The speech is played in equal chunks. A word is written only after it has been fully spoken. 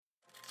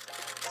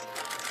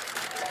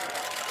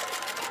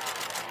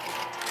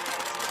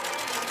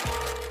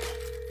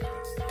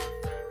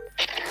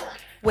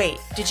Wait,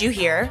 did you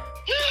hear?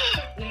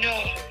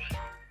 No.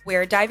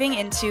 We're diving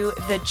into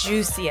the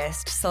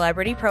juiciest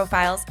celebrity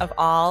profiles of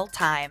all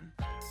time.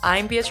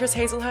 I'm Beatrice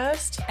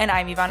Hazelhurst. And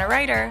I'm Ivana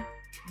Ryder.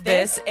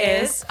 This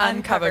is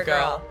Uncover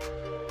Girl.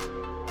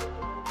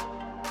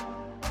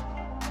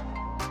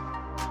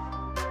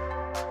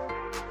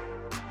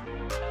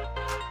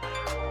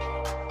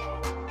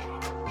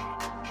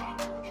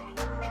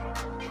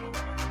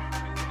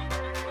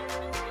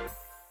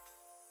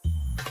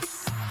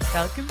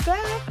 Welcome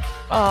back.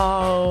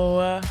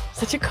 Oh,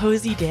 such a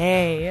cozy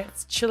day.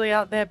 It's chilly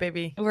out there,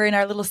 baby. We're in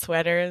our little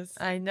sweaters.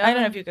 I know. I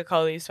don't know if you could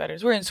call these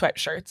sweaters. We're in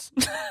sweatshirts.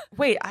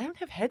 Wait, I don't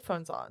have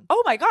headphones on.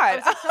 Oh my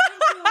God. So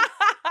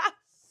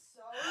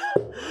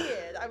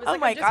weird. I was Oh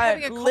like, my I'm just God,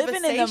 having a living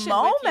in the conversation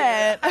with you.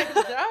 moment.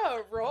 I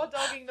know, raw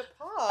dogging the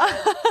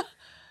pod.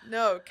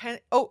 No,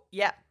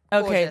 yeah.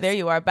 Okay, Gorgeous. there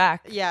you are,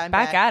 back. Yeah, I'm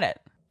back back. at it.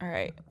 All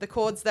right. The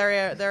chords,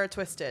 they're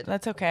twisted.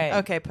 That's okay.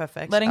 Okay,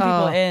 perfect. Letting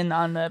people in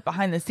on the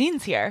behind the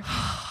scenes here.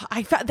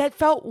 That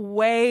felt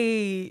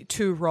way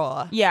too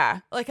raw. Yeah.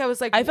 Like I was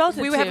like, I felt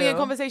it we were having a too.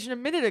 conversation a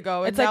minute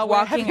ago. It's and like now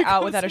we're having walking a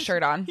out without a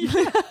conversation.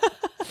 shirt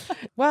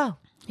on. Well,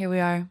 Here we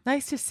are.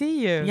 nice to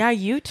see you. Yeah,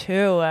 you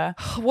too.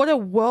 What a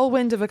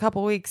whirlwind of a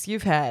couple weeks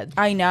you've had.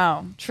 I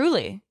know,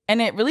 truly.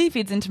 And it really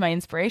feeds into my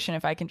inspiration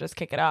if I can just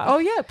kick it off. Oh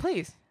yeah,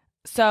 please.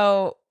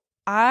 So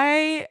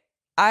I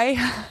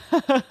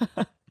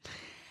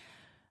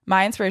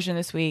my inspiration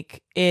this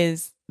week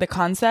is the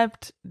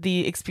concept,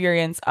 the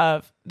experience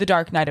of the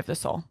dark night of the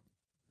soul.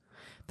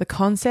 The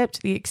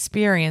concept, the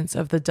experience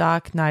of the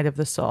dark night of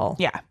the soul.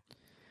 Yeah.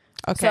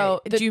 Okay.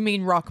 So do you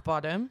mean rock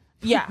bottom?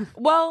 Yeah.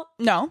 Well,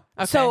 no.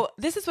 Okay. So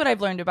this is what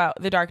I've learned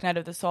about the dark night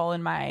of the soul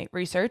in my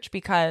research,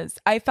 because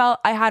I felt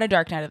I had a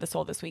dark night of the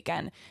soul this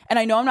weekend. And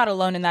I know I'm not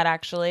alone in that,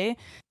 actually.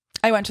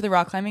 I went to the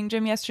rock climbing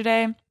gym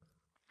yesterday.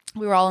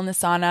 We were all in the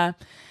sauna.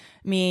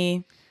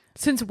 Me.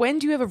 Since when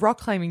do you have a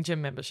rock climbing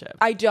gym membership?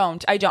 I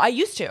don't. I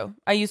used to.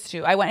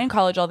 I went in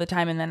college all the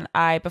time. And then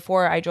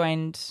before I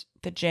joined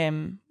the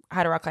gym, I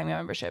had a rock climbing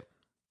membership.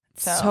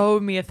 So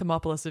Mia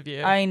Thermopolis of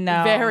you. I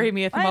know. Very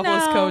Mia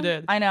Thermopolis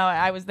coded. I know.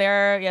 I was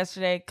there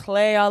yesterday.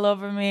 Clay all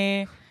over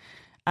me.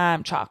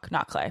 Chalk,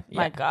 not clay. Yeah.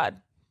 My God.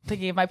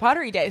 Thinking of my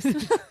pottery days.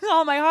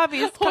 All my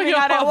hobbies All coming your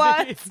out at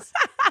hobbies. once.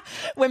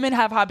 Women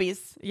have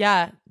hobbies.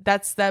 Yeah,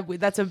 that's a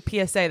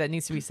PSA that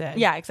needs to be said.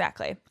 Yeah,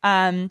 exactly.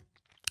 I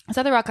was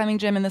at the rock climbing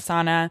gym in the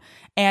sauna,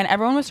 and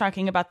everyone was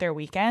talking about their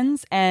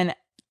weekends, and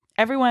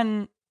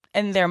everyone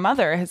and their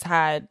mother has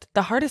had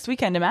the hardest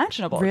weekend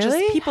imaginable. Really?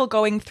 Just people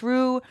going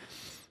through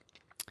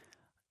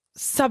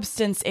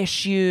substance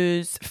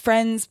issues,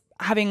 friends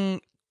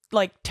having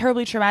like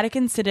terribly traumatic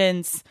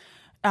incidents,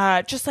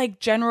 just like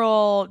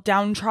general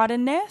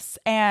downtroddenness.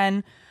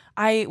 And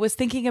I was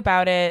thinking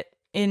about it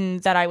in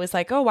that I was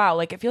like, oh wow,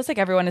 like it feels like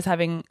everyone is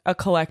having a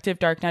collective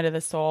dark night of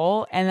the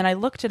soul. And then I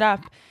looked it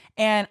up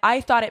and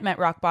I thought it meant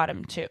rock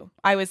bottom too.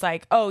 I was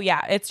like, oh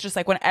yeah, it's just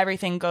like when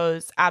everything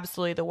goes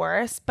absolutely the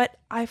worst. But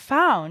I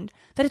found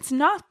that it's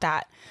not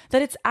that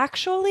it's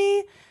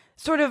actually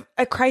sort of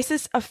a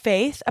crisis of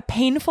faith, a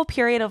painful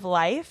period of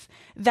life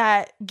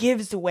that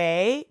gives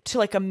way to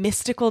like a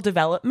mystical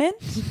development.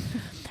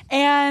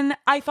 And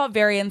I felt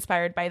very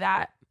inspired by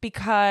that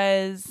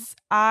because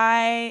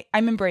I'm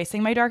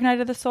embracing my dark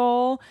night of the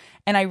soul.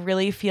 And I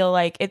really feel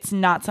like it's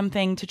not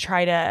something to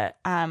try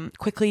to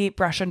quickly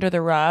brush under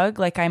the rug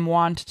like I'm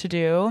wont to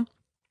do.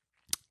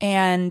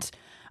 And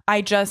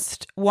I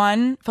just,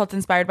 felt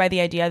inspired by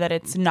the idea that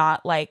it's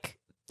not like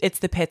it's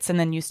the pits and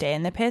then you stay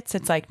in the pits.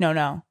 It's like,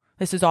 no.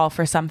 This is all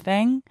for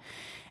something.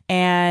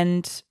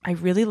 And I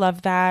really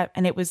love that.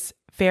 And it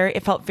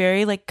felt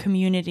very like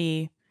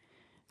community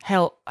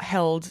held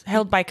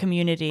by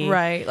community.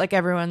 Right. Like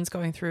everyone's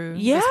going through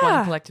this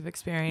one collective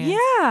experience.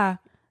 Yeah.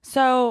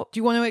 So do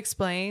you want to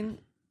explain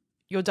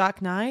your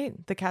dark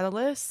night, the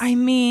catalyst? I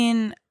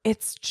mean,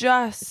 it's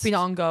been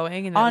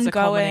ongoing and it's a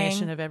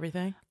combination of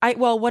everything.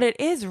 What it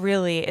is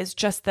really is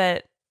just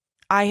that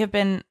I have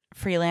been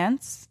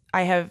freelance.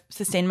 I have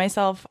sustained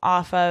myself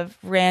off of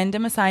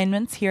random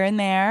assignments here and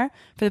there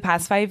for the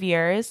past 5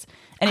 years.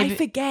 And I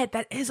forget,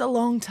 that is a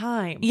long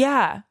time.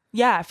 Yeah.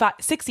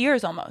 6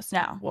 years almost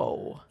now.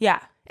 Whoa.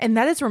 Yeah. And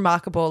that is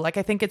remarkable. Like,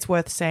 I think it's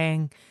worth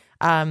saying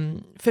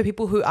for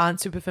people who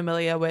aren't super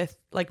familiar with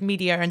like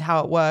media and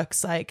how it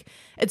works, like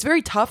it's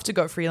very tough to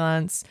go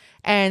freelance.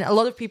 And a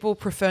lot of people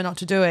prefer not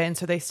to do it. And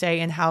so they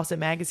stay in-house at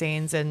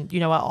magazines and,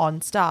 are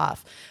on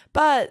staff.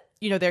 But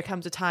there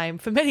comes a time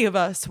for many of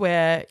us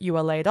where you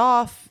are laid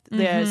off.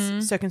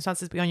 There's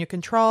circumstances beyond your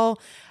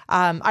control.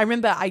 I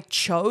remember I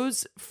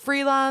chose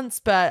freelance,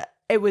 but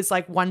it was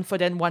like 1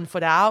 foot in, 1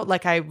 foot out.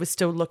 Like I was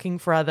still looking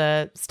for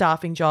other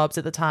staffing jobs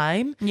at the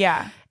time.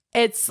 Yeah.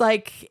 It's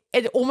like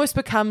it almost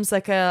becomes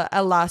like a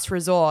last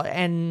resort.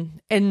 And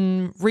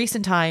in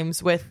recent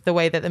times with the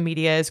way that the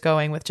media is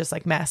going with just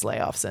like mass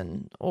layoffs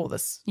and all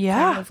this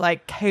kind of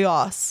like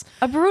chaos.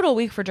 A brutal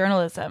week for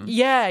journalism.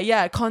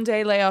 Yeah.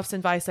 Condé layoffs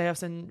and Vice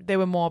layoffs, and there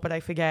were more, but I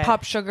forget.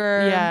 Pop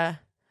Sugar. Yeah.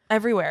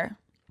 Everywhere.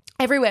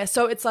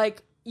 So it's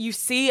like you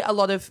see a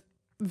lot of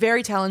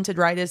very talented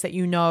writers that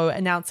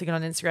announcing it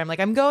on Instagram, like,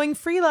 I'm going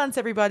freelance,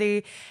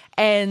 everybody.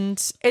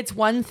 And it's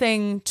one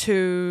thing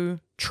to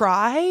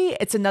try,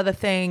 it's another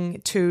thing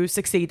to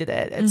succeed at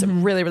it. It's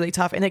really, really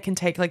tough, and it can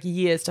take like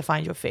years to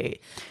find your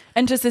feet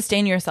and to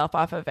sustain yourself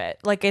off of it.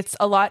 Like, it's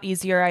a lot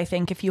easier, I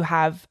think, if you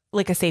have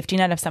like a safety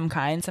net of some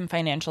kind, some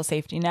financial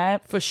safety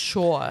net. For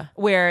sure.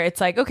 Where it's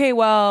like, okay,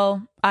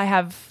 well, I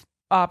have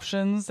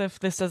options if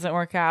this doesn't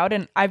work out.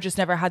 And I've just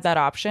never had that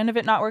option of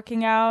it not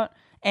working out.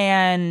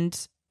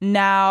 And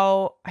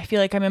now I feel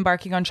like I'm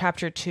embarking on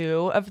chapter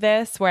 2 of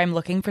this, where I'm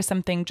looking for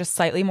something just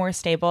slightly more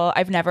stable.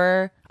 I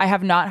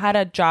have not had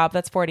a job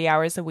that's 40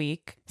 hours a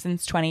week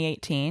since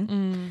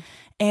 2018.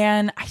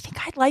 And I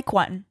think I'd like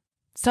one.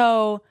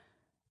 So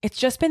it's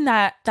just been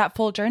that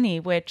full journey,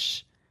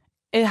 which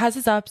it has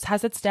its ups,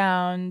 has its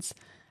downs,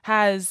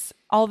 has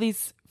all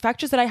these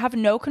factors that I have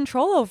no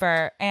control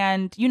over.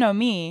 And you know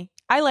me,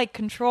 I like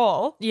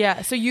control.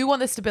 Yeah. So you want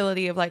the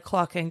stability of like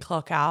clock in,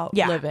 clock out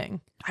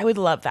living. I would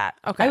love that.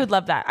 Okay. I would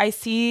love that. I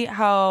see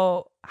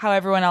how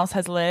everyone else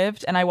has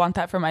lived, and I want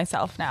that for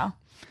myself now.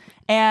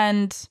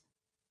 And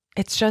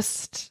it's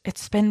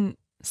been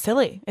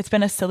silly. It's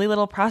been a silly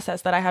little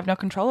process that I have no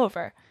control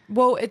over.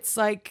 Well, it's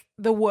like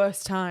the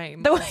worst time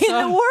in the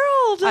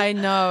world. I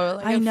know.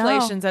 Like,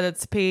 inflation's at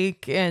its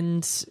peak, and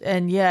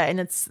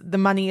it's the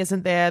money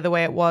isn't there the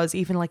way it was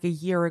even like a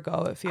year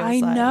ago, it feels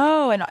like. I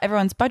know, and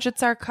everyone's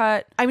budgets are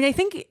cut. I mean, I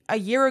think a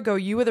year ago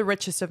you were the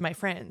richest of my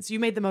friends. You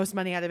made the most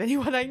money out of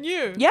anyone I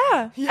knew.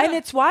 Yeah. And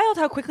it's wild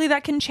how quickly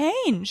that can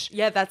change.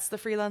 Yeah, that's the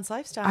freelance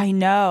lifestyle. I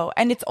know.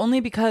 And it's only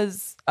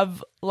because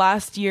of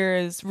last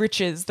year's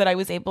riches that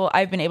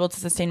I've been able to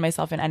sustain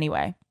myself in any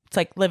way. It's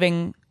like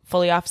living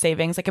fully off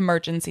savings, like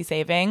emergency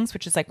savings,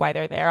 which is like why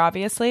they're there,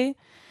 obviously.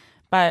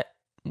 But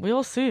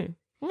we'll see.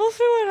 We'll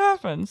see what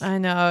happens. I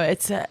know.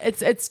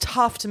 It's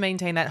tough to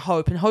maintain that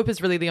hope, and hope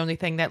is really the only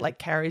thing that like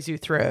carries you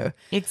through.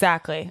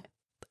 Exactly.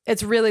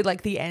 It's really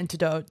like the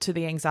antidote to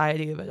the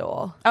anxiety of it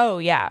all. Oh,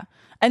 yeah.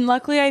 And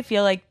luckily, I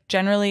feel like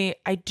generally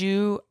I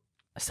do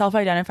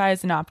self-identify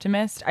as an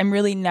optimist. I'm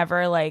really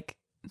never like,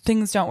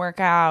 things don't work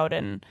out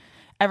and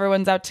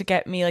everyone's out to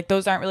get me. Like,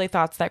 those aren't really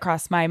thoughts that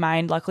cross my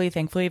mind. Luckily,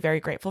 thankfully, very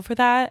grateful for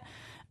that.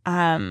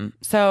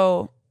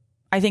 So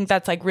I think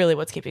that's like really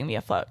what's keeping me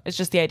afloat. It's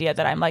just the idea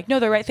that I'm like, no,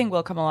 the right thing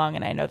will come along,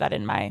 and I know that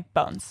in my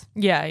bones.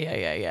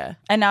 Yeah.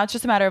 And now it's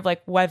just a matter of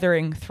like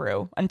weathering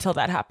through until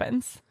that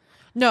happens.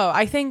 No,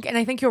 I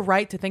think you're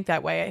right to think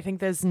that way. I think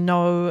there's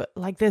no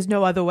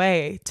other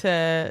way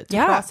to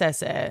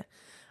process it.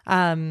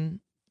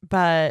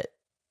 But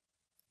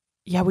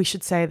yeah, we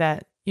should say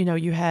that, you know,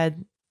 you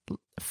had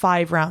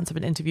 5 rounds of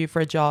an interview for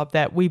a job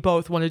that we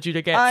both wanted you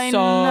to get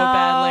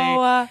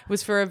badly. It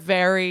was for a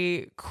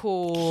very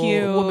cool,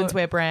 cute women's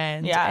wear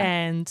brand. Yeah.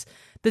 And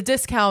the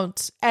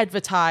discount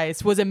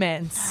advertised was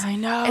immense. I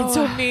know. And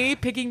so me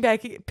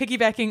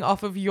piggybacking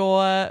off of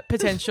your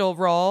potential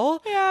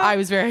role, I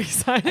was very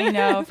excited. I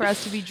know, for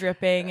us to be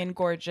dripping in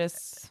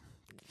gorgeous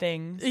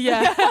things.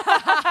 Yeah.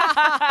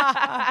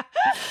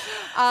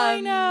 I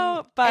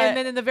know. And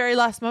then in the very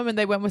last moment,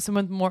 they went with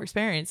someone more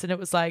experienced, and it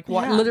was like,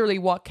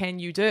 what can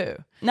you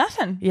do?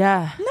 Nothing.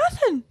 Yeah.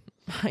 Nothing.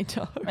 I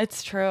know.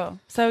 It's true.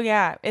 So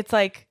yeah, it's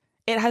like,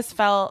 it has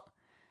felt,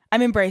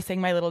 I'm embracing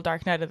my little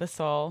dark night of the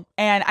soul.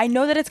 And I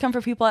know that it's come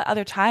for people at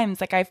other times.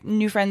 Like, I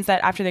knew friends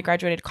that after they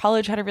graduated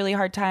college had a really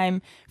hard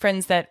time,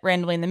 friends that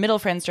randomly in the middle,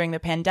 friends during the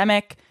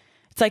pandemic.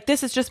 It's like,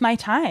 this is just my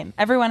time.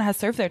 Everyone has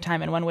served their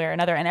time in one way or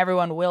another, and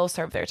everyone will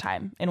serve their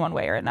time in one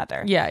way or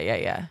another.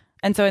 Yeah.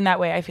 And so in that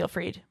way, I feel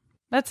freed.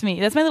 That's me.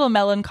 That's my little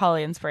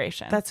melancholy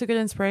inspiration. That's a good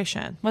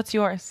inspiration. What's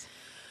yours?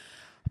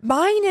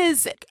 Mine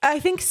is, I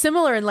think,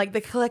 similar in like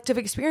the collective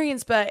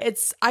experience, but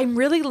I'm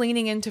really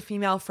leaning into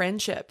female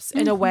friendships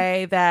in a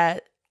way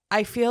that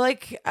I feel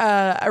like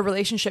a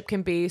relationship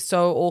can be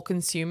so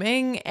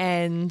all-consuming,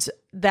 and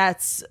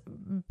that's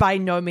by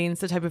no means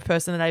the type of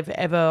person that I've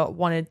ever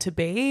wanted to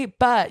be.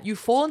 But you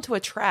fall into a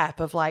trap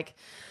of like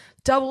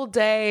double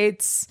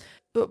dates,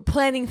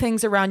 planning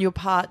things around your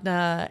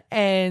partner,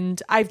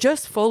 and I've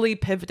just fully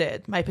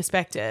pivoted my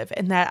perspective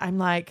in that I'm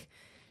like,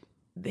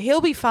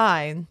 he'll be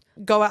fine.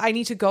 I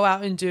need to go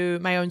out and do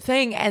my own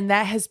thing. And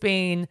that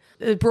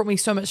it brought me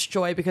so much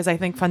joy, because I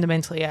think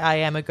fundamentally I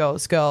am a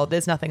girl's girl.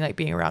 There's nothing like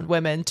being around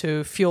women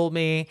to fuel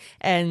me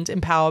and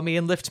empower me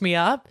and lift me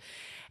up.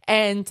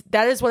 And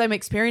that is what I'm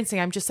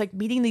experiencing. I'm just like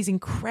meeting these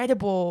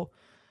incredible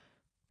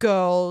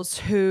girls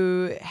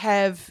who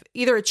have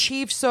either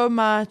achieved so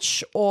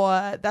much,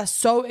 or they're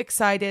so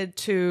excited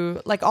to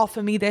like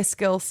offer me their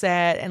skill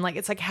set. And like,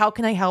 it's like, how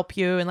can I help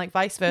you? And like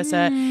vice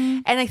versa.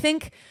 And I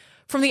think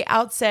from the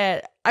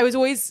outset, I was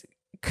always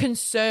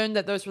concerned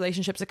that those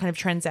relationships are kind of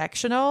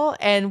transactional.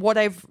 And what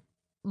I've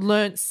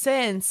learned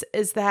since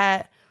is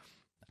that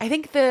I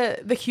think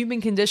the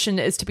human condition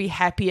is to be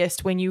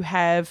happiest when you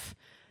have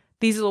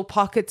these little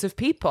pockets of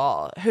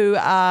people who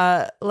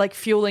are like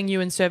fueling you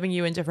and serving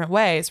you in different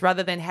ways,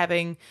 rather than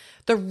having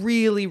the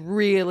really,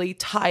 really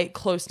tight,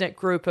 close-knit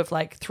group of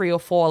like 3 or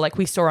 4 like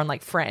we saw on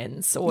like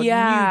Friends or New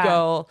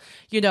Girl,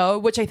 you know,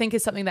 which I think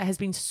is something that has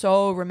been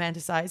so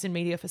romanticized in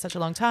media for such a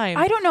long time.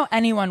 I don't know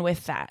anyone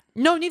with that.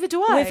 No, neither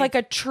do I. With like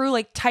a true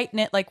like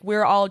tight-knit, like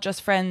we're all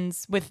just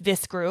friends with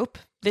this group.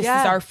 This is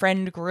our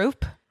friend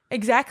group.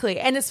 Exactly.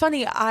 And it's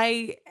funny,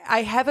 I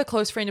have a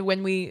close friend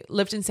when we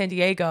lived in San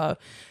Diego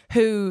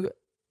who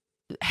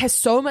has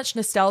so much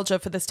nostalgia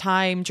for this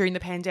time during the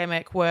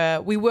pandemic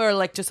where we were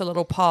like just a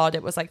little pod.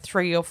 It was like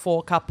 3 or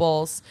 4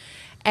 couples.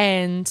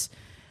 And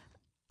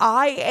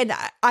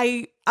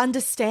I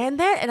understand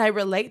that and I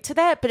relate to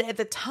that, but at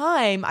the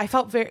time I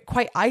felt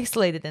quite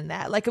isolated in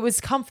that. Like it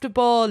was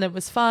comfortable and it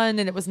was fun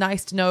and it was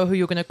nice to know who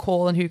you're going to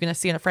call and who you're going to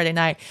see on a Friday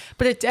night,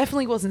 but it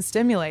definitely wasn't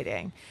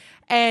stimulating.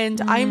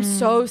 And I'm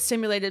so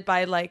stimulated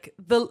by like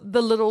the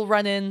little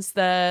run-ins,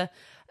 the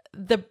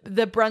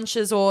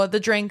brunches or the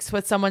drinks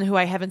with someone who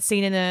I haven't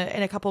seen in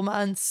a couple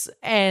months,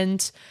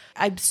 and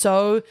I'm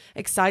so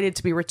excited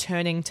to be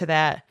returning to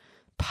that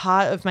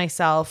part of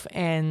myself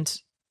and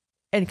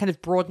kind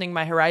of broadening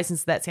my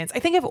horizons in that sense. I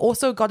think I've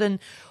also gotten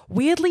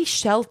weirdly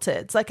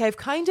sheltered. Like I've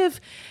kind of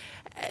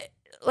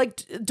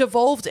like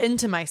devolved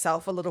into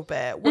myself a little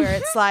bit, where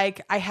it's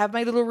like I have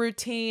my little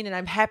routine and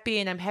I'm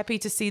happy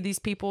to see these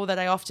people that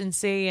I often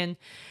see,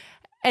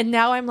 and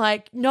now I'm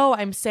like, no,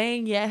 I'm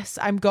saying yes,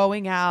 I'm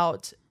going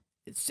out.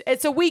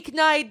 It's a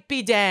weeknight,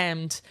 be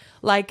damned.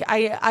 Like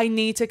I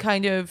need to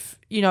kind of,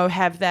 you know,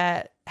 have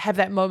that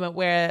moment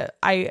where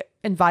I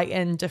invite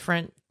in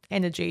different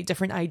energy,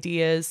 different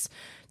ideas,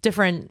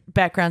 different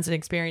backgrounds and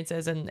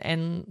experiences,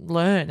 and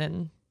learn.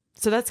 And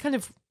so that's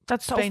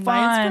so been fun.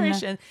 my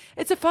inspiration.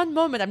 It's a fun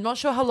moment. I'm not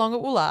sure how long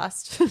it will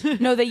last.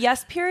 No, the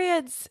yes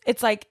periods,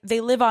 it's like they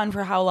live on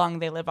for how long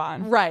they live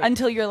on. Right.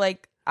 Until you're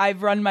like,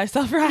 I've run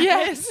myself ragged.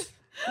 Yes.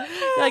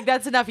 Like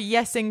that's enough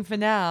yesing for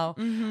now.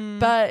 Mm-hmm.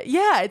 But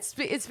yeah, it's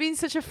been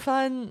such a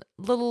fun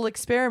little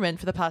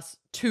experiment for the past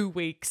 2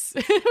 weeks.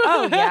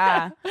 Oh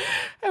yeah.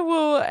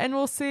 and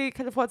we'll see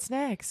kind of what's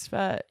next.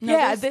 But no,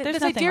 yeah, there's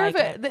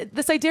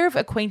this idea of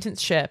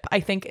acquaintanceship, I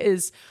think,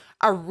 is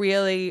a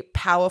really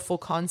powerful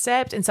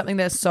concept and something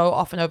that's so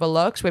often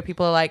overlooked, where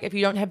people are like, if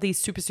you don't have these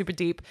super, super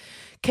deep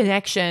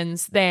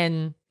connections,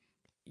 then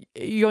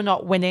you're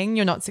not winning,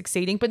 you're not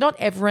succeeding. But not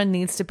everyone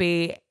needs to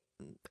be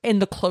in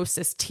the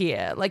closest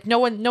tier. Like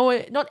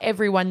not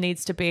everyone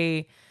needs to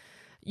be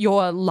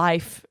your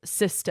life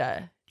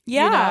sister.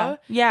 Yeah. You know?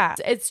 Yeah.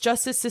 It's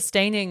just as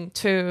sustaining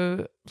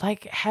to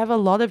like have a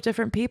lot of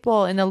different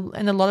people in a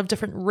lot of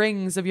different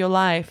rings of your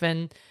life.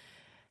 And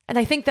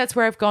I think that's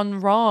where I've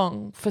gone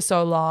wrong for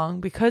so long,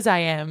 because I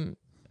am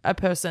a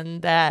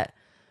person that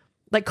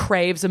like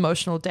craves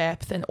emotional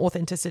depth and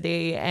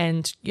authenticity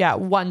and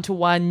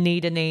one-to-one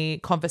knee-to-knee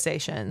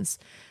conversations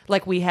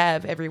like we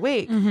have every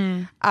week.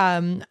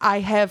 Mm-hmm. I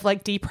have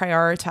like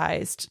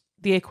deprioritized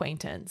the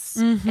acquaintance,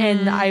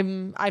 and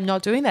I'm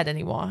not doing that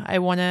anymore. I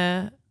want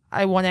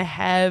to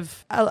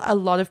have a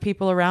lot of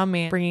people around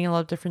me bringing a lot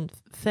of different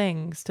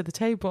things to the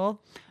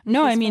table.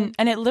 No, I mean,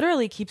 and it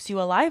literally keeps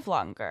you alive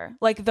longer.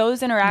 Like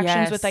those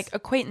interactions with like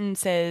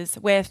acquaintances,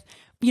 with,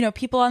 you know,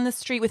 people on the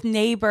street, with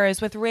neighbors,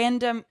 with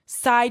random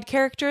side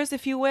characters,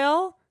 if you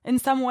will, in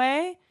some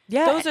way.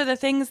 Yeah. Those are the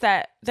things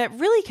that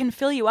really can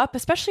fill you up,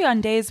 especially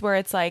on days where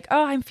it's like,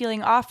 oh, I'm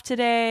feeling off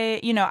today.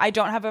 You know, I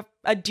don't have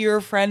a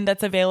dear friend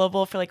that's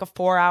available for like a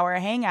 4-hour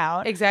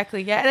hangout.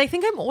 Exactly. Yeah. And I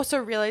think I'm also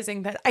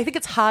realizing that I think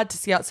it's hard to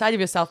see outside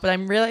of yourself, but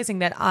I'm realizing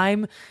that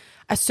I'm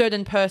a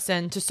certain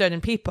person to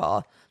certain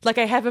people. Like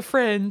I have a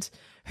friend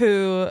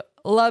who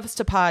loves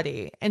to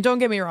party. And don't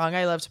get me wrong,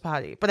 I love to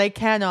party, but I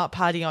cannot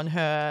party on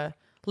her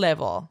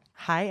level.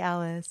 Hi,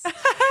 Alice.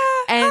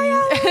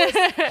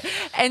 Hi, Alice.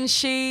 And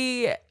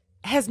she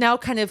has now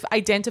kind of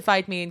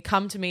identified me and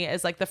come to me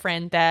as like the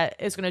friend that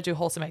is going to do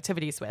wholesome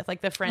activities with,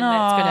 like the friend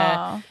that's going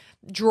to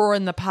draw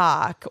in the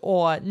park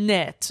or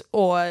knit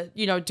or,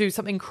 you know, do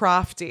something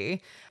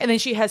crafty. And then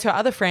she has her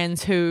other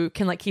friends who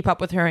can like keep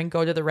up with her and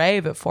go to the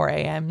rave at 4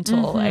 a.m.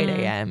 till 8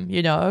 a.m.,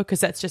 you know,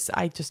 because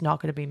I'm just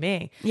not going to be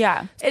me.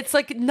 Yeah. It's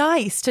like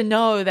nice to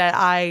know that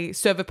I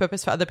serve a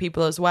purpose for other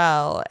people as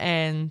well.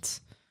 And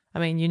I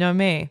mean, you know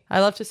me.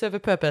 I love to serve a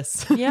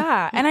purpose.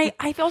 Yeah. And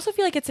I also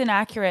feel like it's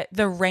inaccurate,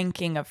 the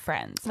ranking of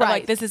friends. Right.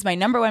 Like, this is my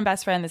number 1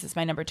 best friend. This is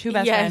my number 2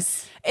 best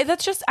friend.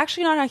 That's just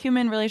actually not how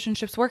human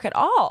relationships work at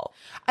all.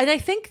 And I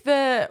think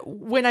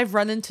when I've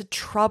run into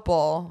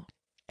trouble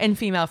in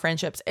female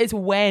friendships is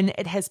when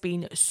it has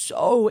been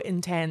so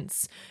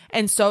intense.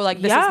 And so like,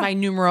 this is my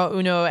numero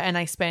uno and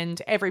I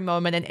spend every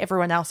moment and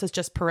everyone else is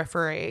just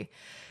periphery.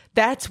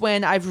 That's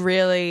when I've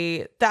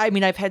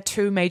had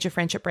 2 major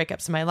friendship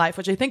breakups in my life,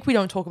 which I think we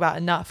don't talk about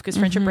enough because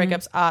friendship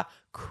breakups are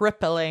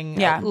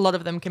crippling. Yeah. A lot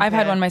of them I've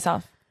had one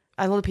myself.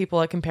 A lot of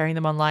people are comparing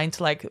them online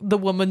to like the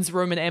woman's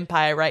Roman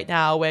Empire right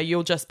now, where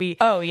you'll just be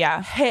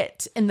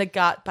hit in the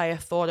gut by a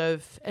thought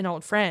of an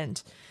old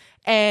friend.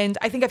 And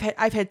I think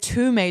I've had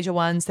 2 major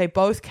ones. They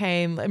both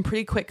came in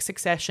pretty quick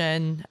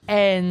succession.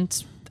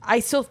 And I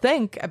still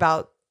think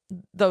about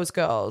those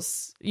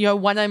girls. You know,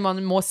 one I'm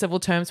on more civil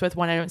terms with,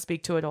 one I don't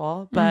speak to at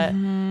all. But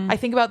I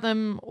think about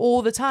them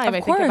all the time.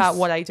 Of course. Think about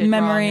what I did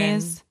Memories.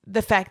 wrong, and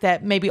the fact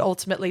that maybe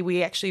ultimately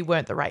we actually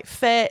weren't the right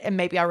fit, and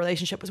maybe our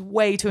relationship was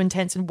way too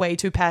intense and way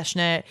too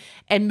passionate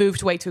and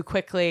moved way too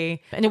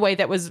quickly in a way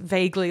that was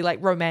vaguely like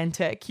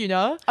romantic, you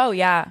know? Oh,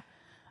 yeah.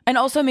 And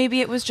also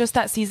maybe it was just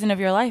that season of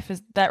your life.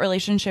 Is that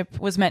relationship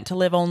was meant to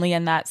live only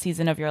in that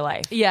season of your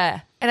life. Yeah.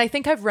 And I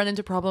think I've run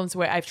into problems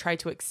where I've tried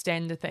to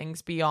extend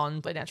things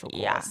beyond the natural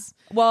course. Yeah.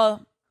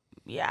 Well,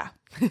 yeah.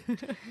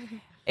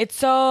 It's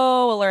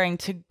so alluring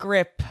to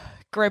grip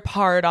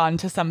hard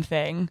onto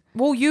something.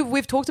 Well,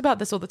 we've talked about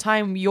this all the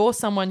time. You're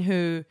someone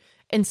who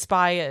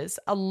inspires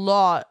a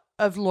lot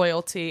of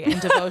loyalty and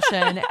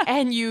devotion,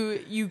 and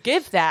you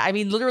give that. I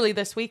mean, literally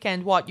this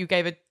weekend, you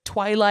gave a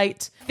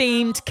Twilight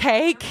themed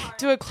cake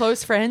to a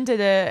close friend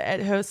at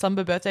her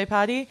slumber birthday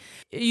party.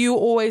 You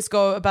always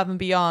go above and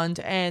beyond,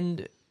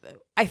 and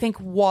I think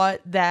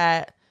what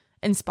that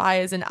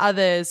inspires in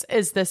others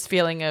is this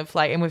feeling of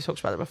like, and we've talked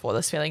about it before,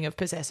 this feeling of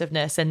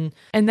possessiveness, and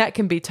that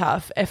can be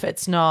tough if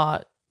it's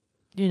not,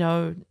 you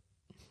know,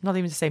 not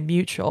even to say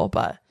mutual,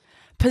 but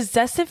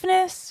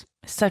possessiveness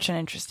is such an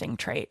interesting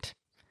trait.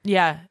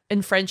 Yeah,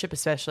 in friendship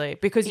especially,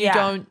 because you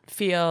don't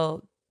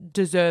feel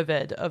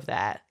deserved of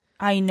that.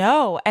 I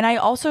know. And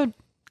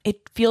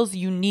it feels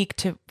unique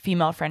to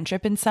female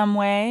friendship in some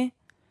way,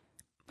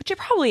 which it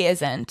probably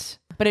isn't,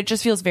 but it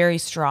just feels very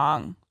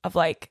strong of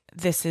like,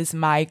 this is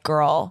my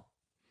girl.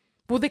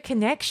 Well, the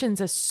connections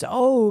are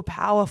so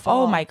powerful.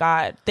 Oh my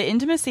God. The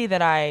intimacy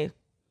that I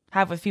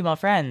have with female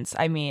friends,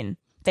 I mean,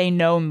 they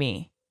know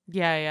me.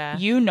 Yeah, yeah.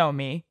 You know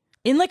me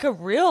in like a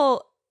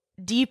real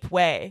deep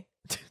way.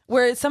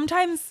 Where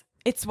sometimes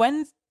it's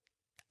when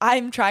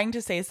I'm trying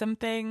to say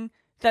something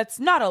that's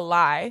not a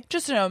lie,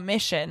 just an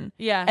omission.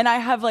 Yeah. And I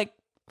have like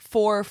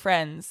 4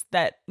 friends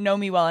that know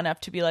me well enough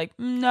to be like,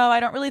 no,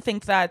 I don't really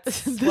think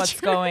that's what's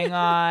going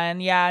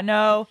on. Yeah,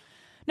 no,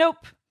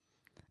 nope.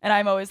 And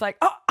I'm always like,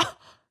 oh,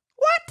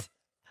 what?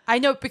 I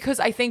know, because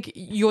I think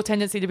your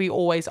tendency to be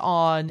always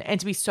on and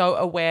to be so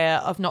aware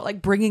of not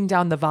like bringing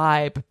down the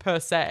vibe per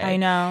se. I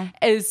know.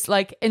 Is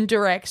like in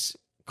direct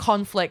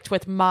conflict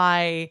with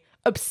my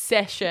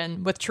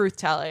obsession with truth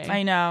telling.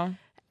 I know.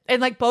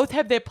 And like both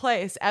have their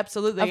place,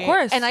 absolutely. Of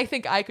course. And I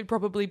think I could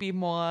probably be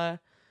more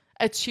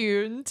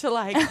attuned to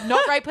like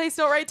not right place,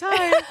 not right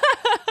time.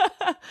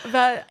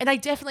 And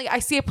I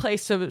see a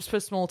place for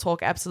small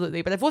talk,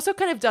 absolutely. But I've also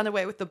kind of done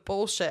away with the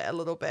bullshit a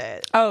little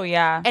bit. Oh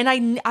yeah. And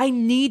I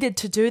needed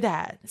to do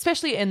that,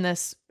 especially in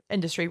this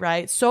industry,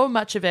 right? So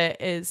much of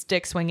it is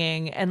dick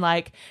swinging and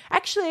like,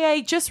 actually I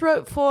just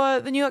wrote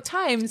for the New York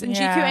Times and GQ,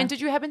 and did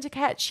you happen to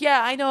catch?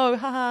 Yeah, I know,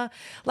 haha.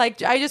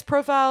 Like I just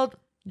profiled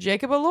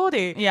Jacob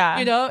Elordi,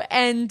 you know,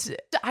 and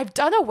I've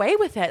done away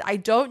with it. I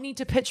don't need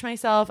to pitch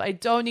myself. I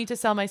don't need to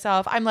sell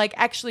myself. I'm like,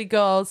 actually,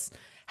 girls,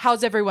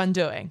 how's everyone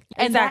doing?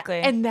 Exactly.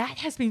 And that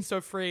has been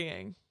so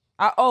freeing.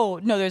 Oh,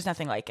 no, there's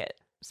nothing like it.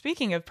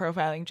 Speaking of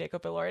profiling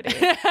Jacob Elordi.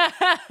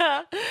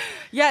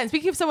 Yeah, and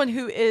speaking of someone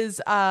who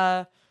is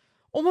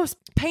almost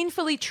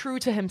painfully true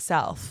to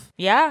himself.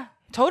 Yeah,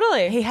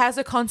 totally. He has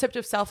a concept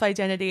of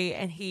self-identity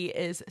and he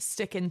is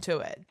sticking to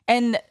it.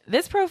 And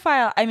this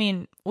profile, I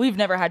mean, we've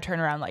never had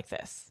turnaround like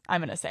this. I'm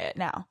going to say it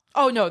now.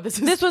 Oh, no,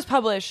 this was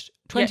published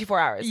 24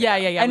 hours ago.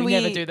 Yeah. And we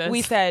never do this.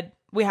 We said,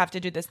 we have to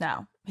do this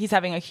now. He's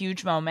having a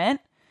huge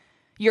moment.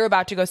 You're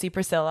about to go see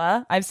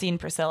Priscilla. I've seen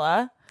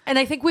Priscilla. And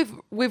I think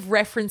we've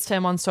referenced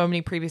him on so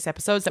many previous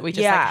episodes that we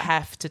just like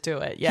have to do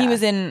it. Yeah. He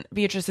was in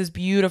Beatrice's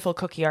beautiful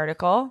cookie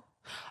article.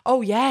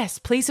 Oh yes,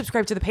 please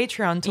subscribe to the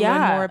Patreon to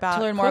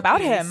learn more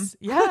about him.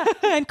 Yeah.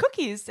 And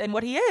cookies and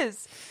what he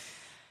is.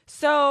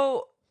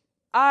 So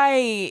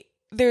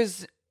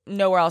there's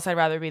nowhere else I'd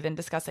rather be than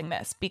discussing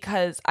this,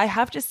 because I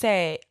have to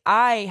say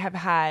I have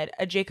had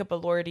a Jacob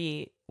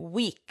Elordi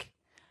week.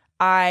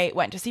 I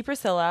went to see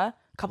Priscilla.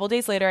 A couple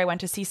days later, I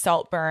went to see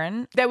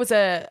Saltburn. That was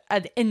an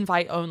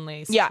invite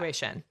only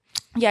situation.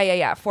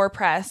 Yeah, for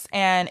press.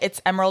 And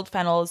it's Emerald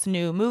Fennell's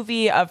new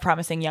movie of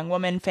promising young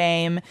woman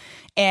fame.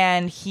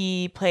 And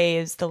he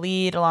plays the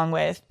lead along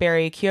with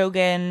Barry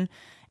Keoghan.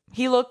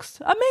 He looks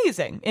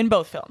amazing in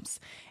both films.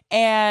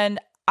 And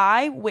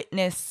I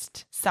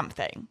witnessed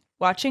something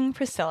watching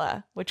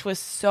Priscilla, which was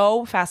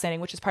so fascinating,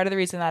 which is part of the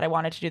reason that I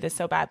wanted to do this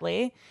so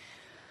badly.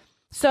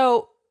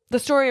 So the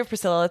story of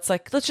Priscilla, it's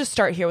like, let's just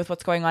start here with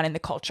what's going on in the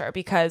culture,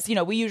 because, you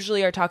know, we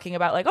usually are talking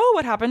about like, oh,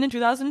 what happened in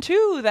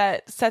 2002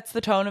 that sets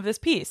the tone of this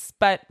piece.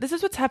 But this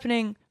is what's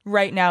happening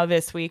right now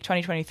this week,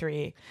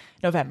 2023,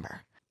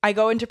 November. I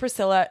go into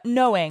Priscilla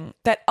knowing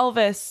that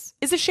Elvis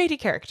is a shady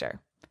character.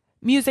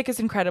 Music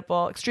is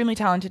incredible, extremely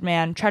talented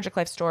man, tragic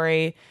life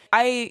story.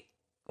 I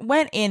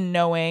went in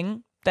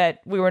knowing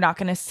that we were not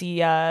going to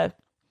see a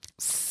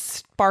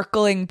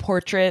sparkling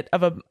portrait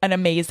of an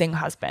amazing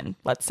husband,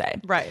 let's say.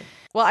 Right.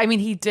 Well, I mean,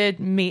 he did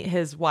meet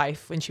his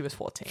wife when she was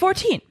 14.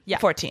 14. Yeah.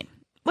 14.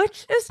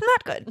 Which is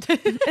not good.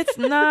 It's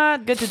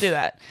not good to do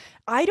that.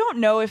 I don't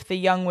know if the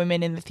young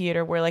women in the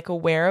theater were like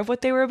aware of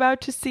what they were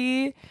about to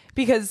see,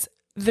 because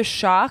the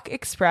shock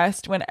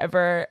expressed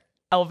whenever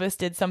Elvis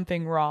did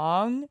something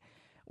wrong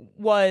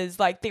was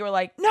like, they were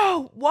like,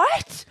 no,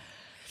 what?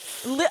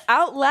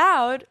 Out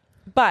loud.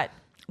 But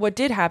what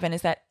did happen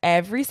is that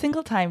every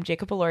single time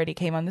Jacob Elordi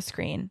came on the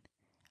screen,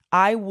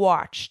 I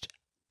watched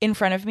in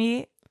front of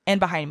me and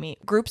behind me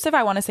groups of,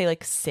 I want to say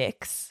like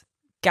 6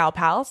 gal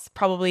pals,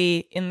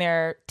 probably in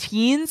their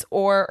teens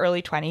or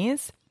early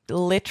 20s,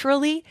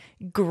 literally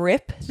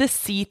grip the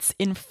seats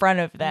in front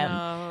of them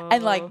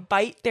and like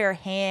bite their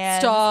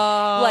hands.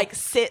 Stop. Like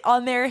sit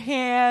on their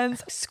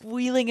hands,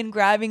 squealing and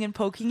grabbing and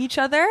poking each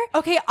other.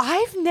 Okay,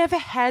 I've never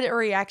had a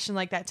reaction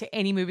like that to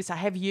any movies.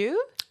 Have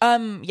you?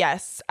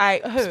 Yes.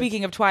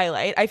 Speaking of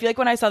Twilight, I feel like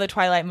when I saw the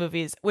Twilight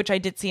movies, which I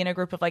did see in a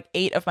group of like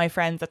 8 of my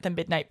friends at the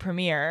midnight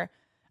premiere,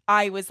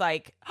 I was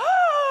like,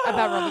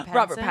 about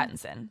Robert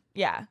Pattinson.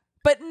 Yeah.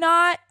 But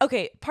not,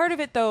 okay, part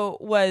of it though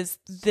was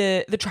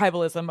the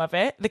tribalism of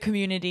it, the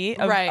community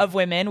of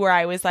women, where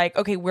I was like,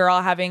 okay, we're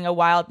all having a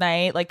wild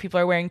night. Like people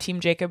are wearing Team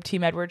Jacob,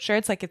 Team Edward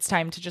shirts. Like it's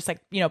time to just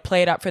like,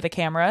 play it up for the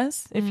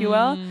cameras, if you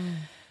will.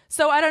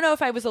 So I don't know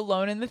if I was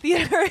alone in the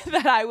theater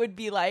that I would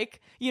be like,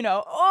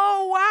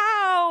 oh,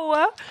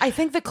 wow. I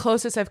think the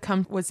closest I've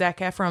come was Zac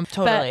Efron.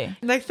 Totally.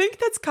 And I think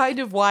that's kind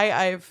of why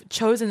I've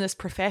chosen this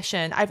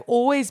profession. I've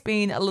always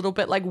been a little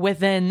bit like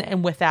within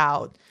and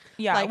without.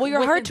 Yeah. Like, well,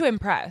 you're hard to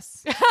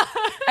impress.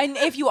 And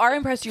if you are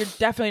impressed, you're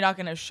definitely not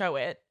going to show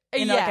it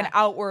in like an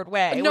outward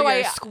way. No, where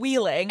you're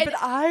squealing. But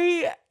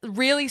I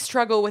really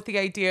struggle with the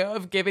idea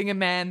of giving a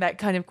man that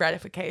kind of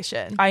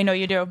gratification. I know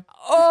you do.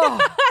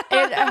 Oh,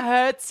 it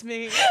hurts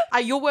me.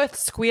 You're worth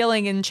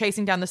squealing and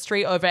chasing down the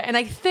street over. And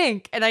I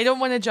think, and I don't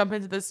want to jump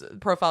into this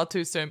profile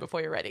too soon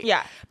before you're ready.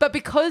 Yeah. But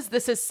because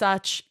this is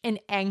such an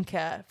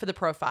anchor for the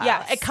profile,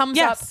 yes. it comes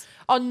up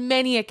on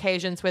many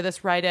occasions where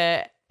this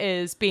writer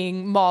is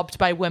being mobbed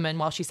by women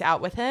while she's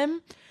out with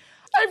him.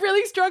 I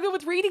really struggle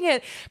with reading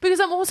it because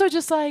I'm also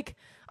just like,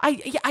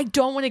 I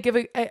don't want to give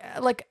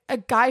a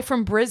guy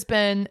from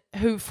Brisbane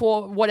who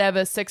for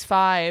whatever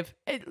 6'5"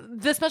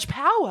 this much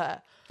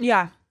power.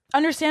 Yeah,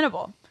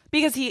 understandable.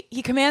 Because he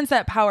commands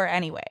that power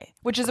anyway,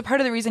 which is a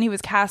part of the reason he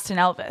was cast in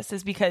Elvis,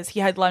 is because he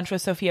had lunch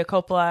with Sofia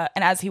Coppola,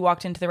 and as he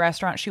walked into the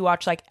restaurant, she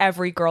watched like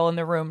every girl in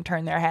the room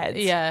turn their heads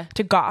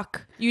to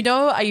gawk.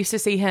 I used to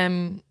see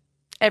him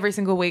every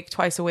single week,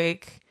 twice a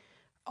week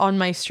on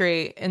my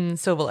street in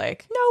Silver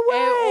Lake. No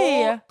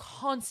way.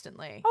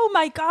 Constantly. Oh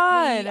my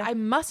God. I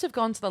must have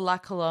gone to the La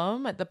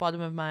Colombe at the bottom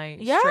of my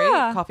street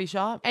coffee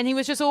shop. And he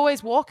was just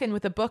always walking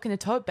with a book and a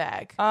tote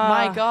bag.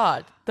 My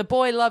God. The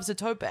boy loves a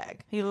tote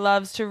bag. He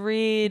loves to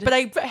read. But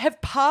I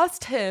have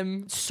passed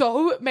him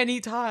so many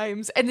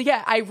times. And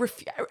I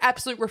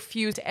absolutely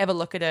refuse to ever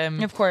look at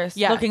him. Of course.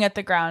 Yeah. Looking at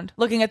the ground.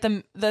 Looking at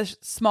the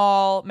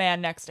small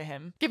man next to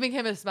him. Giving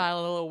him a smile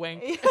and a little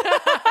wink. He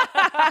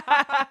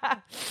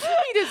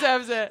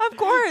deserves it. Of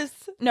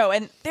course. No,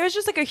 and there's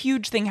just like a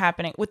huge thing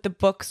happening with the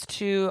books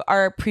too.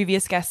 Our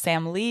previous guest,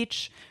 Sam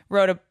Leach,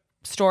 wrote a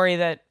story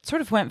that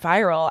sort of went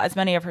viral, as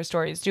many of her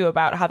stories do,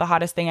 about how the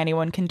hottest thing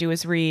anyone can do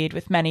is read,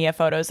 with many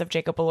photos of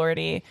Jacob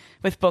Elordi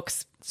with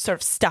books sort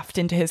of stuffed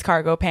into his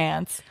cargo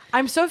pants.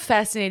 I'm so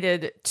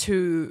fascinated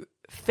to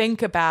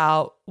think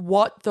about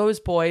what those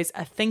boys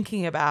are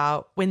thinking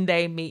about when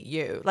they meet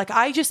you. Like,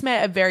 I just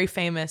met a very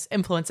famous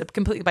influencer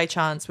completely by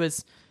chance,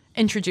 was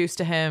introduced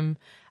to him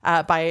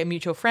by a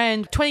mutual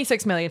friend.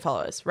 26 million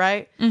followers,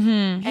 right?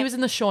 Mm-hmm. He was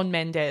in the Shawn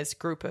Mendes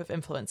group of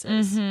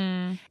influencers.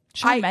 Mm-hmm.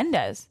 Shawn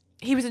Mendes?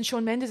 He was in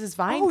Shawn Mendes'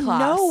 Vine class.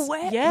 No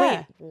way. Yeah.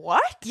 Wait,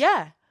 what?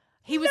 Yeah.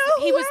 He was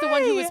the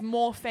one who was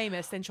more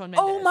famous than Shawn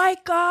Mendes. Oh my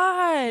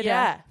God.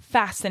 Yeah.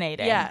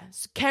 Fascinating. Yeah.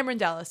 Cameron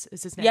Dallas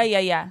is his name.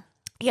 Yeah.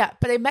 Yeah,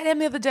 but I met him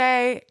the other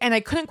day and I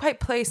couldn't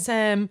quite place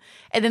him.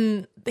 And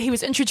then he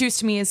was introduced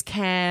to me as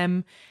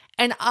Cam.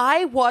 And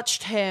I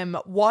watched him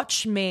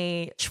watch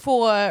me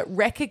for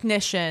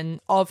recognition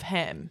of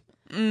him.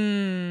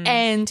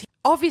 And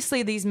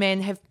obviously these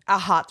men are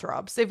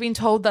heartthrobs. They've been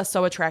told they're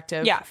so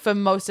attractive for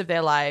most of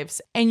their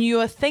lives. And you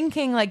are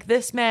thinking, like,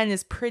 this man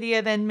is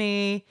prettier than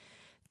me.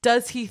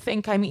 Does he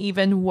think I'm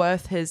even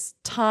worth his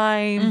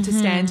time to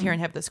stand here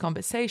and have this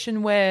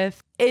conversation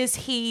with? Is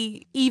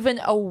he even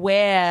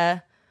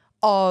aware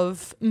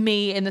of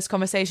me in this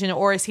conversation,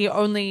 or is he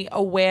only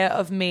aware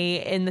of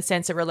me in the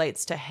sense it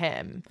relates to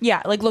him?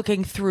 Yeah, like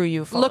looking through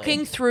you fully.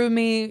 Looking through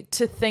me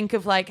to think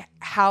of like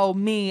how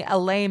me, a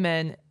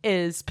layman,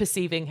 is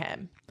perceiving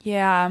him.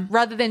 Yeah.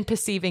 Rather than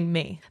perceiving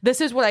me.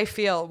 This is what I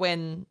feel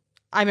when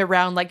I'm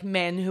around like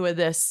men who are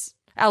this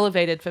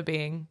elevated for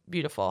being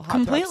beautiful.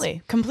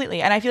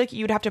 Completely. And I feel like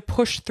you'd have to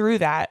push through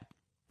that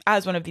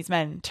as one of these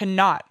men to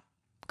not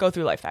go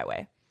through life that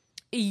way.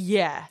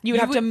 Yeah. You would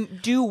have to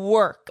do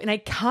work. And I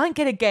can't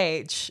get a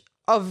gauge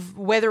of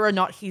whether or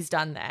not he's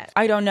done that.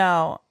 I don't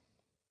know.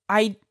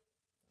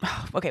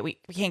 Okay, we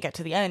can't get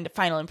to the end.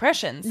 Final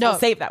impressions. No. We'll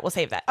save that. We'll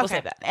save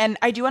that. And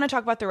I do want to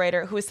talk about the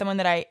writer, who is someone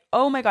that I,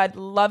 oh my God,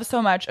 love so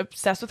much.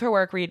 Obsessed with her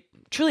work. Read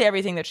truly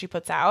everything that she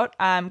puts out.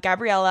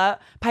 Gabriella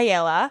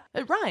Paella.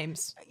 It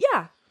rhymes.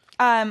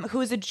 Yeah.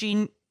 Who is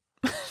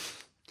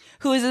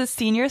who is a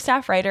senior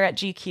staff writer at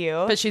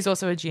GQ. But she's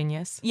also a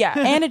genius. Yeah,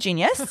 and a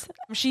genius.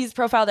 She's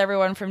profiled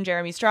everyone from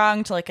Jeremy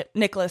Strong to like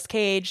Nicolas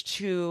Cage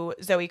to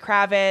Zoe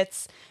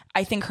Kravitz.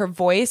 I think her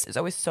voice is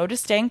always so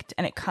distinct,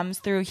 and it comes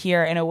through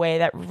here in a way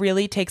that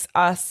really takes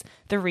us,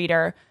 the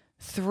reader,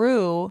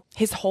 through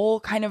his whole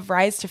kind of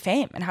rise to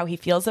fame and how he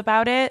feels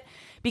about it.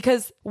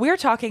 Because we're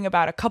talking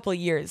about a couple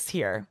years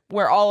here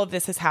where all of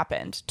this has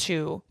happened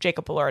to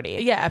Jacob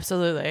Elordi. Yeah,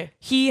 absolutely.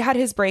 He had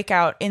his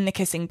breakout in The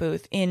Kissing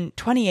Booth in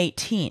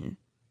 2018.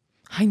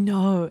 I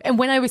know. And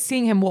when I was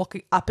seeing him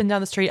walking up and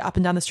down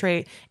the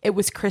street, it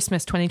was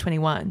Christmas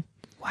 2021.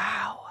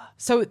 Wow.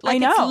 So I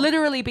know. It's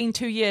literally been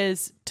 2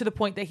 years to the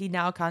point that he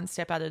now can't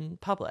step out in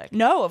public.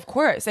 No, of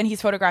course. And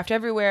he's photographed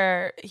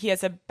everywhere. He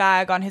has a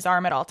bag on his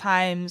arm at all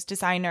times,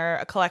 designer,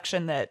 a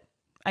collection that,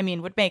 I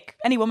mean, would make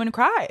any woman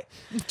cry.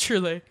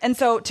 Truly. And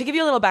so to give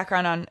you a little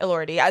background on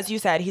Elordi, as you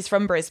said, he's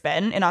from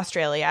Brisbane in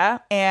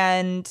Australia,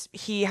 and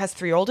he has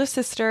 3 older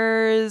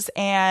sisters,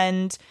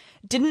 and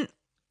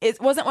it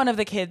wasn't one of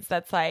the kids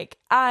that's like,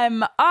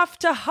 I'm off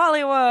to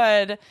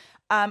Hollywood,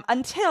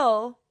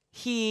 until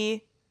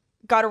he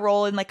got a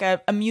role in like a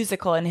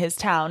musical in his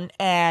town,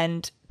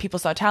 and people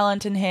saw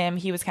talent in him.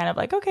 He was kind of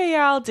like, okay,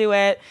 yeah, I'll do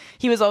it.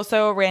 He was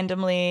also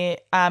randomly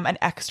an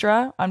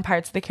extra on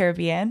Pirates of the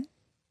Caribbean.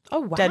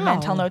 Oh, wow. Dead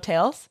Men Tell No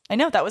Tales. I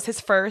know, that was his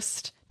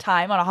first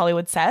time on a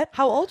Hollywood set.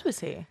 How old was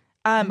he?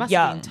 Must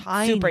Young, have been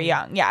tiny. super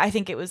young. Yeah, I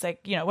think it was like,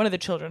 one of the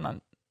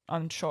children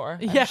on shore.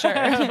 Yeah, sure.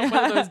 one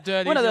of those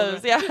dirty One of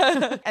children. those,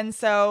 yeah. And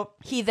so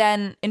he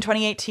then, in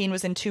 2018,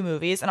 was in 2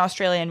 movies, an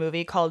Australian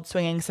movie called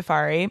Swinging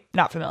Safari,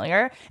 not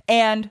familiar,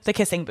 and The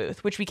Kissing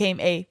Booth, which became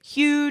a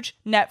huge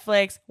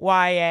Netflix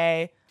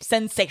YA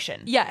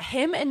sensation. Yeah,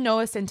 him and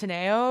Noah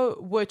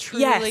Centineo were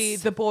truly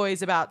the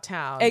boys about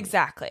town.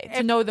 Exactly.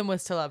 To know them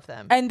was to love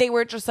them. And they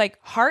were just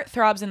like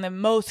heartthrobs in the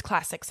most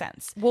classic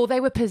sense. Well, they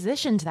were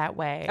positioned that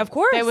way. Of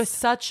course. They were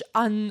such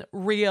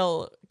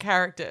unreal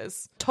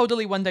characters.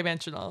 Totally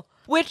one-dimensional.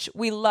 Which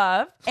we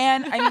love.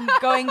 And I mean,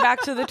 going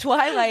back to the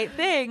Twilight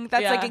thing,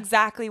 that's like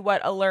exactly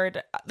what Alert.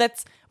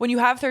 That's when you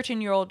have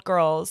 13-year-old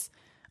girls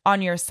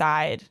on your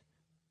side.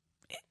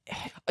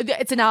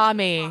 It's an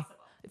army.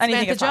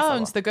 Anything Samantha is possible.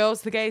 Jones, the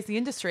girls, the gays, the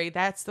industry.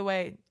 That's the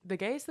way. The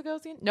gays, the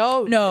girls, the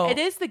no. It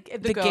is the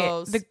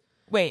girls.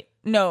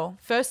 No.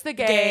 First the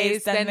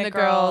gays, then the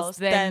girls,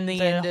 then the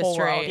industry. whole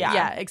world.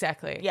 Yeah,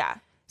 exactly. Yeah.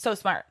 So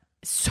smart.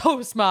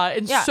 So smart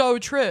and so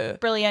true.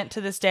 Brilliant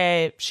to this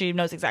day. She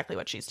knows exactly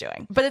what she's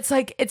doing. But it's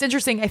like, it's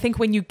interesting. I think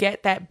when you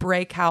get that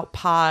breakout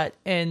part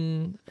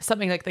in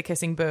something like The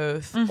Kissing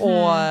Booth,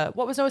 or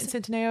what was Noah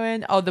Centineo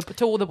in? Oh,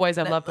 To All the Boys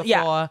I've Loved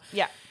Before.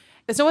 Yeah.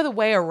 There's no other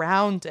way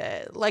around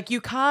it. Like,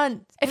 you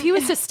can't, if he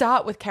was to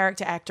start with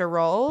character actor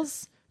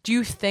roles, do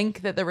you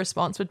think that the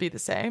response would be the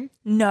same?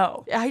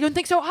 No. I don't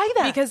think so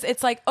either. Because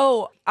it's like,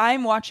 oh,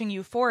 I'm watching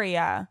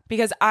Euphoria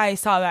because I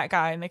saw that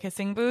guy in The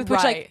Kissing Booth.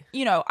 Which, Right.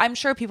 like, I'm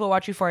sure people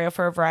watch Euphoria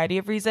for a variety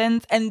of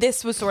reasons. And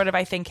this was sort of,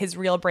 I think, his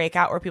real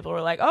breakout where people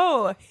were like,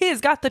 oh, he's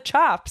got the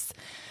chops.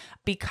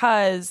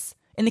 Because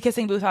in The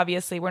Kissing Booth,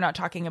 obviously, we're not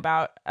talking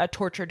about a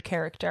tortured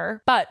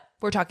character, but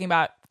we're talking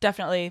about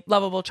definitely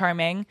lovable,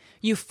 charming.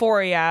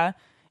 Euphoria,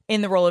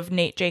 in the role of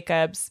Nate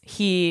Jacobs,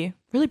 he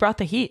really brought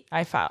the heat,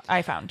 I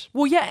found.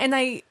 Well, yeah, and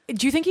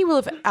do you think he will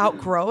have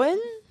outgrown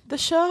the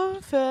show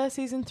for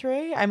season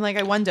 3? I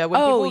wonder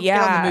when people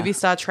get on the movie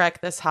Star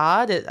Trek this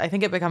hard, I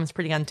think it becomes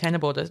pretty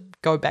untenable to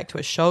go back to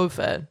a show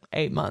for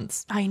 8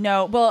 months. I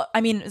know. Well, I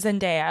mean,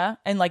 Zendaya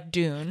and like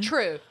Dune.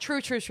 True.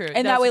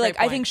 And that way, like,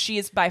 I think she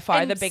is by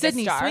far the biggest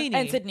Sydney star. Sweeney.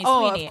 And Sydney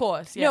Oh, Sweeney. of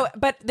course. Yeah. No,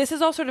 but this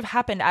has all sort of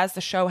happened as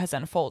the show has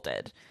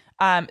unfolded.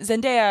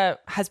 Zendaya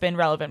has been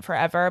relevant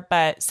forever,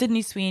 but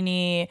Sydney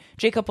Sweeney,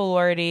 Jacob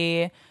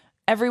Elordi,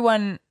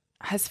 everyone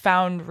has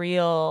found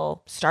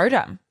real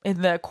stardom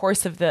in the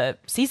course of the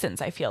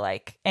seasons, I feel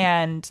like,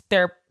 and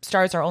their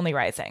stars are only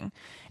rising.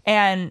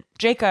 And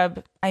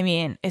Jacob, I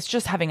mean, is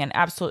just having an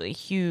absolutely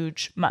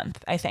huge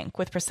month, I think,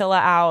 with Priscilla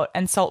out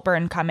and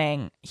Saltburn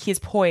coming. He's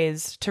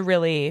poised to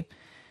really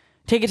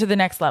take it to the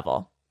next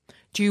level.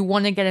 Do you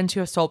want to get into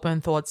your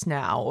Saltburn thoughts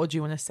now, or do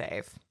you want to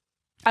save?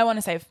 I want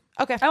to save.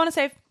 Okay. I want to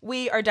save.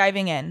 We are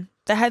diving in.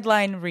 The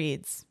headline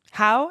reads,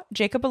 How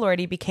Jacob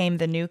Elordi Became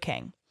the New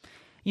King.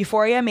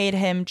 Euphoria made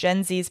him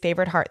Gen Z's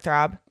favorite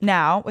heartthrob.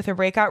 Now, with a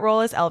breakout role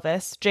as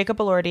Elvis, Jacob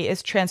Elordi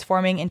is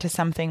transforming into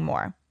something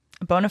more.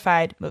 A bona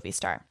fide movie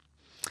star.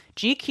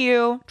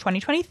 GQ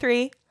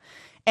 2023.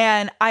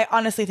 And I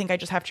honestly think I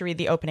just have to read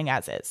the opening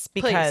as is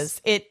because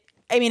it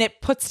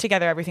puts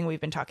together everything we've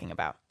been talking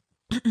about.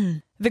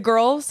 The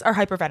girls are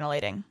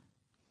hyperventilating.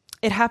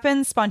 It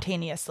happens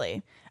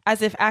spontaneously,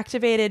 as if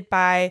activated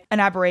by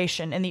an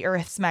aberration in the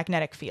Earth's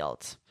magnetic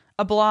field.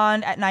 A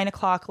blonde at 9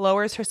 o'clock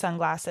lowers her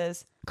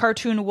sunglasses,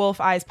 cartoon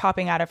wolf eyes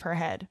popping out of her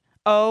head.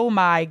 Oh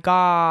my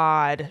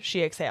God,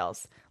 she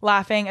exhales,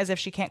 laughing as if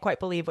she can't quite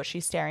believe what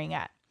she's staring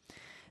at.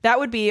 That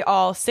would be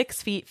all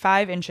 6 feet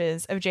 5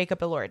 inches of Jacob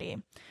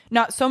Elordi.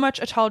 Not so much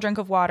a tall drink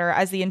of water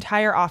as the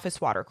entire office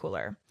water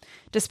cooler.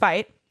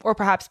 Despite, or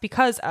perhaps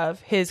because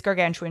of, his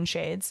gargantuan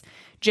shades,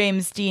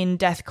 James Dean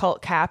death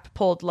cult cap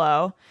pulled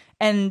low,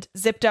 and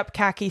zipped up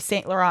khaki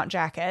Saint Laurent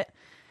jacket,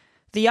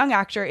 the young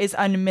actor is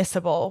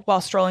unmissable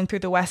while strolling through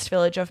the West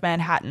Village of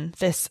Manhattan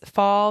this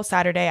fall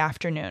Saturday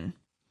afternoon.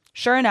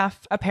 Sure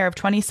enough, a pair of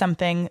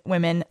 20-something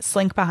women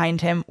slink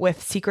behind him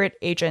with secret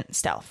agent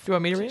stealth. Do you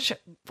want me to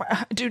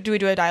read? Do we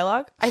do a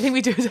dialogue? I think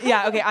we do.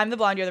 Yeah, okay. I'm the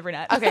blonde, you're the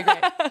brunette. Okay,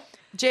 great.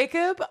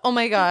 Jacob, oh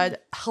my God.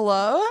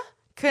 Hello?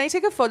 Can I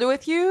take a photo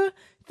with you?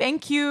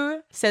 Thank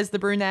you, says the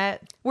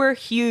brunette. We're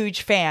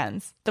huge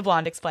fans, the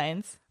blonde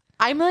explains.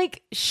 I'm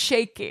like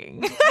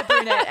shaking, the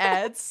brunette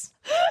adds.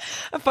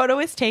 A photo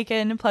is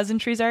taken,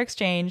 pleasantries are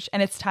exchanged,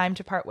 and it's time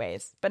to part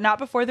ways. But not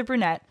before the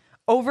brunette,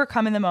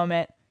 overcome in the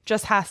moment,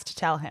 just has to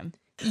tell him.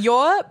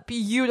 You're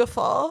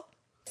beautiful.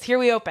 Here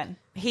we open.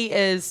 He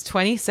is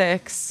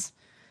 26.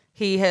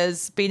 He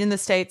has been in the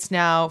States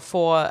now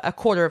for a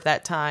quarter of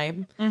that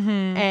time.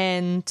 Mm-hmm.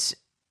 And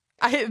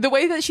the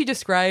way that she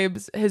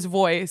describes his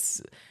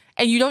voice,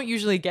 and you don't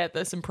usually get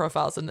this in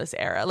profiles in this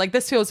era. Like,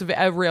 this feels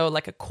a real,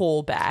 like, a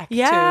callback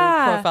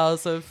to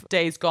profiles of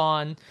days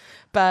gone.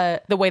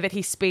 But the way that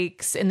he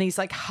speaks in these,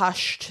 like,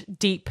 hushed,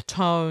 deep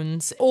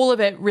tones, all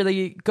of it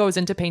really goes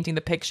into painting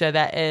the picture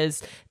that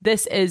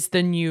this is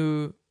the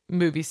new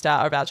movie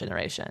star of our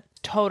generation.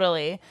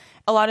 Totally.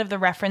 A lot of the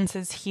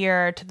references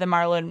here to the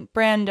Marlon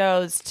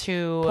Brandos,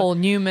 to Paul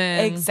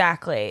Newman.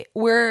 Exactly.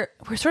 We're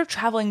sort of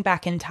traveling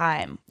back in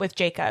time with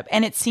Jacob.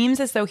 And it seems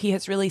as though he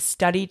has really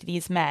studied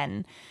these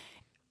men,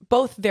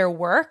 both their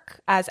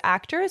work as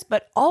actors,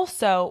 but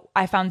also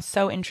I found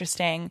so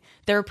interesting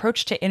their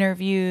approach to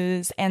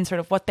interviews and sort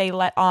of what they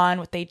let on,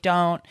 what they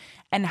don't,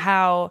 and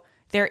how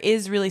there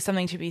is really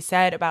something to be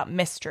said about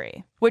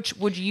mystery. Which,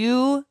 would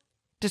you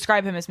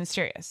describe him as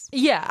mysterious?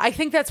 Yeah, I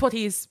think that's what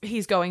he's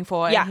going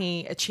for, and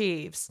he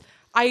achieves.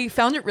 I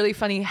found it really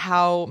funny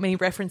how many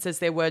references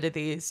there were to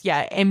these,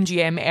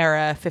 MGM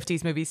era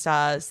 50s movie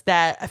stars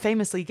that are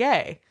famously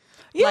gay.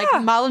 Yeah. Like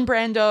Marlon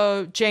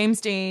Brando, James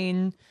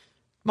Dean,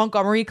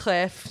 Montgomery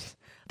Clift.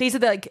 These are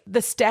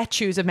the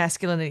statues of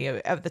masculinity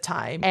of the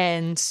time,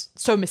 and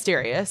so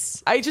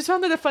mysterious. I just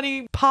found that a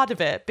funny part of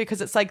it,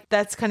 because it's like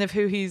that's kind of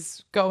who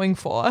he's going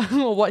for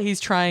or what he's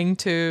trying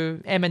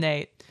to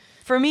emanate.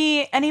 For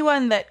me,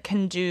 anyone that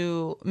can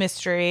do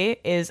mystery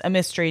is a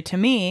mystery to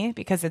me,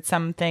 because it's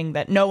something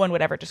that no one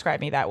would ever describe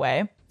me that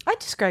way. I'd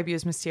describe you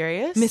as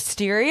mysterious.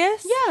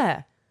 Mysterious?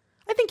 Yeah.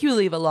 I think you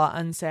leave a lot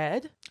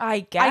unsaid. I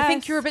guess. I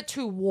think you're a bit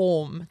too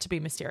warm to be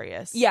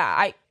mysterious.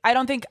 Yeah, I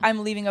don't think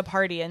I'm leaving a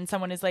party and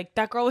someone is like,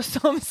 that girl was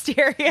so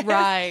mysterious.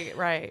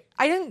 Right.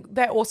 I think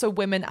that also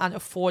women aren't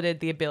afforded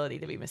the ability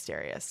to be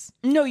mysterious.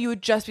 No, you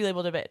would just be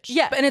labeled a bitch.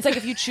 Yeah. And it's like,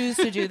 if you choose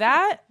to do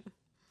that,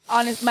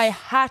 honest, my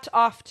hat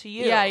off to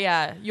you.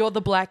 Yeah. You're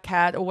the black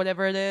cat or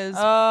whatever it is.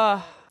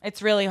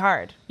 It's really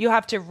hard. You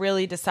have to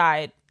really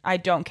decide, I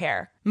don't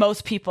care.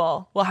 Most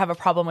people will have a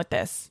problem with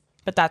this,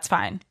 but that's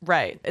fine.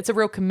 Right. It's a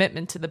real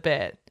commitment to the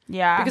bit.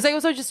 Yeah. Because I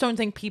also just don't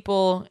think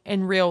people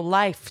in real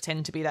life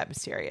tend to be that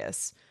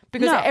mysterious.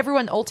 Because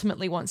everyone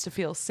ultimately wants to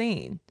feel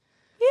seen.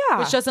 Yeah.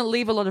 Which doesn't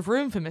leave a lot of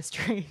room for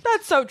mystery.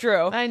 That's so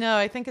true. I know.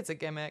 I think it's a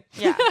gimmick.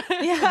 Yeah.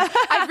 Yeah.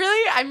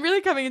 I'm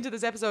really coming into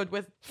this episode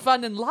with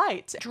fun and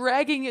light,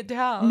 dragging it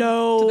down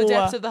to the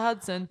depths of the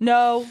Hudson.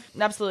 No,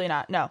 absolutely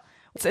not. No.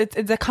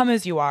 It's a come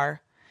as you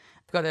are.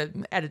 I've got to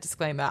add a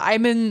disclaimer.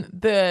 I'm in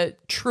the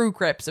true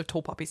grips of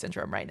tall poppy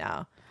syndrome right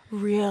now.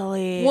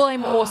 Really? Well,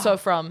 I'm also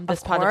from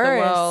this part of the course.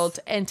 world,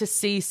 and to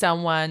see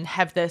someone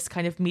have this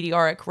kind of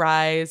meteoric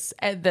rise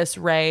at this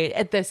rate,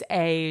 at this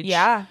age,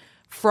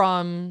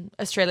 from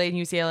Australia and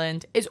New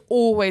Zealand is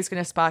always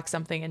going to spark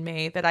something in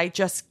me that I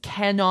just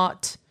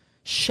cannot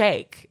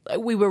shake.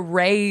 We were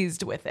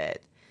raised with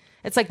it.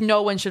 It's like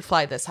no one should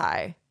fly this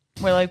high.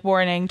 We're like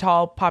warning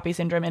tall poppy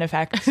syndrome in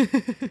effect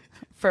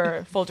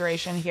for full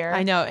duration here.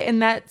 I know. In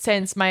that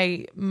sense,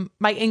 my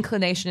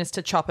inclination is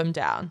to chop him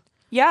down.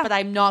 Yeah. But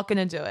I'm not going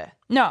to do it.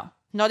 No.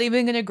 Not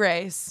even going to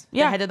graze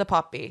the head of the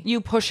poppy.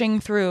 You pushing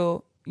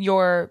through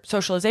your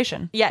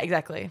socialization. Yeah,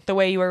 exactly. The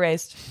way you were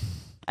raised.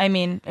 I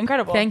mean,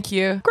 incredible. Thank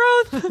you.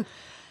 Growth.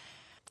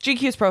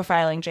 GQ's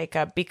profiling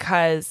Jacob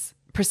because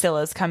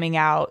Priscilla's coming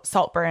out.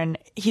 Saltburn,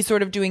 he's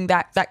sort of doing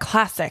that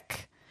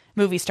classic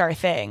movie star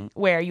thing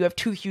where you have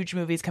two huge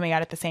movies coming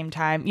out at the same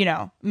time, you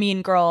know,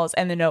 Mean Girls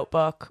and The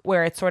Notebook,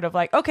 where it's sort of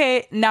like,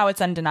 okay, now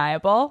it's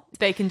undeniable.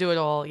 They can do it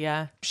all,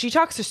 yeah. She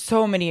talks to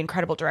so many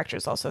incredible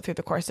directors also through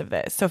the course of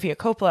this. Sofia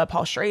Coppola,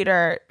 Paul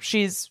Schrader,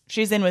 she's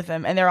in with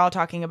them, and they're all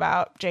talking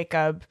about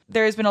Jacob.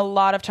 There's been a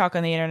lot of talk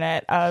on the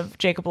internet of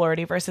Jacob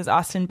Elordi versus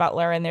Austin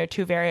Butler and their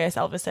two various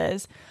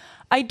Elvises.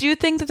 I do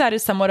think that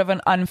is somewhat of an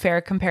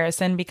unfair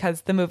comparison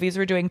because the movies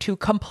were doing two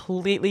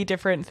completely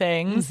different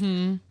things.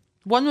 Mm-hmm.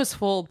 One was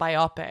full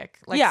biopic,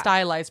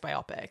 stylized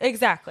biopic.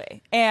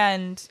 Exactly.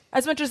 And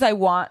as much as I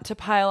want to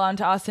pile on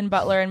to Austin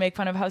Butler and make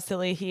fun of how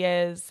silly he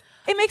is,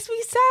 It makes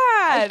me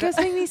sad. It does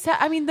make me sad.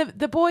 I mean,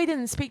 the boy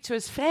didn't speak to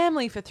his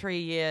family for 3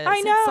 years.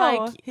 I know.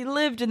 It's like, he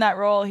lived in that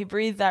role. He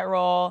breathed that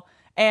role.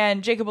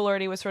 And Jacob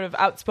Elordi was sort of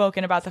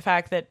outspoken about the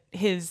fact that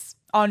his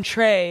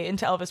entree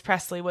into Elvis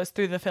Presley was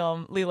through the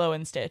film Lilo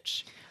and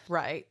Stitch.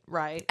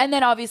 right. And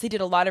then obviously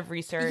did a lot of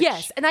research.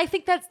 Yes, and I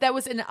think that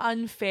was an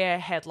unfair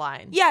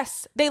headline.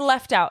 Yes, they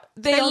left out.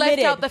 They left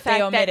omitted, out the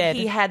fact that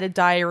he had a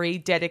diary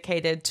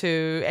dedicated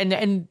to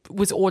and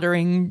was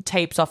ordering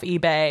tapes off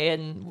eBay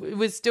and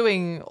was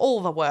doing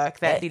all the work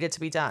that needed to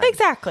be done.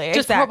 Exactly.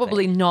 Just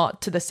probably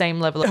not to the same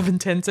level of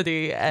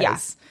intensity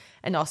as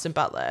an Austin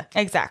Butler.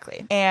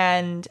 Exactly.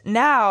 And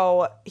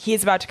now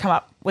he's about to come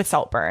up with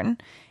Saltburn.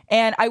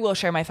 And I will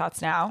share my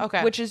thoughts now.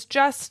 Okay. Which is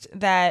just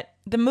that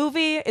the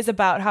movie is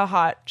about how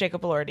hot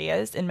Jacob Elordi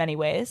is in many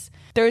ways.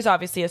 There is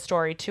obviously a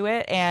story to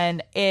it.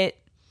 And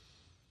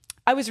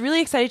I was really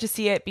excited to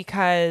see it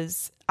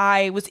because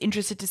I was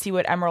interested to see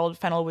what Emerald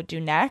Fennell would do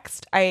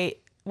next. I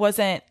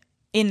wasn't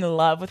in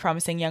love with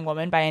Promising Young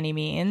Woman by any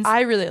means.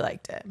 I really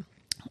liked it.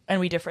 And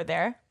we differed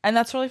there. And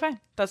that's totally fine.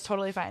 That's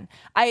totally fine.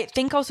 I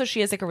think also she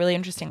has like a really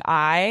interesting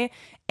eye.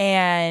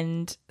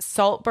 And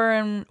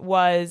Saltburn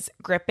was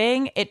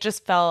gripping. It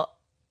just felt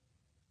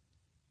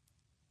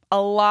a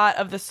lot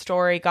of the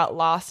story got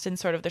lost in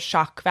sort of the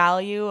shock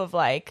value of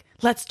like,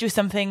 let's do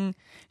something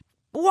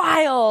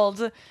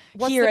wild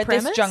here at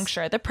this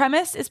juncture. The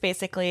premise is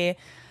basically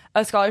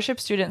a scholarship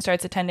student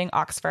starts attending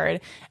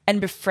Oxford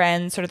and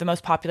befriends sort of the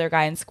most popular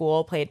guy in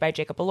school, played by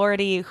Jacob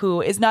Elordi,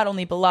 who is not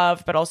only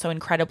beloved, but also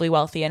incredibly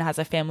wealthy and has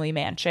a family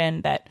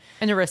mansion that...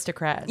 An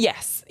aristocrat.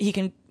 Yes. He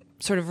can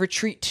sort of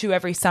retreat to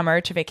every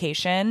summer to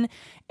vacation.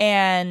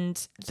 And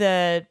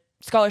the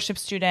scholarship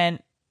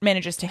student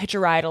manages to hitch a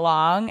ride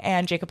along,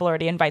 and Jacob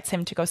Elordi invites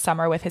him to go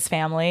summer with his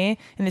family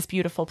in this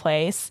beautiful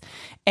place.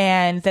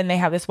 And then they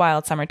have this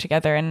wild summer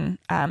together, and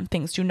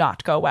things do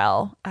not go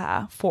well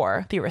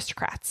for the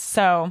aristocrats.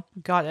 So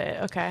got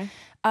it. Okay.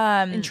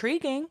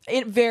 Intriguing.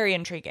 Very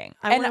intriguing.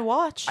 I want to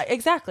watch.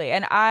 Exactly.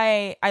 And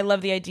I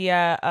love the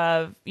idea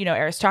of,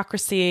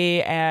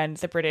 aristocracy and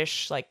the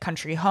British like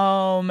country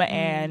home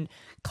and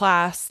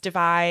class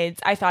divides.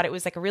 I thought it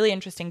was like a really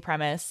interesting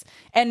premise,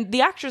 and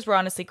the actors were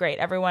honestly great.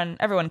 Everyone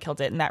killed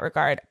it in that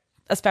regard,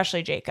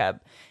 especially Jacob.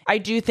 I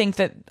do think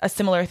that a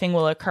similar thing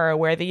will occur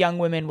where the young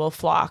women will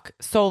flock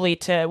solely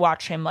to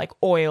watch him like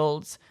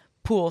oiled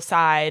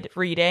poolside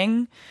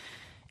reading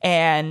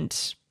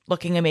and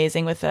looking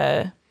amazing with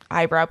a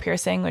eyebrow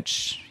piercing,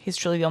 which he's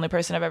truly the only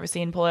person I've ever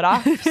seen pull it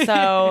off.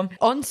 So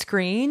on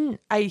screen,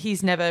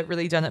 he's never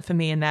really done it for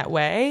me in that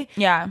way.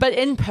 Yeah. But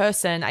in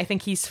person, I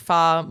think he's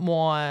far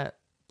more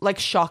like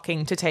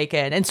shocking to take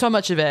in. And so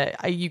much of it,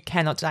 you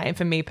cannot deny. And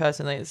for me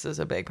personally, this is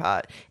a big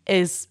part,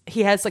 is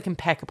he has like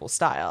impeccable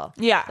style.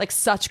 Yeah. Like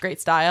such great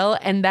style.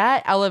 And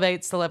that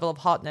elevates the level of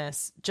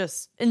hotness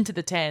just into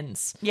the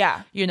tens.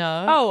 Yeah.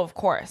 Oh, of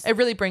course. It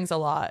really brings a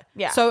lot.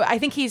 Yeah. So I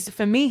think he's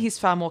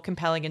far more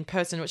compelling in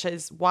person, which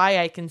is why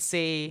I can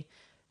see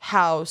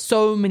how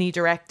so many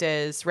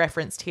directors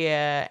referenced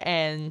here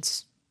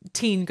and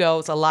teen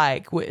girls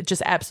alike were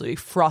just absolutely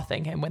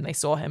frothing him when they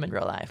saw him in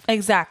real life.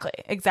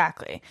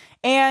 Exactly.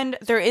 And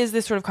there is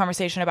this sort of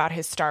conversation about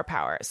his star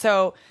power.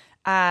 So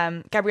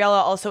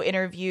Gabriella also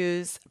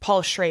interviews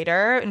Paul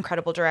Schrader,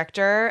 incredible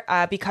director,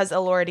 because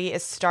Elordi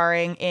is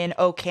starring in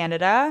Oh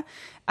Canada,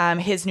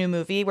 his new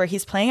movie where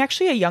he's playing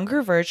actually a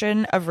younger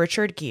version of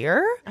Richard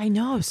Gere. I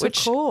know, so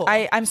cool.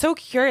 I'm so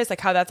curious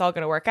like how that's all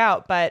going to work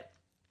out. But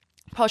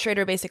Paul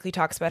Schrader basically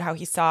talks about how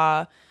he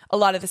saw a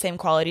lot of the same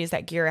qualities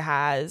that Gere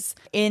has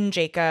in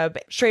Jacob.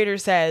 Schrader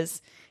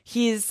says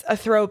he's a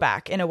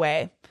throwback in a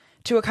way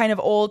to a kind of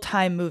old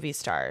time movie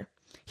star.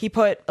 He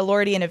put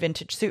Elordi in a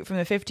vintage suit from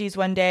the 50s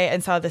one day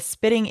and saw the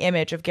spitting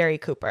image of Gary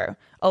Cooper,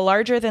 a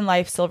larger than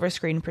life silver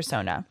screen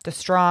persona, the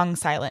strong,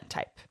 silent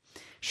type.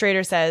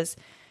 Schrader says,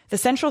 the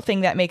central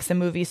thing that makes a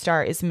movie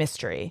star is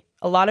mystery.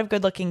 A lot of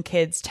good looking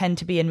kids tend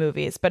to be in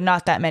movies, but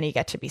not that many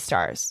get to be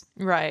stars.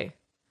 Right.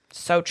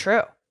 So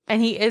true.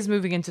 And he is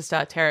moving into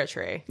star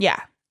territory. Yeah.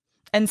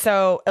 And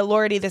so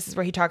Elordi, this is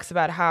where he talks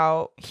about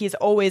how he's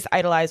always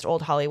idolized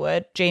old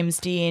Hollywood. James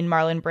Dean,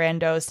 Marlon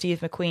Brando, Steve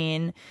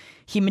McQueen.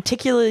 He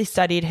meticulously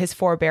studied his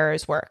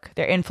forebearers' work,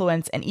 their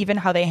influence, and even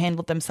how they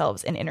handled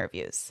themselves in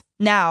interviews.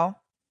 Now,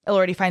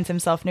 Elordi finds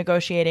himself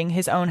negotiating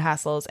his own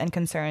hassles and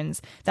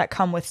concerns that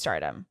come with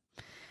stardom.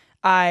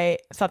 I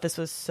thought this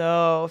was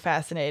so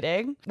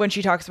fascinating when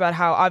she talks about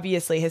how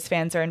obviously his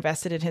fans are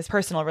invested in his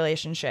personal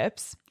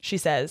relationships. She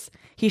says,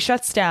 he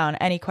shuts down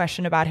any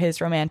question about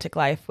his romantic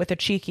life with a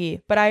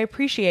cheeky, but I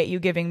appreciate you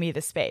giving me the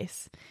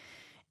space.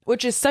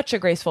 Which is such a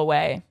graceful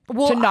way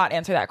to not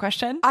answer that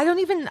question. I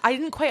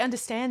didn't quite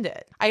understand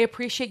it. I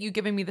appreciate you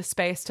giving me the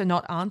space to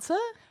not answer.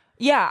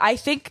 Yeah,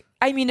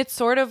 it's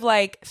sort of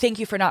like, thank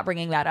you for not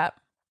bringing that up.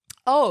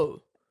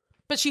 Oh,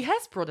 but she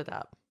has brought it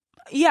up.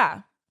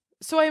 Yeah.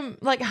 So I'm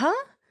like, huh?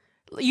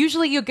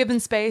 Usually you're given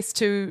space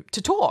to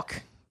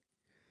talk.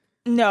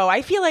 No,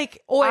 I feel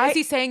like... Or is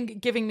he saying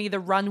giving me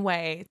the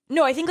runway?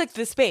 No, I think like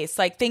the space.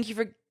 Like, thank you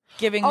for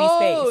giving me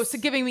space. Oh, so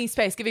giving me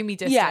space, giving me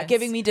distance. Yeah,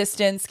 giving me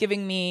distance,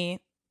 giving me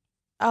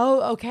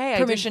Oh, okay.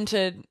 permission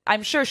to,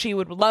 I'm sure she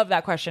would love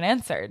that question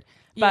answered.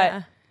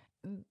 But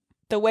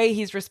the way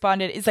he's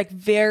responded is like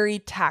very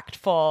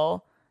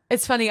tactful.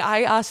 It's funny.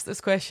 I asked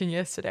this question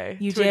yesterday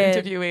You to did?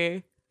 an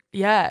interviewee.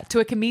 Yeah, to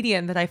a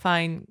comedian that I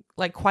find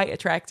like quite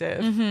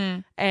attractive.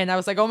 And I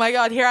was like, oh my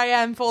God, here I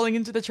am falling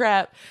into the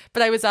trap.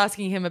 But I was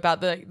asking him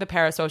about the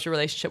parasocial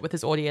relationship with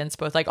his audience,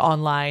 both like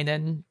online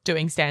and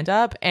doing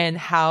stand-up, and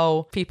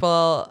how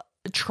people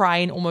try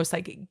and almost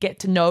like get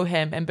to know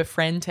him and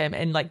befriend him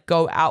and like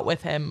go out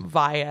with him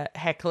via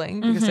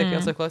heckling because they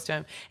feel so close to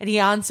him. And he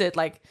answered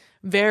like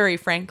very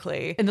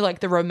frankly in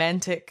like the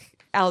romantic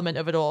element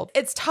of it all.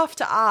 It's tough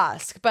to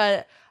ask,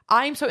 but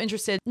I'm so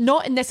interested,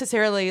 not in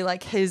necessarily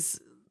like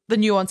the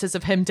nuances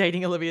of him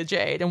dating Olivia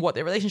Jade and what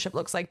their relationship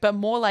looks like, but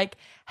more like,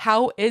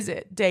 how is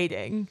it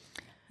dating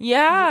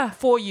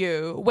for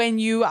you when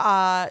you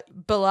are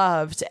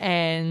beloved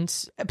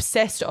and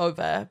obsessed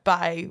over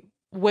by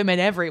women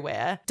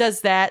everywhere?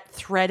 Does that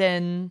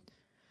threaten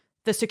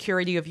the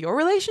security of your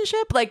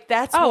relationship? Like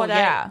that's Oh, what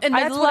yeah. and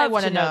I'd that's what I love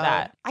want to know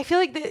that. I feel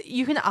like that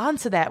you can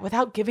answer that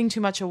without giving too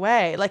much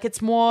away. Like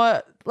it's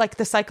more like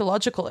the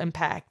psychological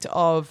impact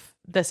of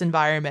this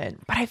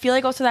environment. But I feel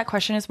like also that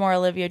question is more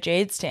Olivia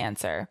Jade's to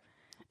answer.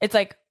 It's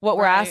like what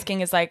we're Right.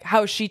 asking is like,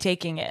 how is she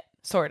taking it,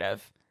 sort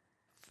of,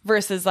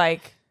 versus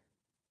like,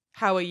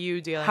 How are you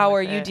dealing how with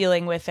are you it?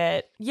 dealing with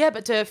it? Yeah,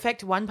 but to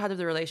affect one part of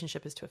the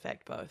relationship is to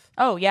affect both.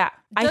 Oh, yeah.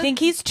 I Does- think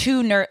he's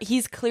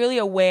he's clearly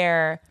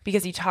aware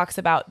because he talks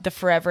about the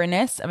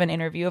foreverness of an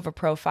interview, of a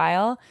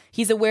profile.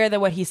 He's aware that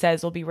what he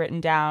says will be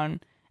written down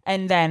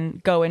and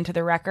then go into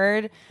the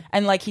record.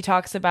 And like he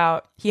talks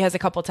about, he has a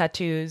couple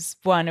tattoos,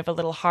 one of a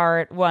little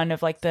heart, one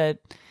of like the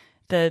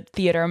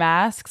theater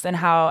masks, and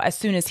how as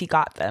soon as he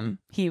got them,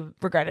 he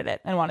regretted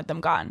it and wanted them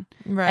gone.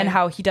 Right. And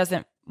how he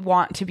doesn't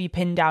want to be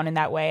pinned down in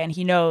that way. And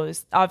he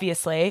knows,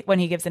 obviously, when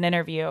he gives an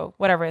interview,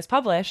 whatever is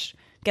published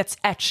gets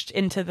etched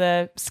into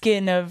the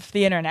skin of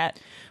the internet.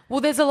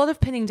 Well, there's a lot of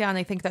pinning down.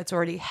 I think that's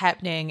already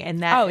happening. And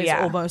that is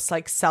almost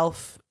like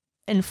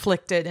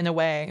self-inflicted in a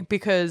way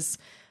because,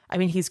 I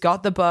mean, he's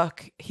got the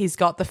book, he's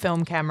got the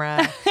film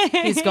camera,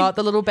 he's got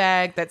the little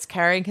bag that's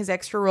carrying his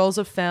extra rolls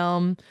of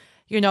film.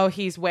 You know,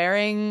 he's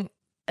wearing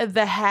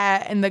the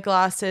hat and the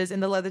glasses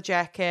and the leather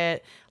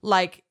jacket.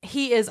 Like,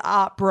 he is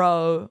art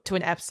bro to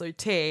an absolute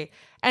T.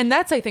 And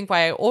that's, I think,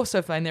 why I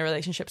also find their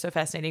relationship so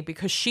fascinating,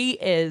 because she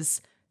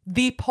is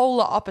the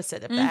polar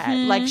opposite of that.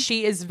 Like,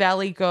 she is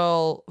Valley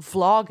Girl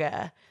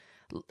vlogger,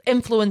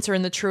 influencer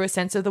in the truest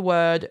sense of the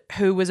word,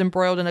 who was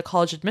embroiled in a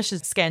college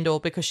admissions scandal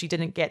because she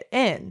didn't get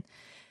in.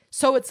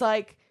 So it's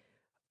like,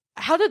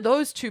 how did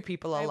those two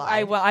people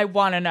align? I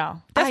want to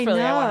know.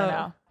 Desperately, I want to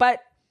know.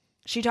 But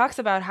she talks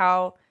about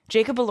how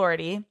Jacob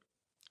Elordi,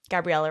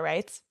 Gabriella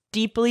writes,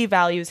 deeply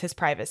values his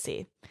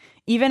privacy,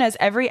 even as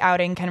every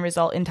outing can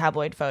result in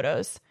tabloid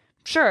photos.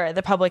 Sure,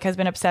 the public has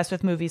been obsessed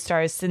with movie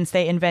stars since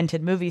they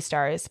invented movie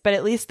stars, but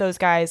at least those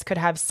guys could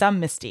have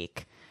some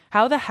mystique.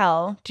 How the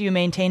hell do you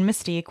maintain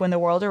mystique when the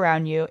world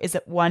around you is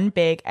one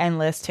big,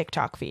 endless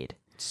TikTok feed?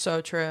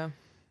 So true.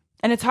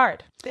 And it's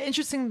hard. The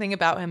interesting thing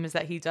about him is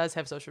that he does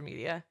have social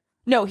media.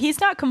 No, he's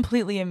not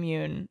completely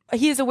immune.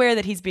 He is aware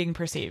that he's being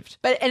perceived.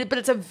 But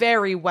it's a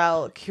very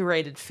well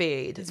curated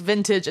feed. It's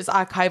vintage, it's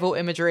archival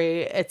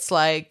imagery, it's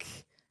like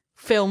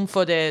film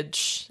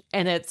footage,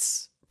 and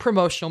it's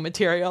promotional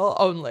material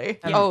only.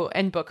 Yeah. Oh,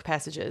 and book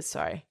passages,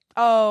 sorry.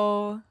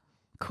 Oh,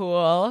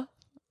 cool.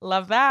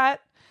 Love that.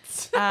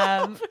 I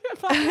love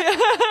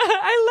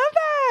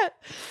that.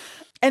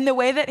 And the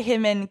way that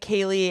him and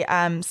Kaylee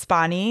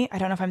Spani, I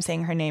don't know if I'm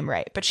saying her name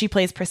right, but she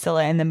plays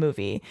Priscilla in the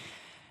movie.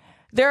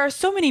 There are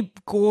so many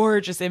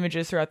gorgeous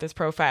images throughout this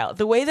profile.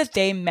 The way that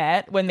they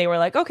met when they were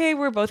like, okay,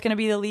 we're both going to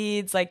be the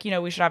leads. Like, you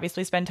know, we should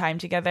obviously spend time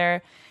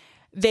together.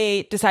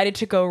 They decided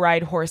to go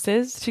ride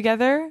horses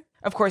together.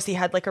 Of course, he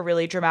had like a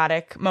really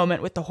dramatic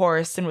moment with the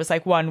horse and was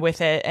like one with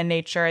it and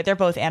nature. They're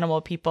both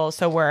animal people.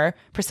 So were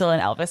Priscilla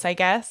and Elvis, I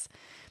guess.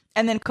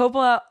 And then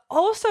Coppola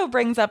also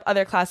brings up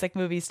other classic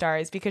movie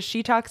stars because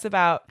she talks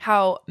about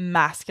how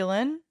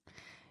masculine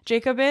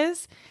Jacob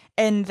is,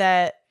 and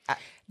that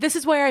this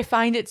is where I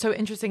find it so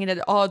interesting and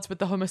at odds with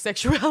the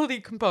homosexuality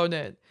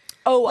component.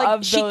 Oh,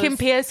 like she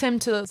compares him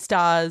to the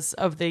stars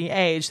of the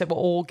age that were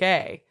all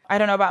gay. I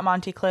don't know about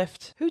Monty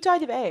Clift. Who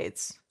died of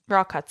AIDS?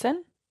 Rock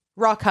Hudson?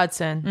 Rock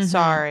Hudson.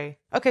 Sorry.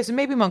 Okay, so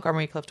maybe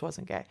Montgomery Clift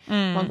wasn't gay.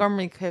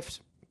 Montgomery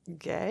Clift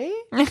gay?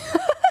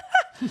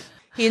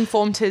 He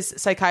informed his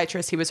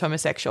psychiatrist he was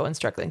homosexual and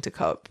struggling to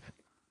cope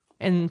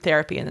in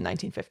therapy in the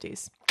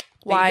 1950s.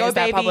 Why is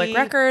that public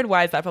record?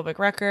 Why is that public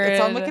record?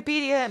 It's on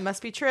Wikipedia. It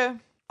must be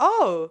true.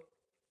 Oh,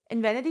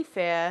 in Vanity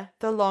Fair,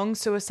 the long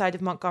suicide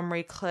of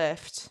Montgomery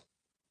Clift.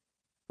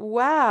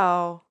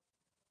 Wow.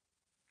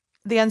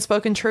 The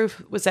unspoken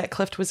truth was that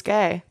Clift was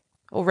gay,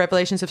 or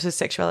revelations of his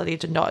sexuality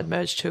did not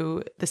emerge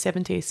to the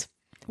 70s.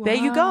 Wow. There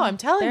you go. I'm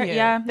telling you.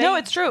 Yeah. No,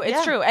 it's true.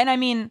 It's true. And I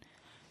mean,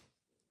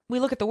 we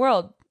look at the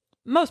world.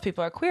 Most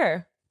people are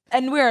queer.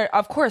 And we're,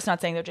 of course, not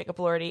saying that Jacob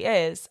Elordi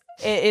is.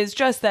 It is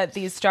just that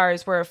these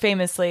stars were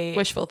famously...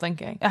 Wishful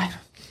thinking.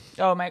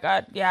 Oh my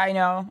God. Yeah, I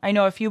know. I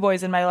know a few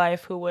boys in my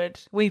life who would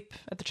weep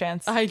at the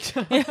chance. I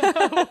do.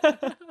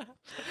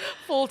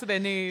 Fall to their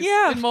knees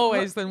in more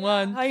ways than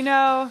one. I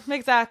know.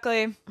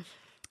 Exactly.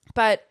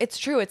 But it's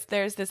true.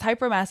 There's this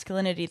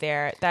hypermasculinity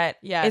there that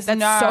is that's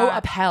not so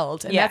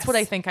upheld. And that's what I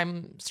Yes. think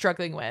I'm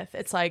struggling with.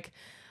 It's like,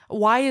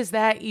 why is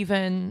that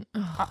even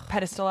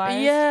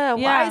pedestalized. Yeah,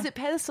 why is it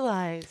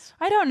pedestalized?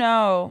 I don't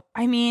know.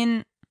 I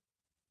mean,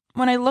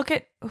 when I look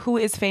at who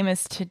is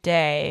famous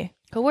today,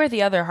 who are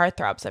the other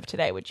heartthrobs of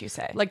today, would you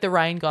say? Like the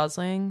Ryan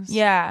Goslings?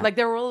 Yeah. Like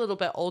they're all a little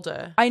bit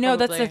older. I know,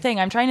 probably. that's the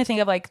thing. I'm trying to think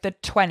of like the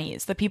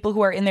 20s, the people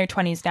who are in their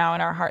 20s now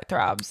and are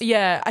heartthrobs.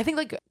 Yeah, I think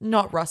like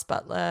not Russ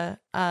Butler.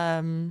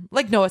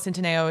 Like Noah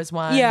Centineo is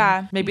one.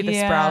 Yeah. Maybe the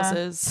Yeah.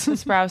 Sprouses. The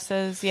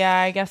Sprouses. Yeah,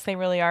 I guess they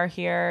really are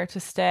here to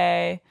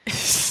stay.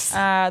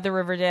 The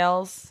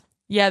Riverdales.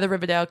 Yeah, the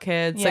Riverdale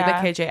kids. Yeah.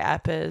 Like the KJ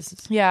Appers.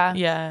 Yeah.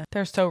 Yeah.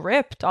 They're so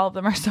ripped. All of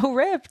them are so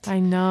ripped. I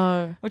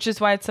know. Which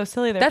is why it's so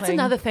silly. That's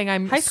another thing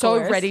I'm high so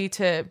schoolers. ready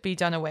to be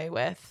done away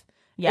with.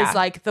 Yeah. Is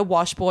like the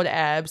washboard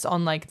abs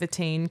on like the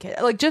teen kid.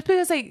 Like just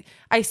because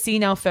I see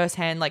now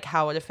firsthand like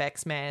how it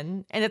affects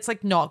men, and it's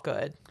like not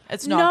good.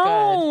 It's not good.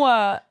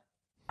 No.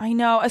 I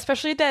know.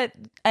 Especially that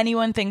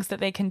anyone thinks that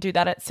they can do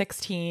that at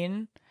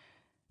 16.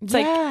 It's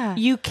like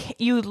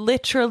you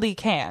literally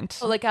can't.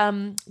 Like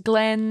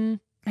Glenn.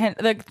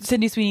 Like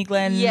Sydney Sweeney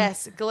Glenn.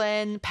 Yes,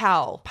 Glenn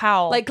Powell.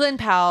 Like Glenn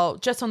Powell,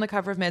 just on the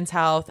cover of Men's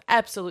Health,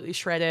 absolutely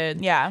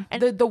shredded. Yeah.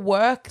 And the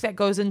work that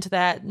goes into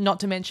that, not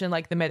to mention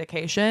like the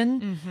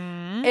medication,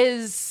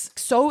 is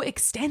so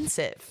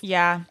extensive.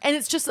 Yeah. And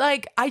it's just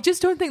like, I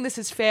just don't think this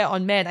is fair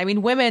on men. I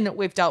mean, women,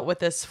 we've dealt with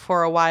this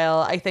for a while.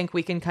 I think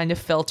we can kind of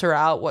filter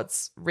out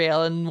what's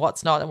real and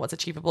what's not and what's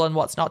achievable and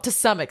what's not to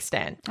some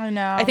extent. I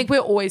know. I think we're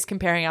always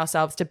comparing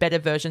ourselves to better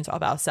versions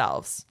of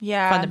ourselves.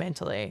 Yeah.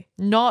 Fundamentally.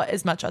 Not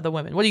as much other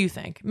women. What do you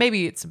think?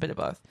 Maybe it's a bit of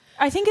both.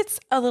 I think it's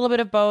a little bit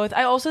of both.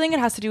 I also think it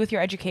has to do with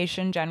your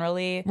education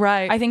generally.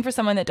 Right. I think for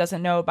someone that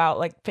doesn't know about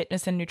like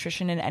fitness and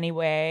nutrition in any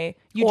way,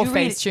 Or do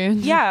read- Facetune.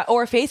 Yeah,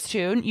 or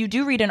Facetune. You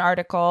do read an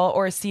article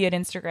or see an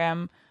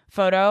Instagram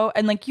photo,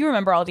 and like you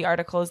remember all the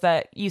articles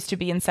that used to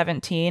be in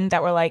 17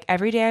 that were like,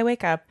 every day I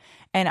wake up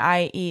and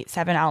I eat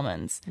 7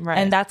 almonds. Right.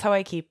 And that's how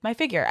I keep my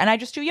figure. And I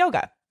just do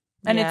yoga.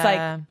 And it's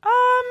like,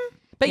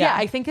 But yeah,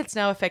 I think it's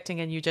now affecting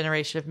a new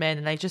generation of men.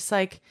 And I just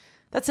like,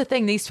 that's the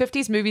thing. These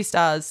 50s movie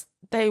stars,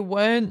 they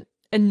weren't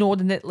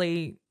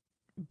inordinately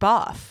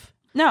buff.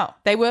 No.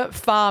 They were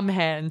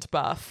farmhand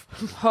buff.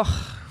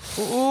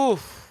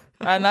 Oof.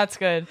 And that's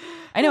good.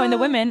 I know. And the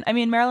women, I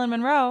mean, Marilyn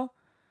Monroe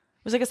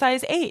was like a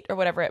size 8 or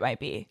whatever it might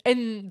be.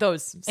 In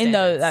those standards. In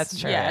those, that's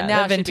true. Yeah, Yeah, and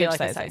now the it should be vintage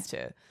like a sizing. size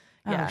 2.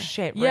 Oh, Yeah.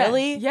 shit. Yeah.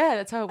 Really? Yeah,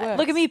 that's how it works.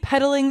 Look at me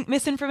peddling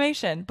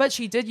misinformation. But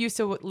she did used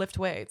to lift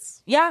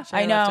weights. Yeah,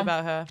 I know. loved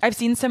about her. I've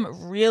seen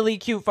some really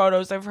cute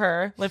photos of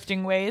her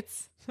lifting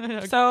weights.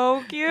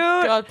 So cute.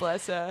 God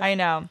bless her. I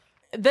know.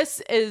 This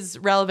is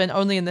relevant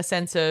only in the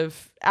sense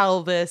of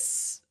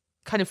Elvis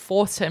kind of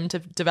forced him to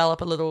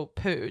develop a little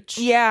pooch.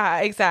 Yeah,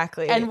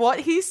 exactly. And what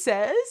he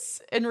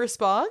says in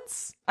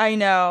response? I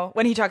know.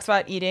 When he talks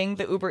about eating,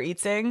 the Uber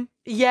Eatsing.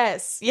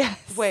 Yes. Yes.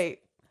 Wait,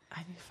 I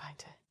need to find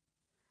it.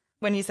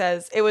 When he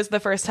says, it was the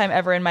first time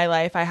ever in my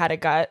life I had a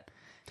gut.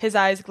 His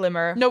eyes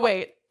glimmer. No,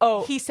 wait.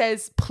 Oh. He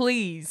says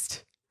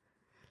pleased.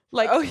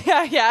 Like, Oh,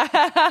 yeah.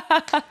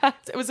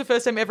 it was the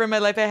first time ever in my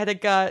life I had a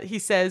gut. He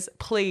says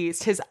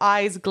pleased. His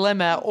eyes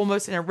glimmer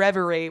almost in a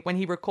reverie when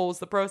he recalls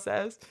the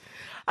process.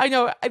 I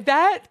know,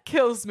 that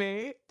kills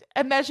me.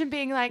 Imagine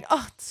being like,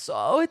 oh, it's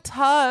so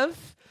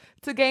tough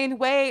to gain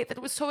weight. That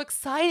it was so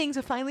exciting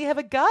to finally have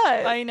a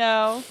gut. I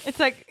know. It's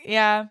like,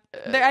 yeah.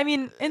 I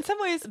mean, in some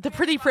ways, The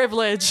pretty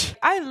privilege.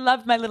 I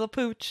loved my little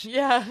pooch.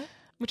 Yeah.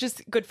 Which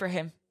is good for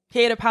him.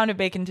 He ate a pound of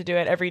bacon to do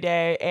it every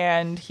day,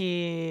 and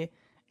he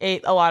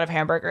ate a lot of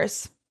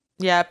hamburgers.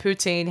 Yeah,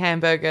 poutine,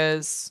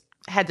 hamburgers,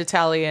 had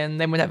Italian,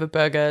 then would have a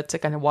burger to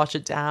kind of wash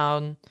it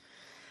down.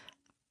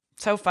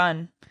 So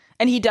fun.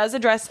 And he does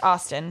address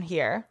Austin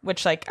here,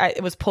 which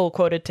it was pull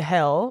quoted to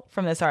hell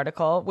from this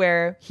article,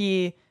 where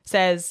he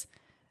says,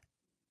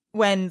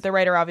 when the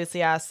writer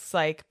obviously asks,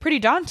 like, pretty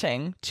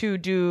daunting to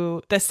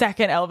do the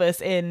second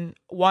Elvis in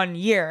 1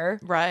 year.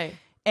 Right.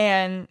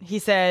 And he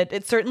said,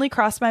 it certainly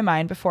crossed my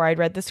mind before I'd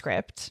read the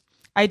script.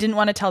 I didn't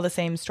want to tell the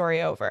same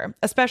story over,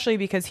 especially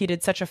because he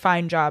did such a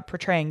fine job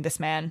portraying this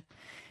man.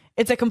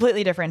 It's a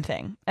completely different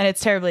thing, and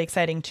it's terribly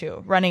exciting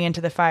too, running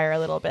into the fire a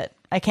little bit.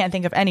 I can't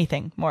think of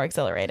anything more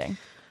exhilarating.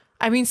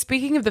 I mean,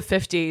 speaking of the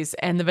 50s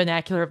and the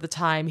vernacular of the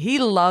time, he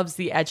loves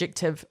the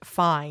adjective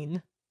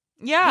fine.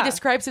 Yeah. He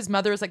describes his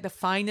mother as like the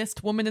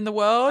finest woman in the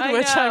world, I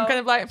which know. I'm kind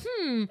of like,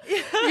 you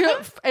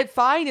know,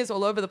 fine is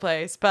all over the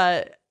place.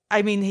 But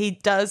I mean, he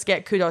does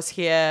get kudos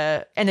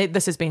here. And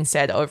this has been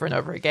said over and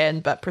over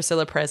again. But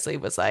Priscilla Presley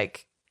was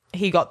like,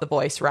 he got the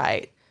voice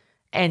right.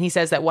 And he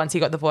says that once he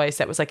got the voice,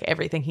 that was like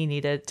everything he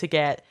needed to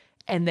get.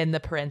 And then the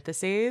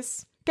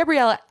parentheses.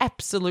 Gabriella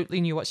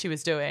absolutely knew what she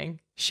was doing.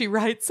 She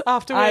writes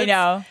afterwards, I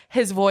know.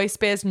 His voice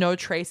bears no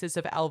traces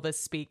of Elvis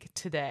speak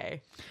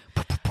today.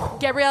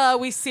 Gabriella,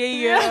 we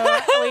see you.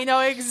 We know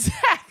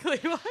exactly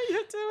what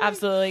you're doing.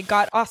 Absolutely.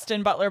 Got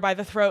Austin Butler by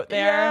the throat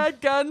there. Yeah,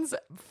 guns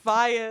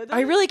fired.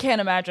 I really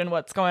can't imagine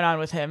what's going on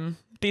with him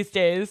these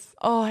days.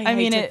 Oh, I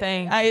hate to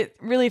think. It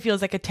really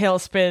feels like a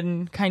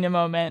tailspin kind of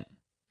moment.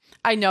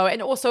 I know.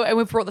 And also, and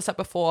we've brought this up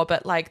before,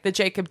 but like the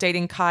Jacob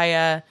dating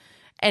Kaya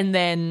and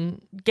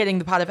then getting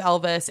the part of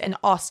Elvis, and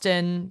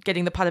Austin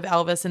getting the part of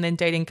Elvis and then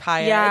dating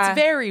Kaya. Yeah. It's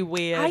very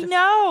weird. I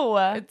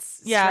know. It's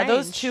yeah,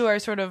 those strange. two are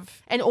sort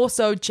of... And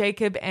also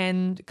Jacob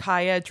and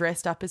Kaya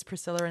dressed up as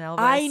Priscilla and Elvis.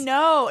 I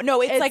know.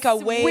 No, it's like a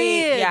way...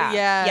 weird.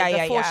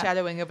 Yeah. The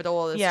foreshadowing of it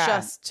all is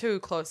just too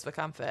close for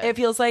comfort. It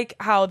feels like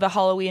how the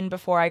Halloween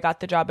before I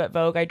got the job at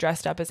Vogue, I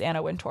dressed up as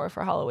Anna Wintour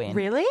for Halloween.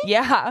 Really?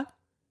 Yeah.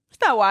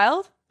 Isn't that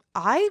wild?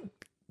 I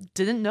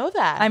didn't know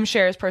that. I'm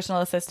Cher's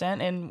personal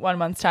assistant in 1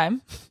 month's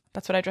time.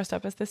 That's what I dressed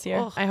up as this year.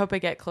 Oh, I hope I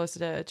get closer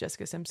to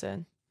Jessica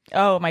Simpson.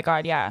 Oh my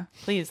God, yeah.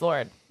 Please,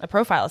 Lord. A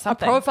profile of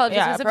something. A profile of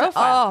yeah, Jessica a Simpson?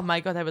 profile. Oh my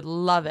God, I would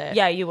love it.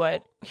 Yeah, you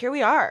would. Here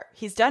we are.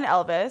 He's done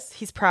Elvis.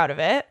 He's proud of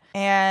it.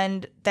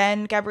 And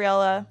then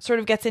Gabriella sort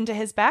of gets into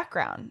his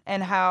background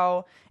and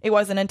how it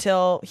wasn't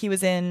until he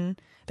was in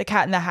The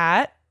Cat in the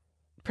Hat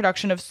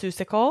production of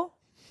Seussical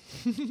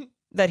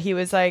that he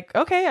was like,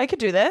 okay, I could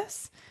do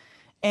this.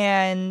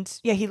 And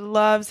yeah, he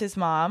loves his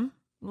mom,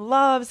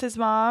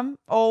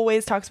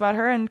 always talks about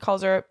her and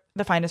calls her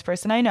the finest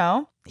person I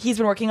know. He's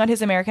been working on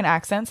his American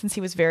accent since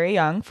he was very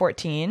young,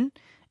 14.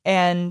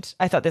 And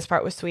I thought this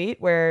part was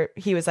sweet where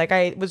he was like,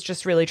 I was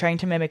just really trying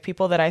to mimic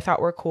people that I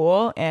thought were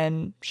cool.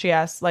 And she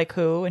asks, like,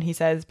 who? And he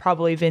says,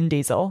 probably Vin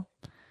Diesel.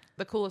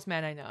 The coolest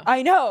man I know.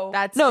 I know.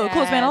 That's the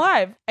coolest man sad.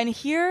 alive. And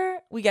here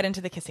we get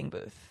into the kissing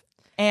booth.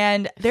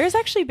 And there's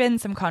actually been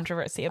some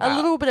controversy about... A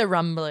little bit of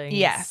rumblings.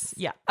 Yes.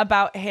 Yeah.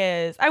 About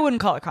his... I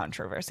wouldn't call it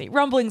controversy.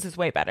 Rumblings is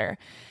way better.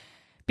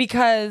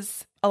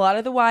 Because a lot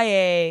of the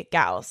YA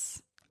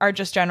gals are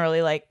just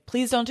generally like,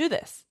 please don't do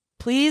this.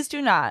 Please do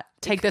not.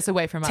 Take this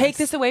away from us. Take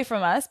this away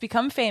from us,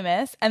 become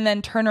famous, and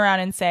then turn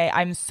around and say,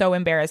 I'm so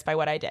embarrassed by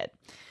what I did.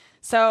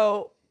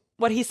 So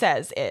what he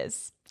says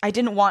is, I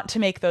didn't want to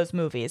make those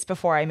movies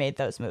before I made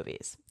those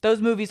movies. Those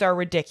movies are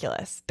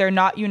ridiculous. They're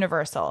not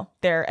universal.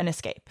 They're an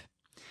escape.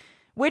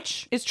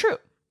 Which is true.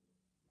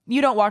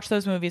 You don't watch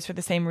those movies for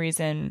the same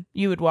reason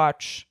you would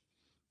watch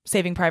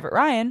Saving Private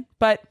Ryan,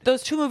 but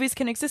those two movies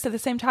can exist at the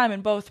same time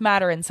and both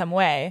matter in some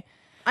way.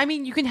 I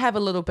mean, you can have a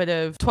little bit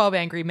of 12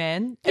 Angry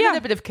Men and then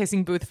a bit of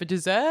Kissing Booth for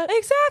dessert.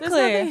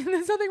 Exactly.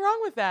 There's nothing wrong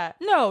with that.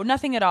 No,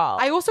 nothing at all.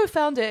 I also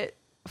found it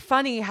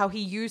funny how he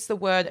used the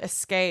word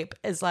escape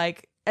as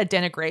like a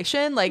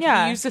denigration. Like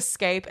he used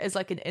escape as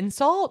like an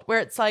insult where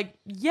it's like,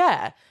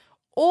 yeah,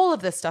 all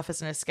of this stuff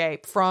is an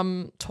escape,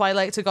 from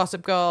Twilight to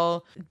Gossip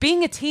Girl.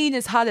 Being a teen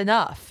is hard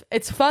enough.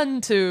 It's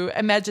fun to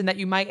imagine that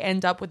you might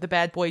end up with the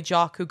bad boy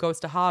jock who goes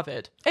to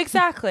Harvard.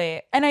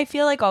 Exactly. And I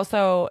feel like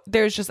also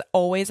there's just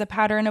always a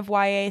pattern of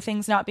YA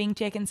things not being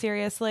taken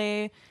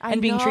seriously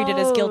and being treated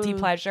as guilty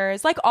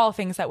pleasures, like all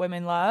things that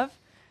women love.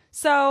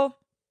 So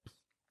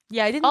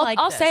yeah, I didn't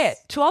I'll say it.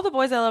 To All the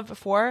Boys I Loved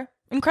Before,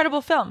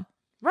 incredible film.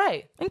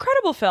 Right.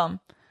 Incredible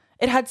film.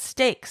 It had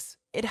stakes.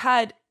 It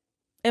had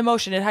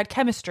emotion. It had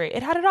chemistry.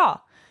 It had it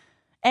all.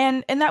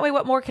 And in that way,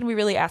 what more can we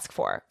really ask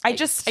for? Are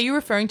you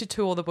referring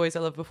to All the Boys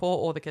I Loved Before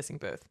or The Kissing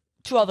Booth?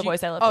 To All the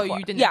Boys I Loved Before. Oh,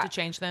 you didn't have to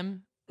change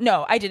them?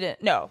 No, I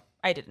didn't. No,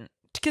 I didn't.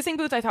 Kissing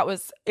Booth, I thought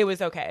was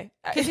okay.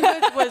 Kissing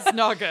Booth was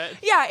not good.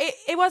 Yeah,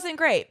 it wasn't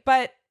great,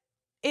 but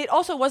it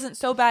also wasn't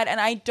so bad.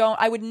 And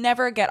I would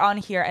never get on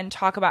here and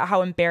talk about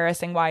how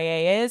embarrassing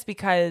YA is,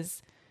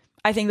 because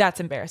I think that's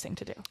embarrassing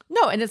to do.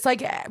 No, and it's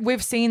like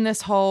we've seen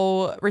this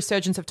whole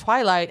resurgence of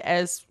Twilight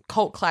as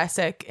cult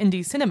classic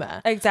indie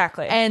cinema.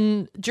 Exactly.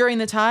 And during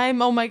the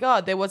time, oh my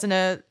God, there wasn't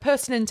a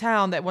person in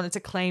town that wanted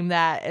to claim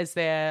that as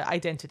their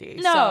identity.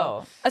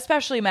 No,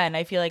 especially men,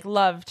 I feel like,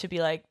 love to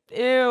be like,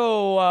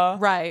 ew.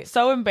 Right.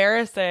 So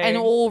embarrassing. And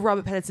all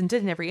Robert Pattinson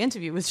did in every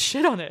interview was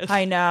shit on it.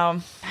 I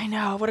know.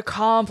 What a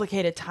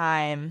complicated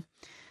time.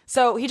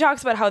 So he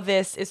talks about how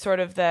this is sort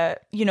of the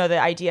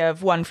idea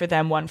of one for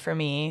them, one for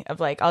me, of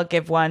like, I'll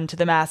give one to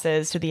the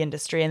masses, to the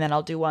industry, and then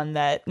I'll do one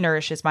that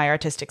nourishes my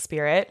artistic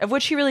spirit, of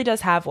which he really does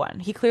have one.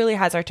 He clearly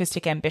has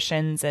artistic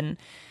ambitions and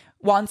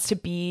wants to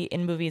be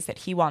in movies that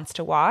he wants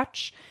to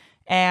watch.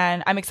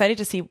 And I'm excited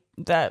to see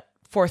the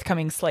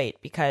forthcoming slate,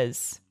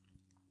 because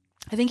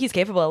I think he's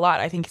capable a lot.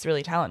 I think he's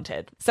really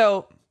talented.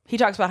 So he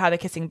talks about how The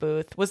Kissing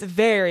Booth was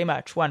very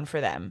much one for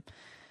them.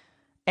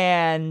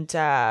 And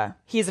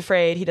he's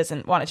afraid, he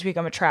doesn't want it to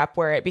become a trap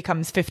where it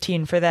becomes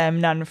 15 for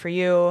them, none for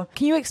you.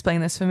 Can you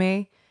explain this for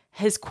me?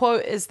 His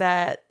quote is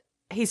that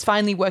he's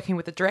finally working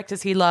with the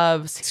directors he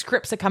loves.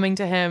 Scripts are coming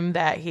to him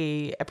that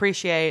he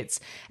appreciates.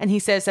 And he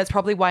says, that's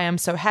probably why I'm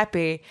so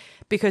happy,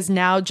 because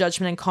now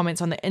judgment and comments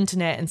on the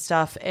internet and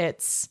stuff,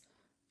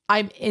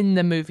 I'm in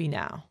the movie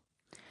now.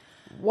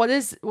 What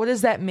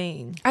does that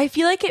mean? I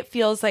feel like it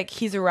feels like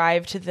he's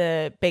arrived to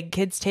the big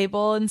kids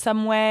table in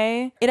some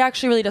way. It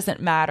actually really doesn't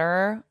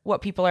matter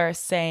what people are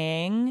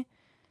saying.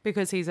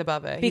 Because he's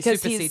above it.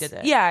 Because he superseded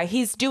it. Yeah,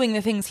 he's doing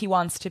the things he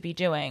wants to be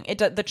doing.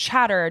 The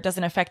chatter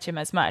doesn't affect him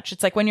as much.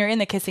 It's like when you're in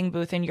the kissing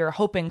booth and you're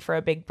hoping for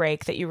a big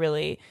break that you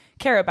really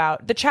care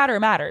about, the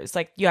chatter matters.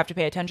 Like, you have to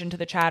pay attention to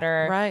the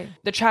chatter. Right.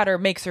 The chatter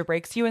makes or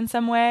breaks you in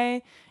some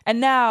way. And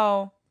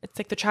now it's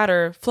like the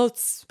chatter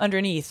floats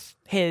underneath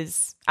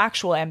his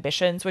actual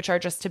ambitions, which are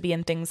just to be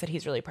in things that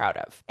he's really proud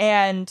of.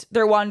 And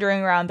they're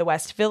wandering around the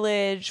West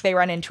Village. They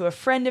run into a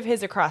friend of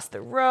his across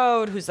the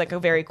road who's like a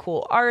very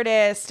cool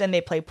artist, and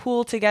they play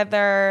pool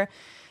together.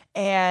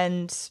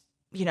 And,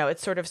 you know,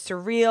 it's sort of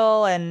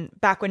surreal. And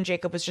back when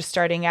Jacob was just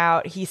starting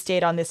out, he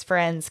stayed on this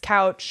friend's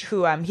couch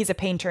who he's a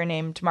painter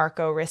named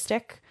Marco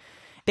Ristic.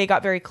 They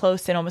got very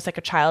close in almost like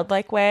a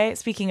childlike way.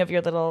 Speaking of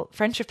your little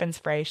friendship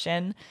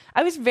inspiration,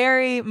 I was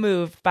very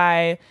moved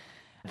by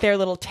their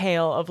little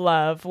tale of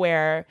love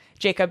where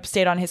Jacob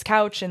stayed on his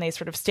couch and they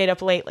sort of stayed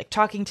up late, like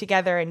talking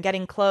together and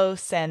getting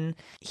close. And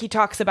he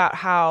talks about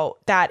how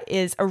that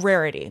is a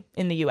rarity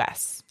in the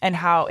US and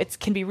how it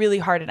can be really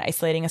hard and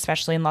isolating,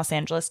 especially in Los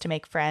Angeles, to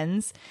make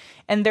friends.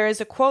 And there is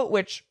a quote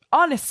which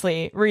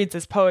honestly reads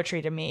as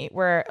poetry to me,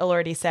 where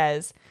Elordi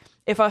says,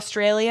 "If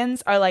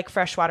Australians are like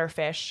freshwater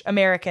fish,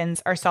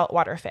 Americans are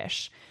saltwater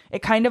fish.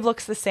 It kind of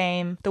looks the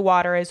same. The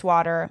water is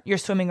water. You're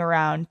swimming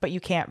around, but you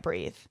can't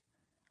breathe."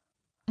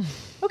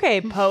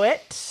 Okay,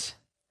 poet.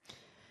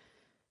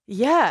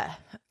 Yeah.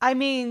 I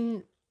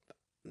mean,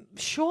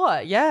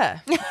 sure. Yeah.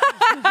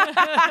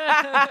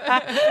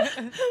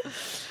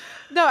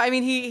 No, I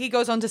mean, he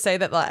goes on to say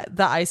that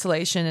the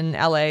isolation in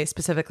LA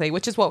specifically,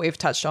 which is what we've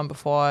touched on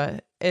before,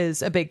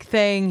 is a big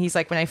thing. He's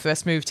like, when I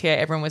first moved here,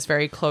 everyone was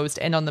very closed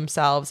in on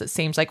themselves. It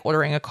seems like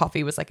ordering a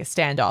coffee was like a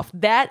standoff.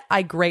 That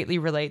I greatly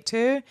relate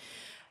to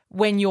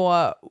when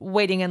you're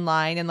waiting in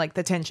line and like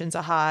the tensions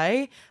are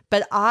high.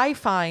 But I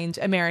find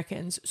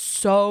Americans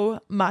so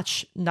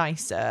much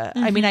nicer.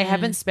 I mean, I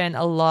haven't spent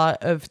a lot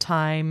of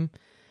time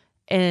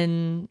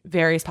in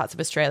various parts of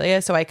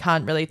Australia, so I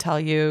can't really tell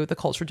you the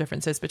cultural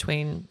differences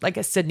between like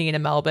a Sydney and a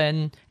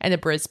Melbourne and a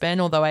Brisbane,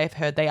 although I've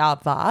heard they are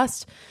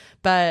vast.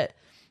 But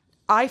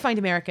I find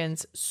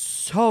Americans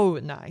so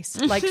nice,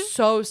 like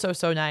so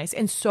nice,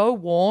 and so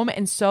warm,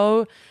 and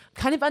so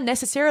kind of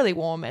unnecessarily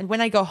warm. And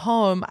when I go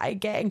home, I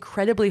get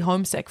incredibly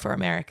homesick for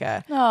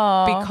America.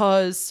 Aww.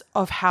 Because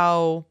of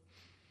how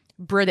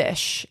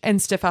British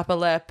and stiff upper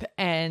lip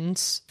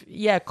and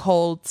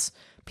cold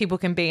people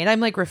can be. And I'm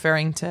like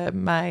referring to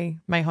my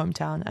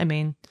hometown. I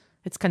mean,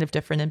 it's kind of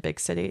different in big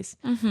cities.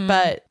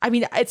 But I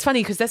mean, it's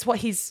funny because that's what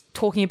he's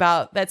talking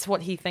about. That's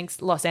what he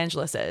thinks Los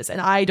Angeles is. And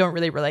I don't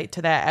really relate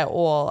to that at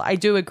all. I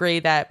do agree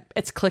that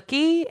it's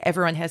cliquey.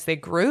 Everyone has their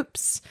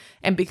groups.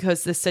 And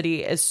because the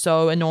city is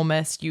so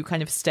enormous, you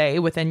kind of stay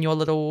within your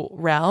little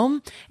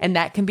realm. And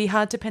that can be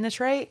hard to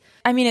penetrate.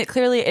 I mean,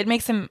 it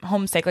makes him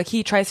homesick. Like,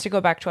 he tries to go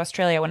back to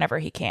Australia whenever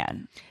he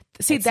can.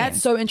 See,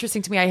 that's so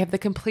interesting to me. I have the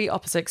complete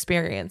opposite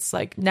experience.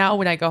 Like, now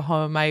when I go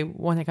home, I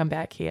want to come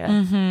back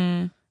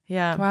here.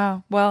 Yeah.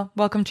 Wow. Well,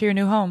 welcome to your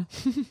new home.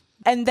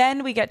 And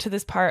then we get to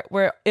this part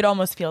where it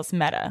almost feels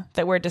meta,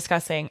 that we're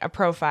discussing a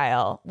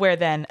profile, where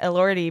then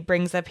Elordi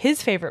brings up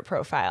his favorite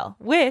profile,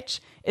 which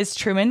is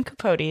Truman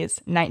Capote's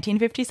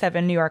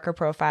 1957 New Yorker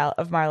profile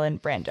of Marlon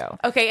Brando.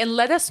 Okay, and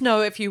let us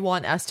know if you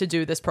want us to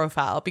do this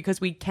profile, because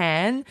we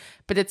can,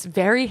 but it's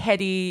very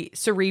heady,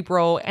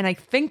 cerebral, and I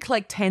think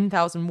like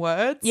 10,000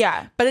 words.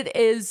 Yeah. But it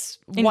is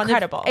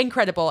incredible.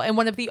 Incredible, and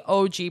one of the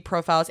OG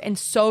profiles, and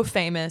so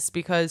famous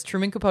because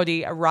Truman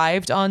Capote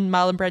arrived on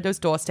Marlon Brando's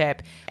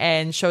doorstep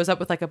and shows up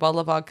with like a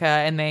bottle of vodka,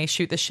 and they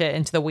shoot the shit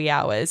into the wee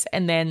hours,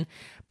 and then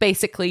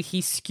basically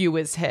he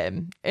skewers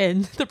him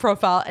in the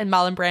profile, and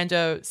Marlon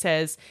Brando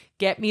says,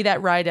 "Get me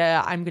that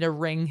writer, I'm gonna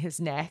wring his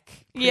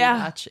neck," pretty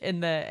much in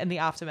the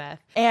aftermath.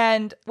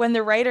 And when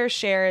the writer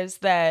shares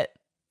that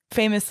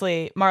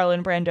famously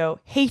Marlon Brando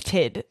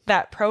hated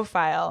that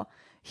profile,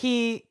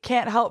 he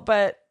can't help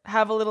but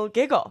have a little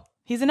giggle.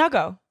 He's an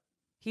uggo.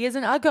 He is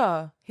an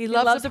uggo. He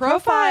loves the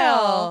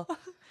profile.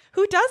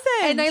 Who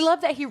doesn't? And I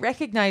love that he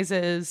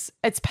recognizes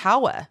its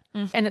power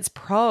and its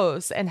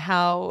pros and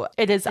how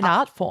it is an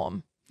art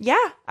form.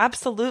 Yeah,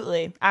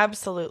 absolutely.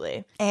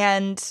 Absolutely.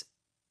 And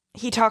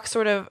he talks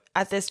sort of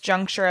at this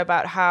juncture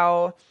about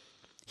how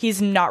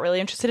he's not really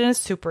interested in a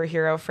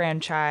superhero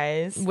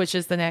franchise, which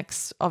is the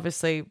next,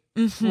 obviously,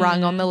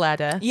 rung on the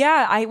ladder.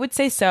 Yeah, I would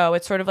say so.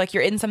 It's sort of like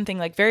you're in something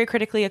like very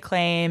critically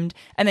acclaimed,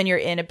 and then you're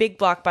in a big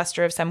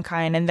blockbuster of some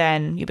kind, and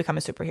then you become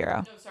a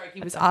superhero. No, sorry,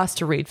 he was asked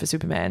to read for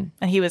Superman.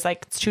 And he was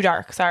like, "It's too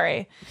dark,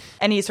 sorry."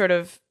 And he sort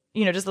of,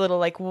 just a little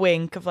like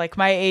wink of like,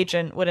 my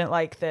agent wouldn't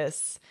like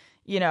this,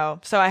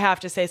 so I have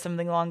to say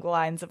something along the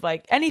lines of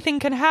like, anything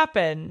can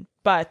happen.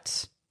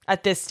 But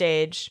at this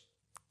stage,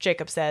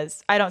 Jacob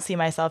says, "I don't see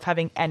myself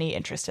having any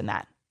interest in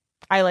that.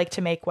 I like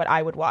to make what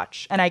I would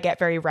watch, and I get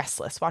very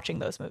restless watching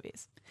those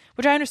movies,"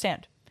 which I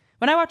understand.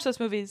 When I watch those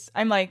movies,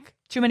 I'm like,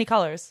 Too many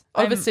colors.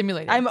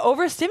 Overstimulated. I'm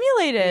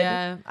overstimulated.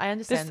 Yeah, I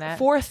understand There's that.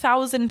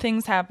 4,000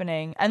 things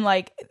happening. And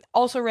like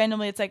also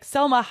randomly it's like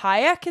Selma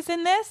Hayek is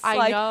in this. I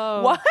like,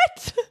 know.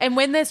 What? And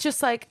when there's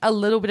just like a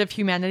little bit of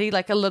humanity,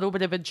 like a little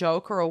bit of a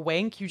joke or a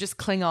wink, you just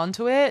cling on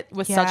to it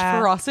with such Yeah.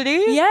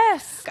 ferocity.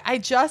 Yes. I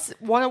just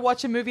want to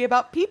watch a movie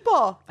about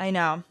people. I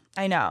know.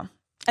 And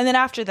then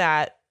after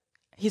that,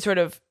 he sort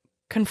of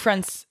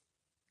confronts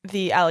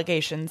the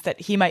allegations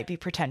that he might be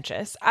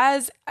pretentious.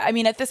 At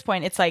this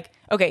point, it's like,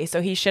 okay,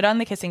 so he shit on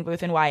the kissing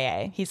booth in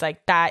YA. He's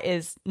like, that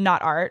is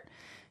not art.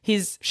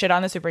 He's shit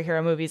on the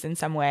superhero movies in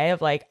some way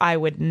of like, I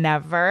would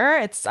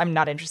never. I'm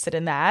not interested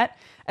in that.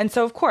 And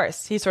so, of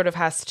course, he sort of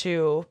has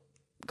to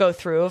go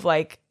through of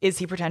like, is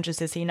he pretentious?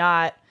 Is he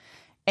not?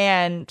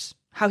 And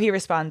how he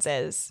responds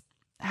is,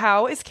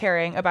 how is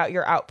caring about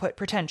your output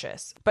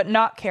pretentious, but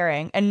not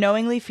caring and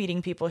knowingly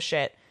feeding people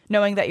shit,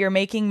 knowing that you're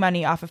making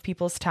money off of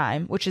people's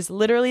time, which is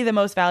literally the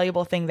most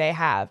valuable thing they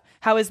have.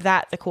 How is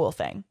that the cool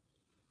thing?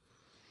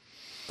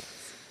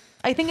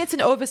 I think it's an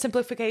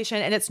oversimplification,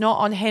 and it's not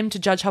on him to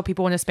judge how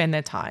people want to spend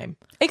their time.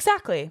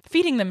 Exactly.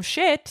 Feeding them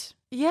shit.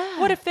 Yeah.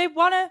 What if they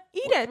want to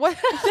eat it? What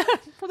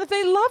if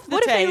they love the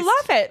What taste? if they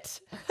love it?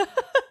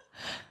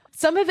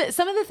 Some of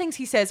the things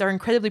he says are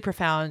incredibly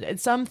profound, and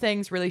some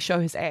things really show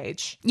his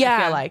age. Yeah.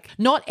 I feel like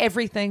not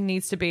everything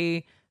needs to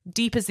be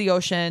deep as the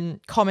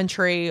ocean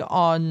commentary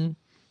on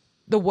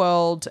the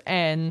world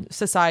and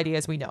society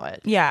as we know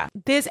it. Yeah.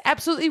 There's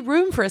absolutely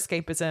room for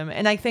escapism,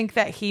 and I think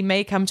that he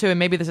may come to, and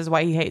maybe this is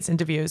why he hates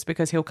interviews,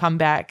 because he'll come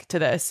back to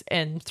this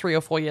in 3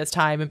 or 4 years'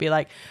 time and be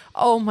like,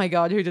 oh my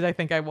God, who did I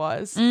think I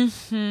was?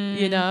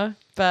 Mm-hmm. You know?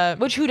 But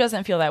Which who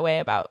doesn't feel that way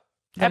about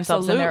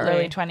themselves in their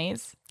Absolutely. early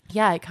 20s?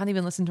 yeah, I can't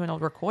even listen to an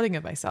old recording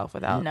of myself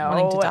without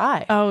wanting to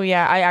die. Oh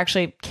yeah, I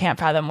actually can't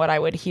fathom what I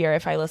would hear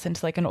if I listened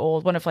to like an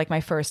old one of like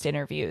my first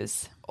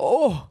interviews.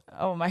 Oh,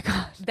 my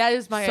God. that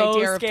is my So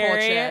idea scary. of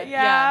torture.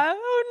 Yeah.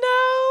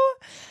 Oh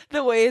no.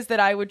 The ways that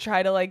I would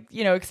try to like,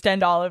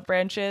 extend olive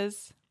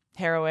branches.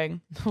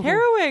 Harrowing.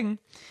 Harrowing.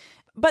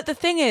 But the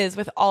thing is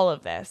with all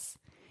of this,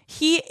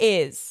 he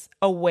is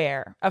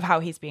aware of how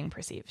he's being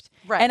perceived.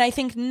 Right. And I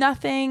think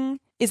nothing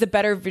is a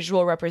better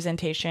visual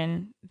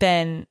representation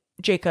than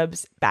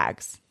Jacob's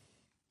bags.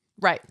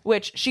 Right.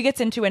 Which she gets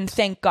into, and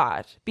thank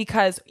God,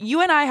 because you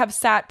and I have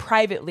sat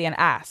privately and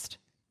asked,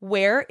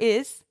 where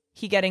is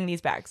he getting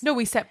these bags? No,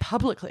 we said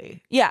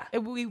publicly. Yeah. We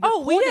we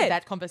recorded did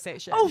that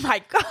conversation. Oh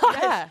my God.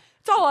 Yeah.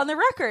 It's all on the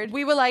record.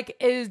 We were like,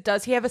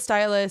 does he have a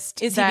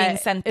stylist? Is he being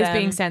sent Is them?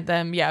 being sent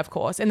them? Yeah, of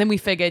course. And then we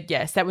figured,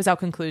 yes, that was our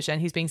conclusion.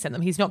 He's being sent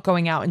them. He's not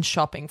going out and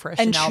shopping for a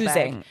And Chanel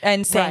choosing bag.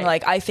 and saying Right.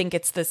 like, I think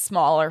it's the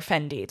smaller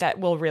Fendi that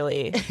will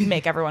really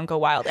make everyone go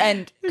wild.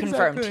 And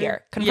confirmed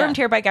Exactly.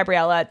 here by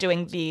Gabriella,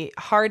 doing the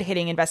hard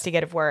hitting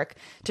investigative work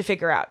to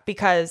figure out,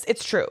 because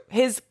it's true.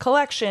 His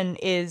collection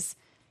is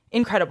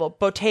incredible.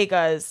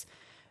 Bottegas,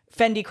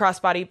 Fendi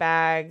crossbody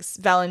bags,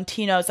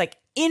 Valentino's, like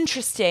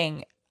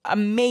interesting,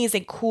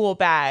 amazing, cool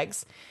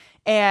bags.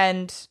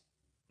 And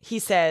he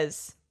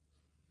says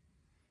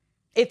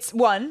it's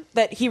one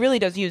that he really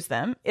does use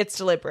them. It's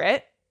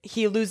deliberate.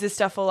 He loses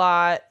stuff a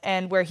lot.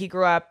 And where he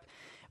grew up,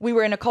 we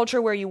were in a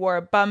culture where you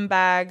wore bum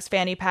bags,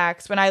 fanny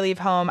packs. When I leave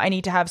home, I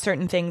need to have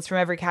certain things from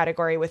every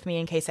category with me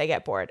in case I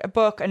get bored. A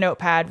book, a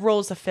notepad,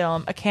 rolls of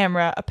film, a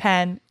camera, a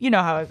pen. You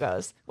know how it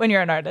goes when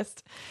you're an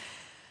artist.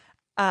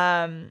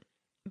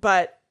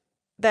 But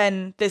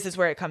then this is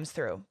where it comes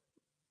through.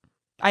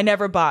 I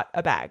never bought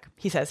a bag,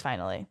 he says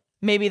finally.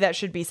 Maybe that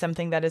should be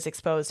something that is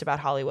exposed about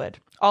Hollywood.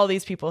 All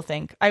these people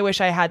think, I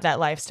wish I had that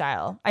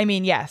lifestyle. I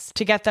mean, yes,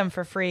 to get them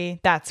for free,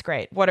 that's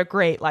great. What a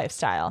great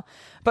lifestyle.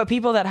 But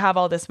people that have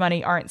all this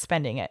money aren't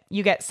spending it.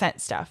 You get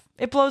sent stuff.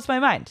 It blows my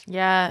mind.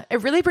 Yeah,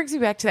 it really brings me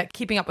back to that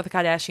Keeping Up with the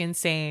Kardashians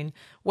scene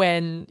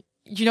when,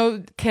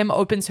 Kim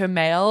opens her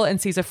mail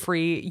and sees a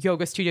free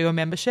yoga studio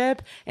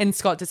membership, and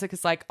Scott Disick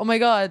is like, oh my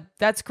God,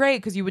 that's great,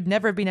 because you would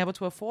never have been able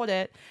to afford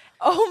it.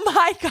 Oh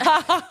my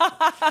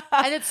God.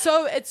 And it's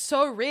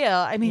so real.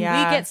 I mean,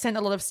 Yeah. we get sent a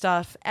lot of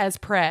stuff as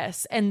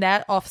press, and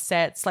that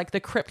offsets like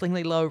the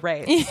cripplingly low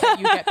rates that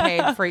you get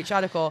paid for each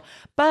article.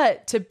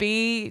 But to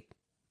be,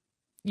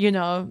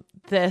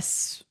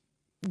 this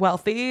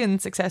wealthy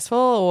and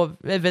successful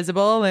or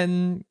visible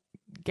and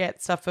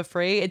get stuff for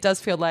free, it does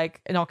feel like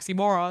an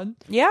oxymoron.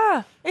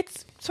 Yeah,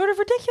 it's sort of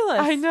ridiculous.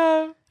 I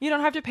know. You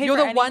don't have to pay You're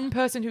for the any- one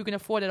person who can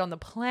afford it on the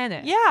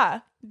planet. Yeah.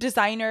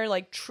 Designer,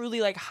 like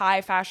truly like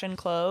high fashion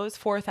clothes,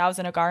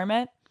 4,000 a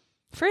garment.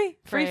 Free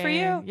for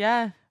you.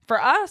 Yeah.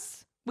 For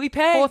us, we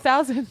pay.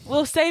 4,000.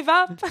 We'll save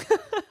up.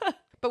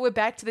 But we're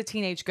back to the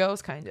teenage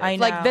girls kind of. I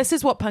know. Like, this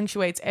is what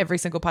punctuates every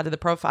single part of the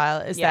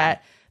profile, is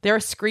that there are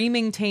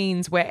screaming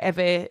teens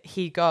wherever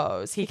he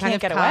goes. He kind can't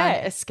of get can't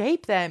away.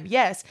 escape them.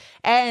 Yes.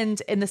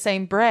 And in the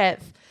same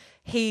breath,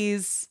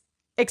 he's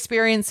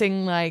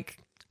experiencing like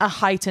a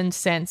heightened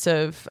sense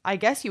of, I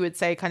guess you would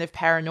say, kind of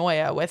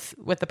paranoia with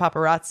the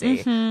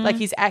paparazzi. Mm-hmm. Like,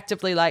 he's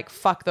actively like,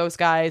 fuck those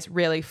guys,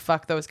 really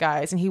fuck those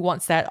guys. And he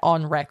wants that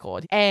on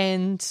record.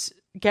 And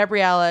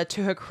Gabriella,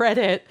 to her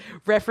credit,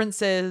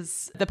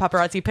 references the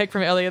paparazzi pic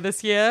from earlier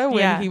this year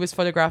when he was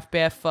photographed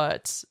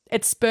barefoot.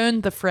 It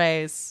spurned the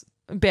phrase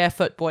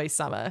barefoot boy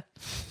summer.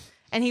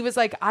 And he was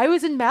like, I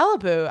was in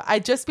Malibu.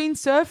 I'd just been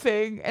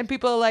surfing. And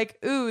people are like,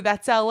 ooh,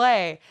 that's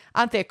LA.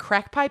 Aren't there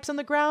crack pipes on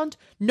the ground?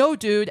 No,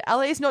 dude.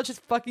 LA is not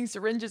just fucking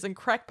syringes and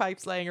crack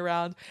pipes laying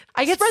around.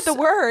 Spread the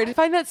word. I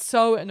find that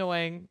so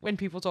annoying when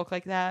people talk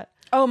like that.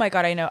 Oh my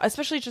God, I know.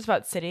 Especially just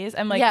about cities.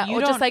 I'm like, or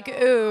just like,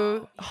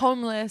 ooh,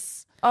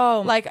 homeless.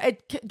 Oh. Like,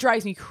 it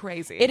drives me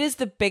crazy. It is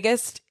the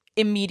biggest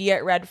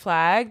immediate red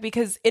flag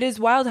because it is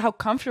wild how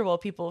comfortable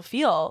people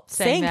feel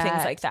saying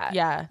things like that.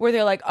 Yeah. Where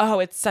they're like, oh,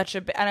 it's such a...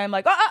 And I'm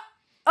like,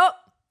 oh,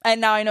 and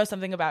now I know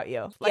something about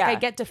you. Like, I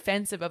get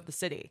defensive of the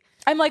city.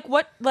 I'm like,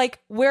 what? Like,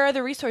 where are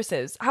the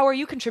resources? How are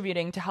you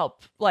contributing to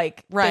help,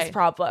 like, this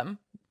problem?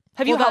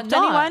 Have you helped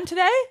anyone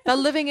today? They're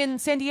living in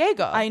San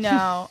Diego. I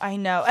know.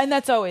 And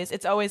it's always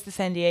the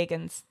San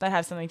Diegans that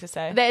have something to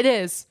say. It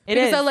is.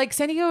 Because they're like,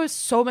 San Diego is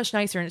so much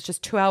nicer and it's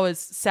just 2 hours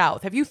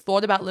south. Have you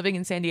thought about living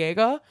in San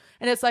Diego?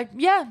 And it's like,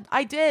 yeah,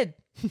 I did.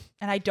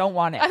 And I don't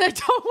want it. And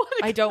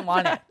I don't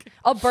want it.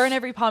 I'll burn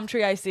every palm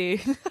tree I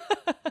see.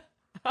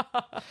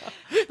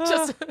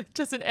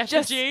 just an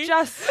effigy.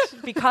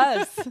 Just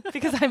because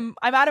I'm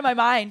out of my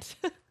mind.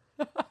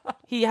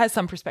 He has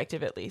some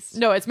perspective at least.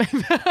 No, it's my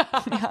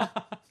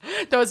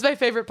no, it's my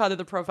favorite part of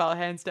the profile,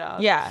 hands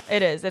down. Yeah,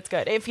 it is. It's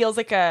good. It feels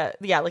like a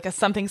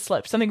something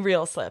slipped, something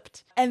real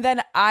slipped. And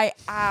then I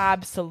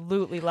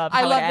absolutely love how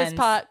I love it this ends.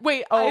 part.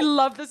 Wait, I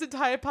love this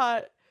entire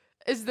part.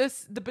 Is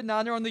this the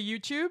banana on the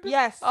YouTube?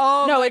 Yes.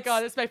 Oh no, my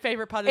God, it's my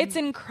favorite part. It's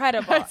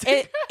incredible.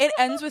 It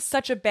ends with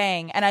such a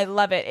bang, and I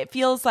love it. It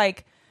feels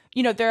like,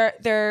 you know,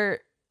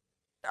 there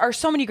are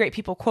so many great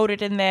people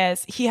quoted in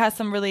this. He has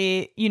some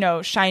really, you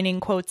know, shining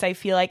quotes, I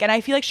feel like. And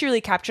I feel like she really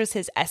captures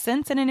his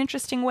essence in an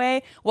interesting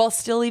way while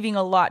still leaving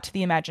a lot to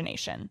the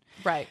imagination.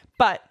 Right.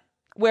 But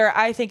where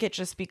I think it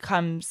just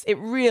becomes, it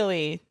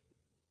really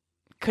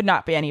could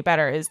not be any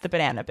better is the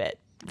banana bit.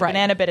 The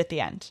banana bit at the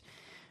end,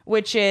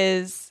 which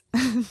is,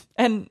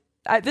 and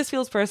this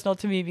feels personal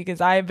to me because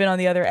I've been on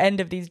the other end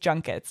of these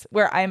junkets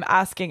where I'm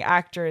asking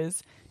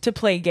actors to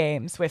play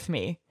games with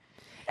me.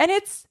 And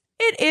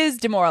it is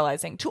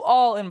demoralizing to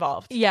all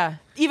involved. Yeah.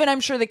 Even I'm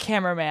sure the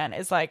cameraman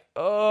is like,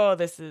 oh,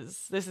 this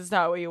is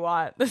not what you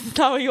want. This is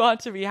not what you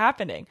want to be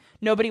happening.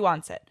 Nobody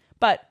wants it.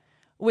 But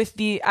with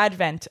the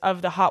advent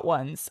of the hot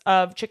ones,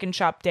 of Chicken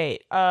Shop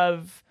Date,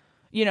 of,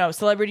 you know,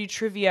 celebrity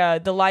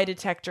trivia, the lie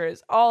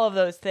detectors, all of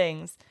those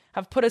things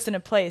have put us in a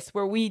place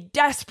where we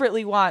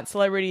desperately want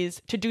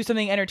celebrities to do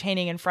something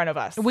entertaining in front of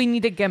us. We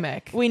need a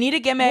gimmick. Well,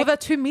 they're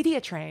too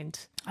media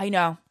trained. I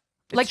know.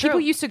 Like, people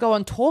used to go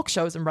on talk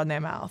shows and run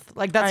their mouth.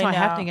 Like, that's not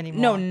happening anymore.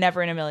 No,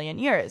 never in a million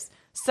years.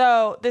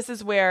 So this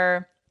is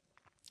where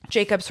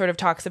Jacob sort of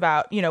talks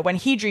about, you know, when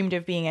he dreamed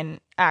of being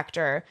an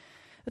actor,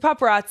 the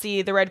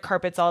paparazzi, the red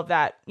carpets, all of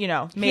that, you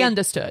know. He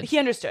understood. He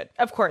understood.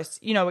 Of course,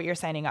 you know what you're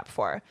signing up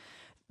for.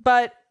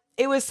 But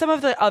it was some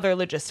of the other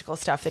logistical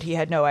stuff that he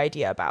had no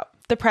idea about.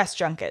 The press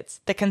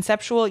junkets, the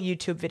conceptual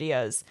YouTube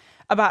videos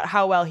about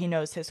how well he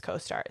knows his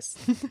co-stars.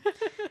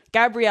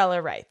 Gabriella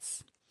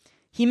writes,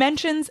 he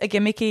mentions a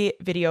gimmicky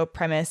video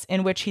premise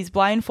in which he's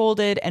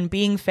blindfolded and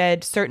being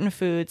fed certain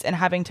foods and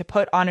having to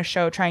put on a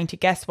show trying to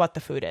guess what the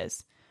food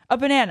is. A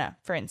banana,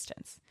 for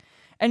instance.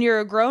 And you're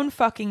a grown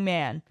fucking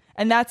man,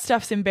 and that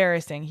stuff's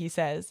embarrassing, he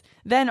says.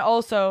 Then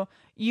also,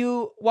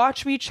 you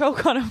watch me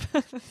choke on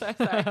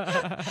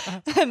a...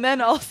 And then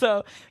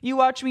also, you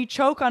watch me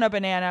choke on a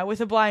banana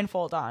with a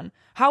blindfold on.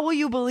 How will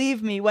you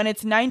believe me when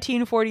it's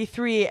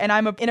 1943 and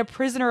I'm in a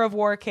prisoner of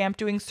war camp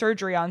doing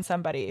surgery on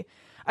somebody?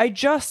 I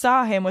just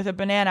saw him with a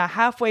banana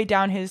halfway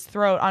down his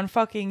throat on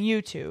fucking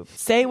YouTube.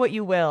 Say what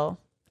you will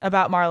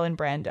about Marlon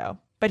Brando,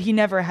 but he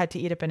never had to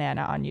eat a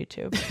banana on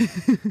YouTube.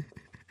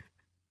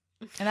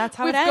 And that's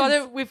how it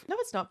ends. No,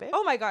 it's not, babe.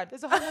 Oh my God.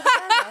 There's a whole other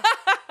banana.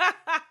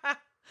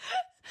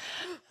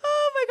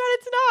 Oh my God,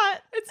 it's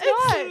not.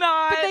 It's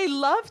not. But they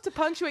love to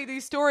punctuate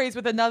these stories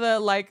with another,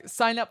 like,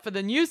 sign up for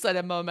the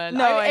newsletter moment.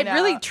 No, it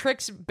really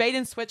tricked, bait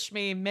and switched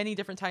me many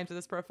different times with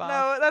this profile.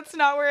 No, that's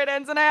not where it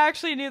ends. And I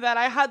actually knew that.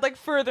 I had, like,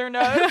 further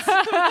notes.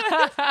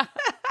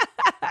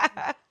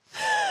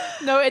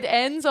 No, it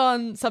ends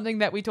on something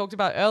that we talked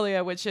about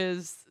earlier, which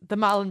is the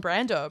Marlon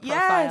Brando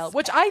profile,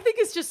 which I think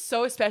is just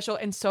so special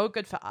and so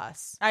good for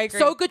us. I agree.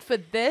 So good for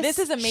this. This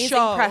is amazing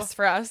show. press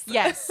for us.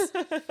 Yes.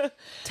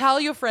 Tell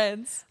your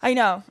friends. I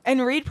know.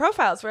 And read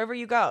profiles wherever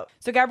you go.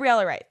 So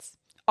Gabriella writes,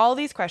 all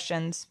these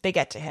questions, they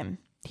get to him.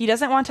 He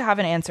doesn't want to have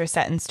an answer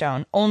set in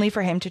stone, only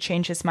for him to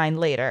change his mind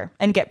later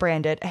and get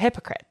branded a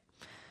hypocrite.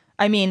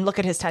 I mean, look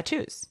at his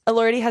tattoos.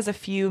 Elordi has a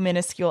few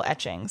minuscule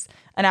etchings,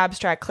 an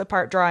abstract clip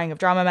art drawing of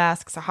drama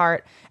masks, a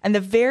heart, and the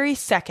very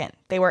second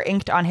they were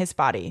inked on his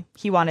body,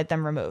 he wanted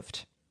them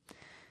removed.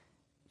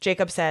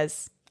 Jacob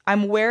says,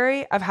 I'm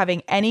wary of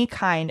having any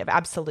kind of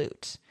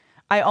absolute.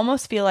 I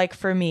almost feel like,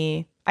 for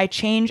me, I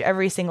change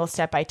every single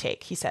step I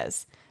take, he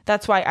says.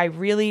 That's why I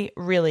really,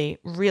 really,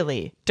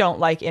 really don't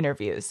like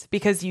interviews,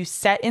 because you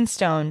set in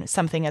stone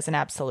something as an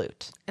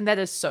absolute. And that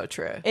is so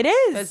true. It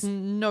is. There's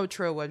no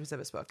true word was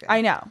ever spoken.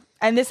 I know.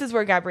 And this is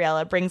where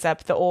Gabriella brings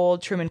up the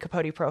old Truman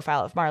Capote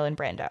profile of Marlon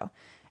Brando.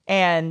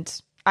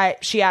 And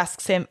she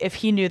asks him if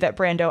he knew that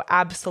Brando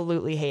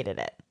absolutely hated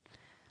it.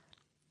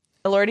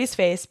 Elordi's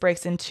face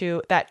breaks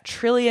into that $1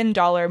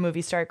 trillion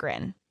movie star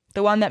grin,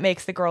 the one that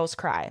makes the girls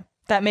cry,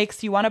 that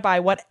makes you want to buy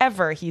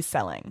whatever he's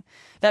selling,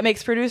 that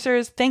makes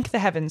producers thank the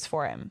heavens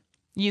for him.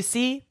 You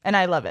see, and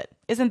I love it.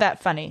 Isn't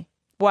that funny?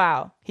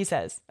 Wow, he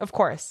says. Of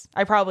course,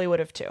 I probably would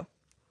have too.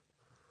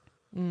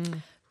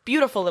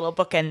 Beautiful little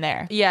bookend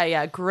there.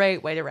 Yeah.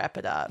 Great way to wrap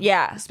it up.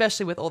 Yeah.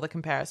 Especially with all the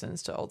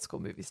comparisons to old school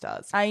movie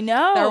stars. I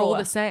know. They're all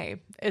the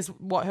same, is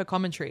what her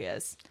commentary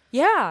is.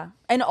 Yeah.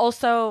 And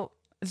also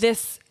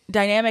this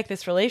dynamic,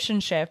 this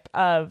relationship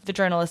of the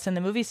journalist and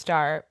the movie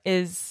star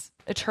is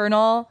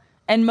eternal.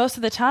 And most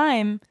of the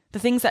time, the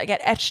things that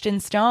get etched in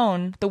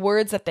stone, the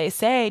words that they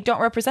say,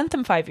 don't represent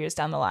them 5 years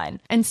down the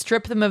line. And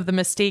strip them of the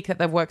mystique that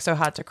they've worked so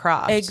hard to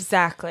craft.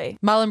 Exactly.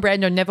 Marlon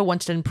Brando never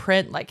wanted to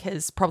imprint like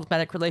his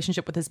problematic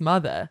relationship with his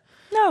mother.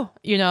 No.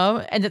 You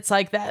know? And it's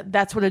like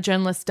that's what a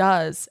journalist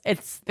does.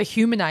 It's the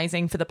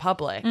humanizing for the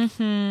public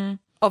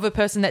of a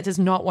person that does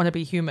not want to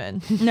be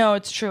human. No,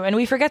 it's true. And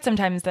we forget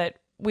sometimes that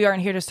we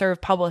aren't here to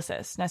serve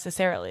publicists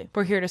necessarily.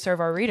 We're here to serve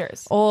our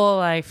readers. All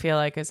I feel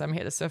like is I'm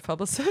here to serve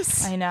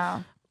publicists. I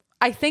know.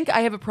 I think I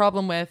have a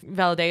problem with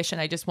validation.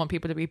 I just want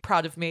people to be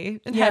proud of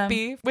me and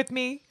happy with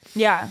me.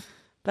 Yeah.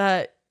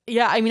 But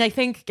yeah, I mean, I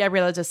think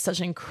Gabriella does such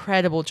an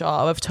incredible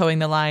job of towing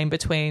the line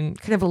between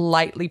kind of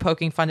lightly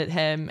poking fun at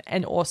him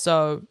and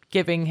also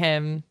giving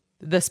him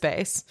the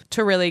space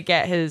to really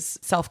get his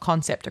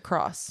self-concept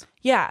across.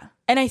 Yeah.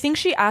 And I think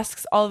she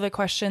asks all the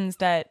questions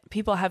that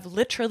people have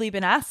literally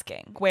been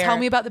asking. Where, tell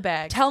me about the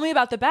bag. Tell me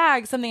about the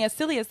bag, something as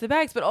silly as the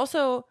bags, but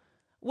also,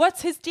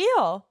 what's his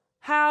deal?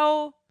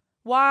 How?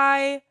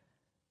 Why?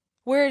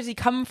 Where does he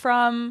come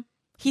from?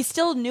 He's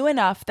still new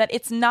enough that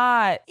it's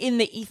not in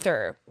the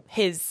ether,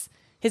 his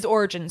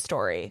origin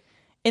story,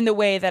 in the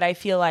way that I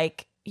feel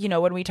like, you know,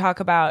 when we talk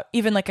about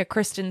even like a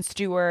Kristen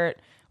Stewart,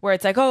 where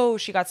it's like, oh,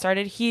 she got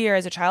started here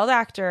as a child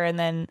actor and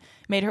then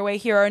made her way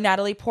here, or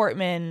Natalie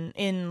Portman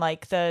in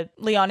like the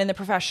Leon in the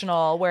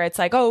Professional, where it's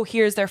like, oh,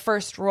 here's their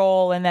first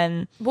role. And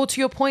then, well, to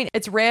your point,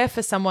 it's rare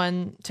for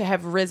someone to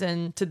have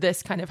risen to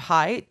this kind of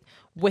height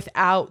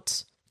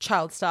without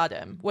child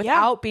stardom,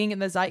 without being in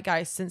the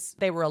zeitgeist since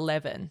they were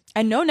 11.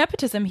 And no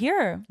nepotism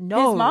here.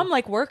 No. His mom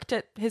like worked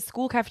at his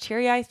school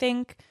cafeteria, I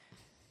think.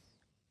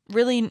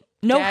 Really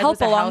no Dad help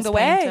was a along house the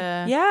way.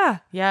 painter. Yeah.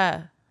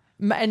 Yeah.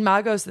 And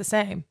Margot's the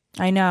same.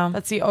 I know.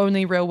 That's the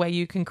only real way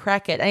you can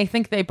crack it. And I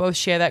think they both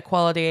share that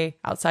quality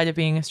outside of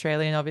being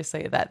Australian,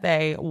 obviously, that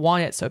they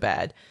want it so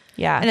bad.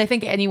 Yeah. And I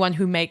think anyone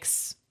who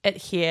makes it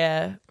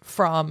here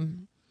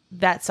from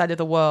that side of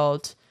the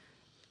world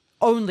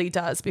only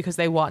does because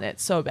they want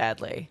it so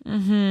badly.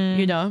 Mm-hmm.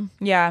 You know?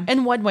 Yeah.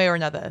 In one way or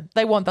another.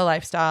 They want the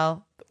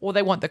lifestyle, or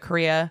they want the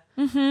career,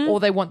 or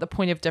they want the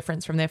point of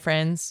difference from their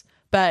friends.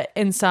 But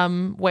in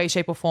some way,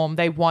 shape, or form,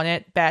 they want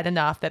it bad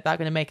enough that they're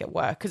going to make it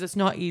work, because it's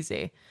not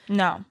easy.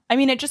 No. I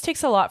mean, it just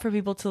takes a lot for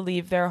people to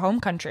leave their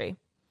home country.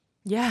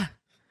 Yeah.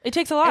 It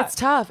takes a lot. It's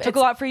tough. It took a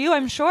lot for you,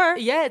 I'm sure.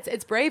 Yeah,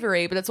 it's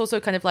bravery, but it's also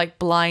kind of like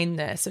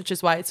blindness, which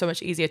is why it's so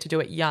much easier to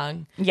do it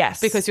young. Yes.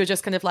 Because you're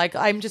just kind of like,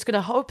 I'm just going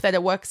to hope that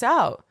it works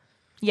out.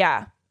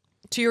 Yeah.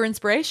 To your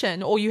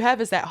inspiration. All you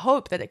have is that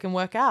hope that it can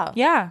work out.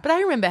 Yeah. But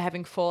I remember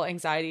having full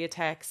anxiety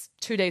attacks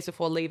 2 days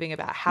before leaving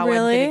about how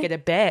Really? I'm going to get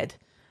a bed.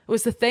 It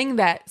was the thing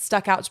that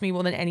stuck out to me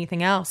more than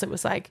anything else. It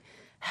was like,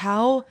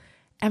 how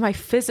am I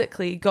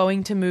physically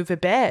going to move a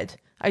bed?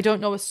 I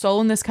don't know a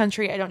soul in this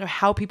country. I don't know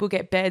how people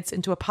get beds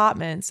into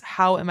apartments.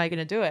 How am I going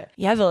to do it?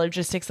 Yeah, the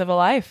logistics of a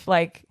life.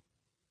 Like,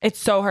 it's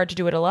so hard to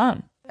do it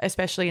alone.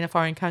 Especially in a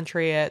foreign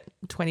country at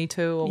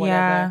 22 or whatever.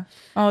 Yeah.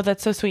 Oh,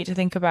 that's so sweet to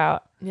think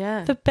about.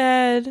 Yeah. The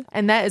bed.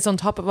 And that is on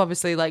top of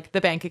obviously like the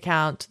bank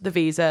account, the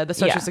visa, the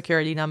social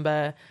security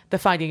number, the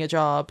finding a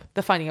job,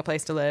 the finding a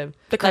place to live.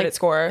 The credit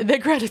score. The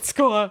credit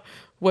score,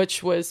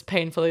 which was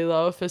painfully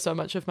low for so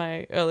much of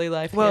my early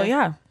life. Well, here.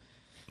 yeah.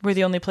 We're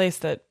the only place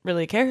that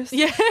really cares.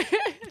 Yeah.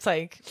 It's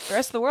like the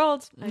rest of the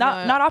world know.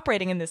 not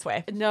operating in this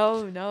way.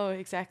 No,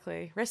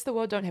 exactly. Rest of the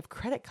world don't have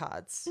credit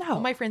cards. No. All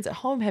my friends at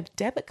home have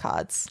debit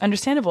cards.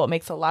 Understandable. It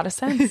makes a lot of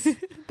sense.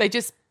 They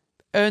just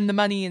earn the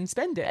money and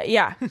spend it.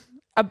 Yeah.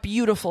 A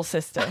beautiful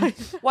system.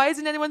 Why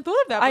hasn't anyone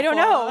thought of that before?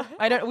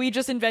 I don't know. We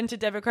just invented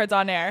debit cards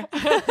on air.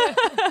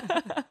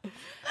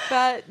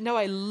 But no,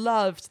 I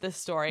loved this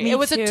story. Me It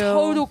was too. a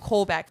total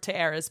callback to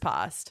eras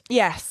past.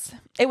 Yes.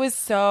 It's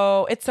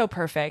so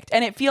perfect.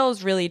 And it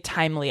feels really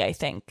timely, I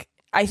think.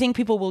 I think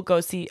people will go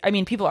see,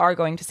 people are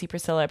going to see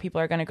Priscilla. People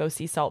are going to go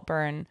see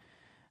Saltburn.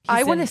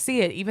 I want to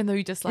see it, even though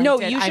you just liked No,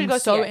 it. you should I'm go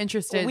so see it.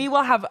 interested. We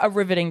will have a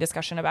riveting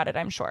discussion about it,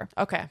 I'm sure.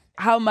 Okay.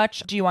 How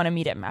much do you want to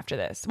meet him after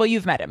this? Well,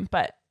 you've met him,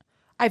 but...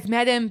 I've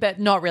met him, but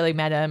not really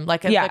met him.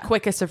 Like at the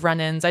quickest of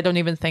run-ins. I don't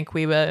even think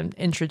we were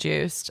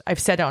introduced. I've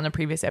said it on a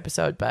previous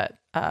episode, but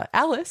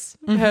Alice,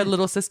 her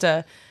little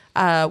sister,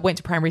 went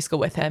to primary school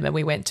with him, and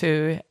we went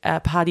to a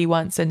party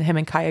once, and him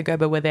and Kaya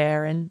Gerber were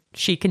there, and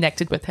she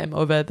connected with him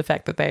over the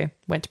fact that they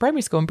went to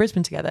primary school in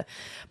Brisbane together.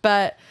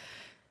 But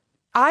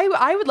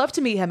I would love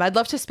to meet him. I'd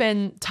love to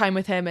spend time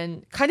with him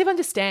and kind of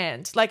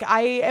understand. Like,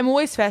 I am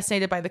always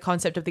fascinated by the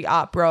concept of the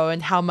art bro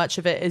and how much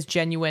of it is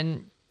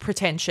genuine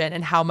pretension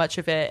and how much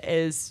of it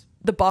is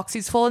the box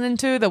he's fallen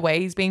into, the way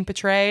he's being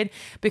portrayed,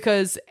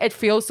 because it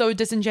feels so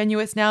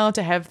disingenuous now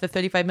to have the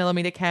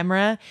 35mm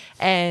camera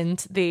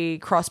and the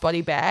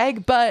crossbody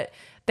bag, but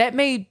that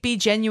may be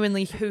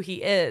genuinely who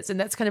he is, and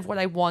that's kind of what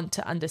I want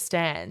to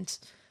understand.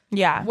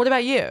 Yeah. What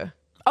about you?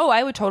 Oh,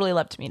 I would totally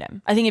love to meet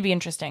him. I think it'd be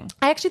interesting.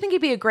 I actually think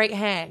he'd be a great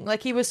hang.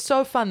 Like, he was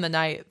so fun the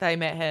night that I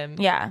met him.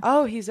 Yeah.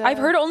 Oh, I've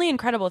heard only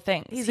incredible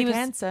things. He was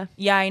cancer.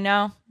 Yeah, I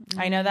know.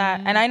 I know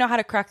that. And I know how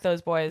to crack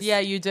those boys. Yeah,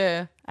 you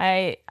do.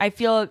 I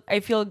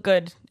feel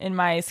good in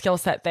my skill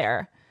set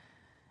there.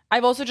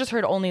 I've also just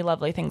heard only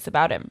lovely things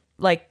about him.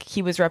 Like,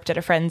 he was repped at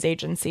a friend's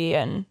agency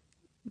and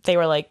they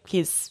were like,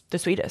 he's the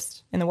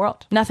sweetest in the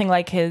world. Nothing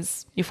like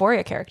his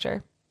Euphoria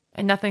character.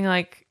 And nothing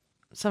like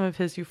some of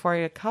his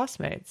Euphoria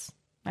castmates.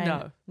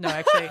 No,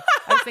 actually.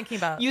 I was thinking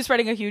about... You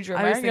spreading a huge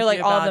rumor? I was You're like,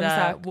 about, all of them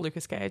suck.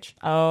 Lucas Cage.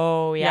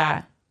 Oh,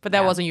 yeah. But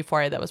that wasn't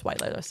Euphoria. That was White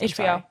Lotus.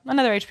 HBO.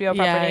 Another HBO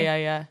property.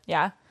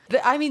 Yeah.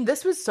 I mean,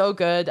 this was so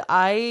good.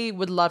 I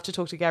would love to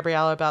talk to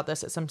Gabriella about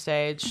this at some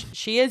stage.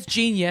 She is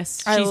genius.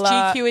 She's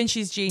GQ and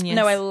she's genius.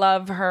 No, I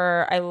love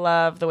her. I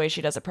love the way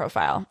she does a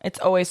profile. It's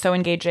always so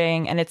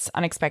engaging and it's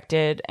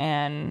unexpected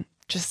and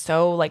just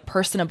so like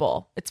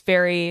personable. It's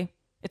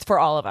for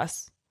all of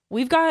us.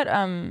 We've got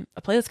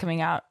a playlist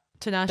coming out.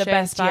 Tinashe The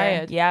best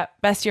inspired. year. Yeah.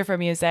 Best year for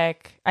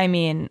music. I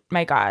mean,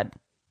 my God.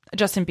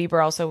 Justin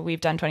Bieber also,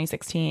 we've done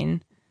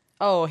 2016.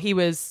 Oh, he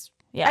was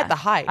at the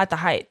height. At the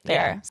height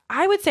there. Yeah.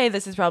 I would say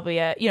this is probably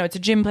it's a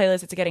gym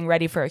playlist. It's a getting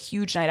ready for a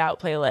huge night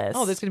out playlist.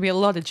 Oh, there's going to be a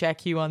lot of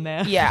Jack Hugh on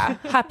there. Yeah,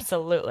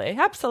 absolutely.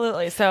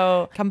 Absolutely.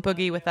 So come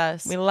boogie with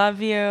us. We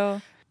love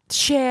you.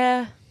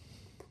 Share,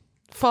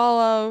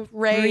 follow,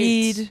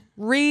 rate,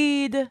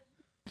 read.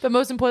 But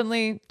most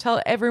importantly,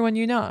 tell everyone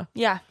you know.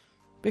 Yeah.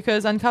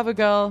 Because Uncover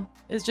Girl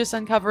is just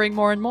uncovering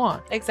more and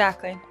more.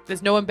 Exactly.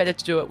 There's no one better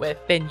to do it with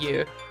than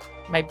you,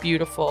 my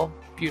beautiful,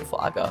 beautiful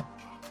Uggo.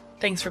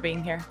 Thanks for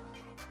being here.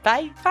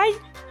 Bye. Bye.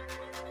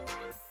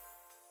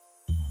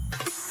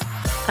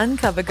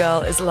 Uncover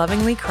Girl is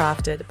lovingly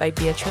crafted by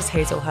Beatrice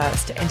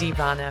Hazelhurst and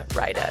Ivana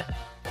Ryder.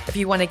 If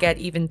you want to get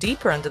even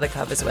deeper under the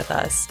covers with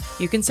us,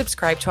 you can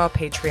subscribe to our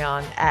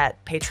Patreon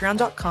at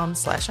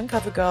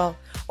patreon.com/uncovergirl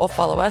or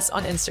follow us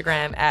on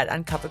Instagram at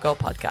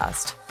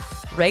uncovergirlpodcast.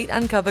 Rate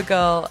Uncover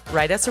Girl,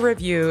 write us a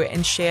review,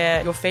 and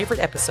share your favorite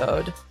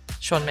episode.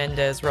 Shawn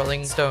Mendes,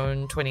 Rolling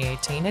Stone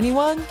 2018,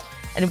 anyone?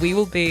 And we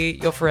will be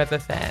your forever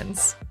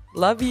fans.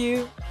 Love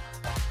you.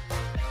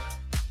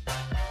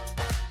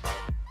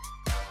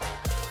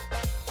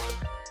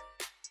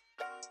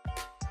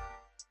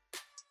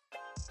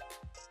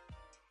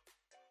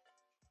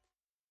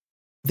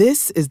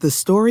 This is the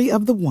story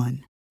of the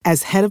one.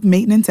 As head of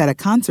maintenance at a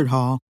concert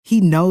hall,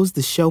 he knows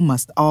the show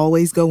must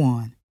always go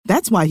on.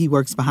 That's why he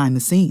works behind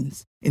the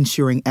scenes,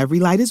 ensuring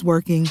every light is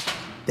working,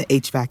 the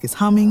HVAC is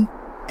humming,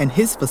 and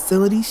his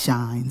facility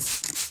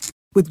shines.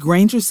 With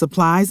Grainger's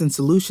supplies and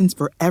solutions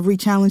for every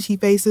challenge he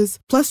faces,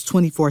 plus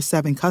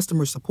 24/7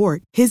 customer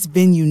support, his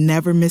venue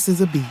never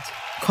misses a beat.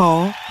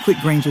 Call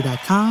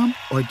quickgrainger.com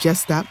or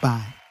just stop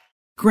by.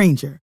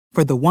 Grainger,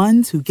 for the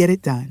ones who get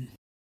it done.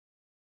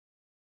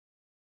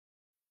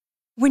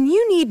 When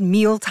you need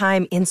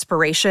mealtime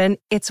inspiration,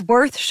 it's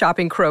worth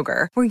shopping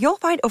Kroger, where you'll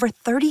find over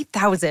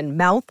 30,000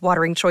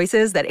 mouth-watering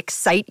choices that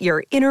excite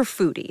your inner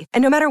foodie.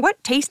 And no matter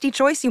what tasty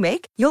choice you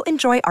make, you'll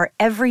enjoy our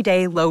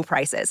everyday low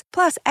prices,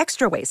 plus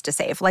extra ways to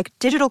save, like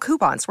digital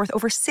coupons worth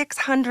over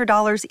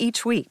 $600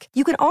 each week.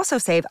 You can also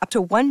save up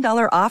to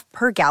 $1 off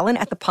per gallon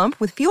at the pump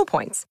with fuel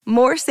points.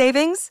 More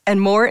savings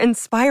and more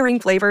inspiring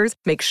flavors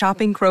make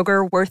shopping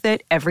Kroger worth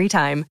it every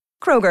time.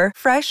 Kroger,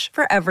 fresh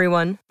for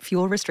everyone.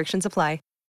 Fuel restrictions apply.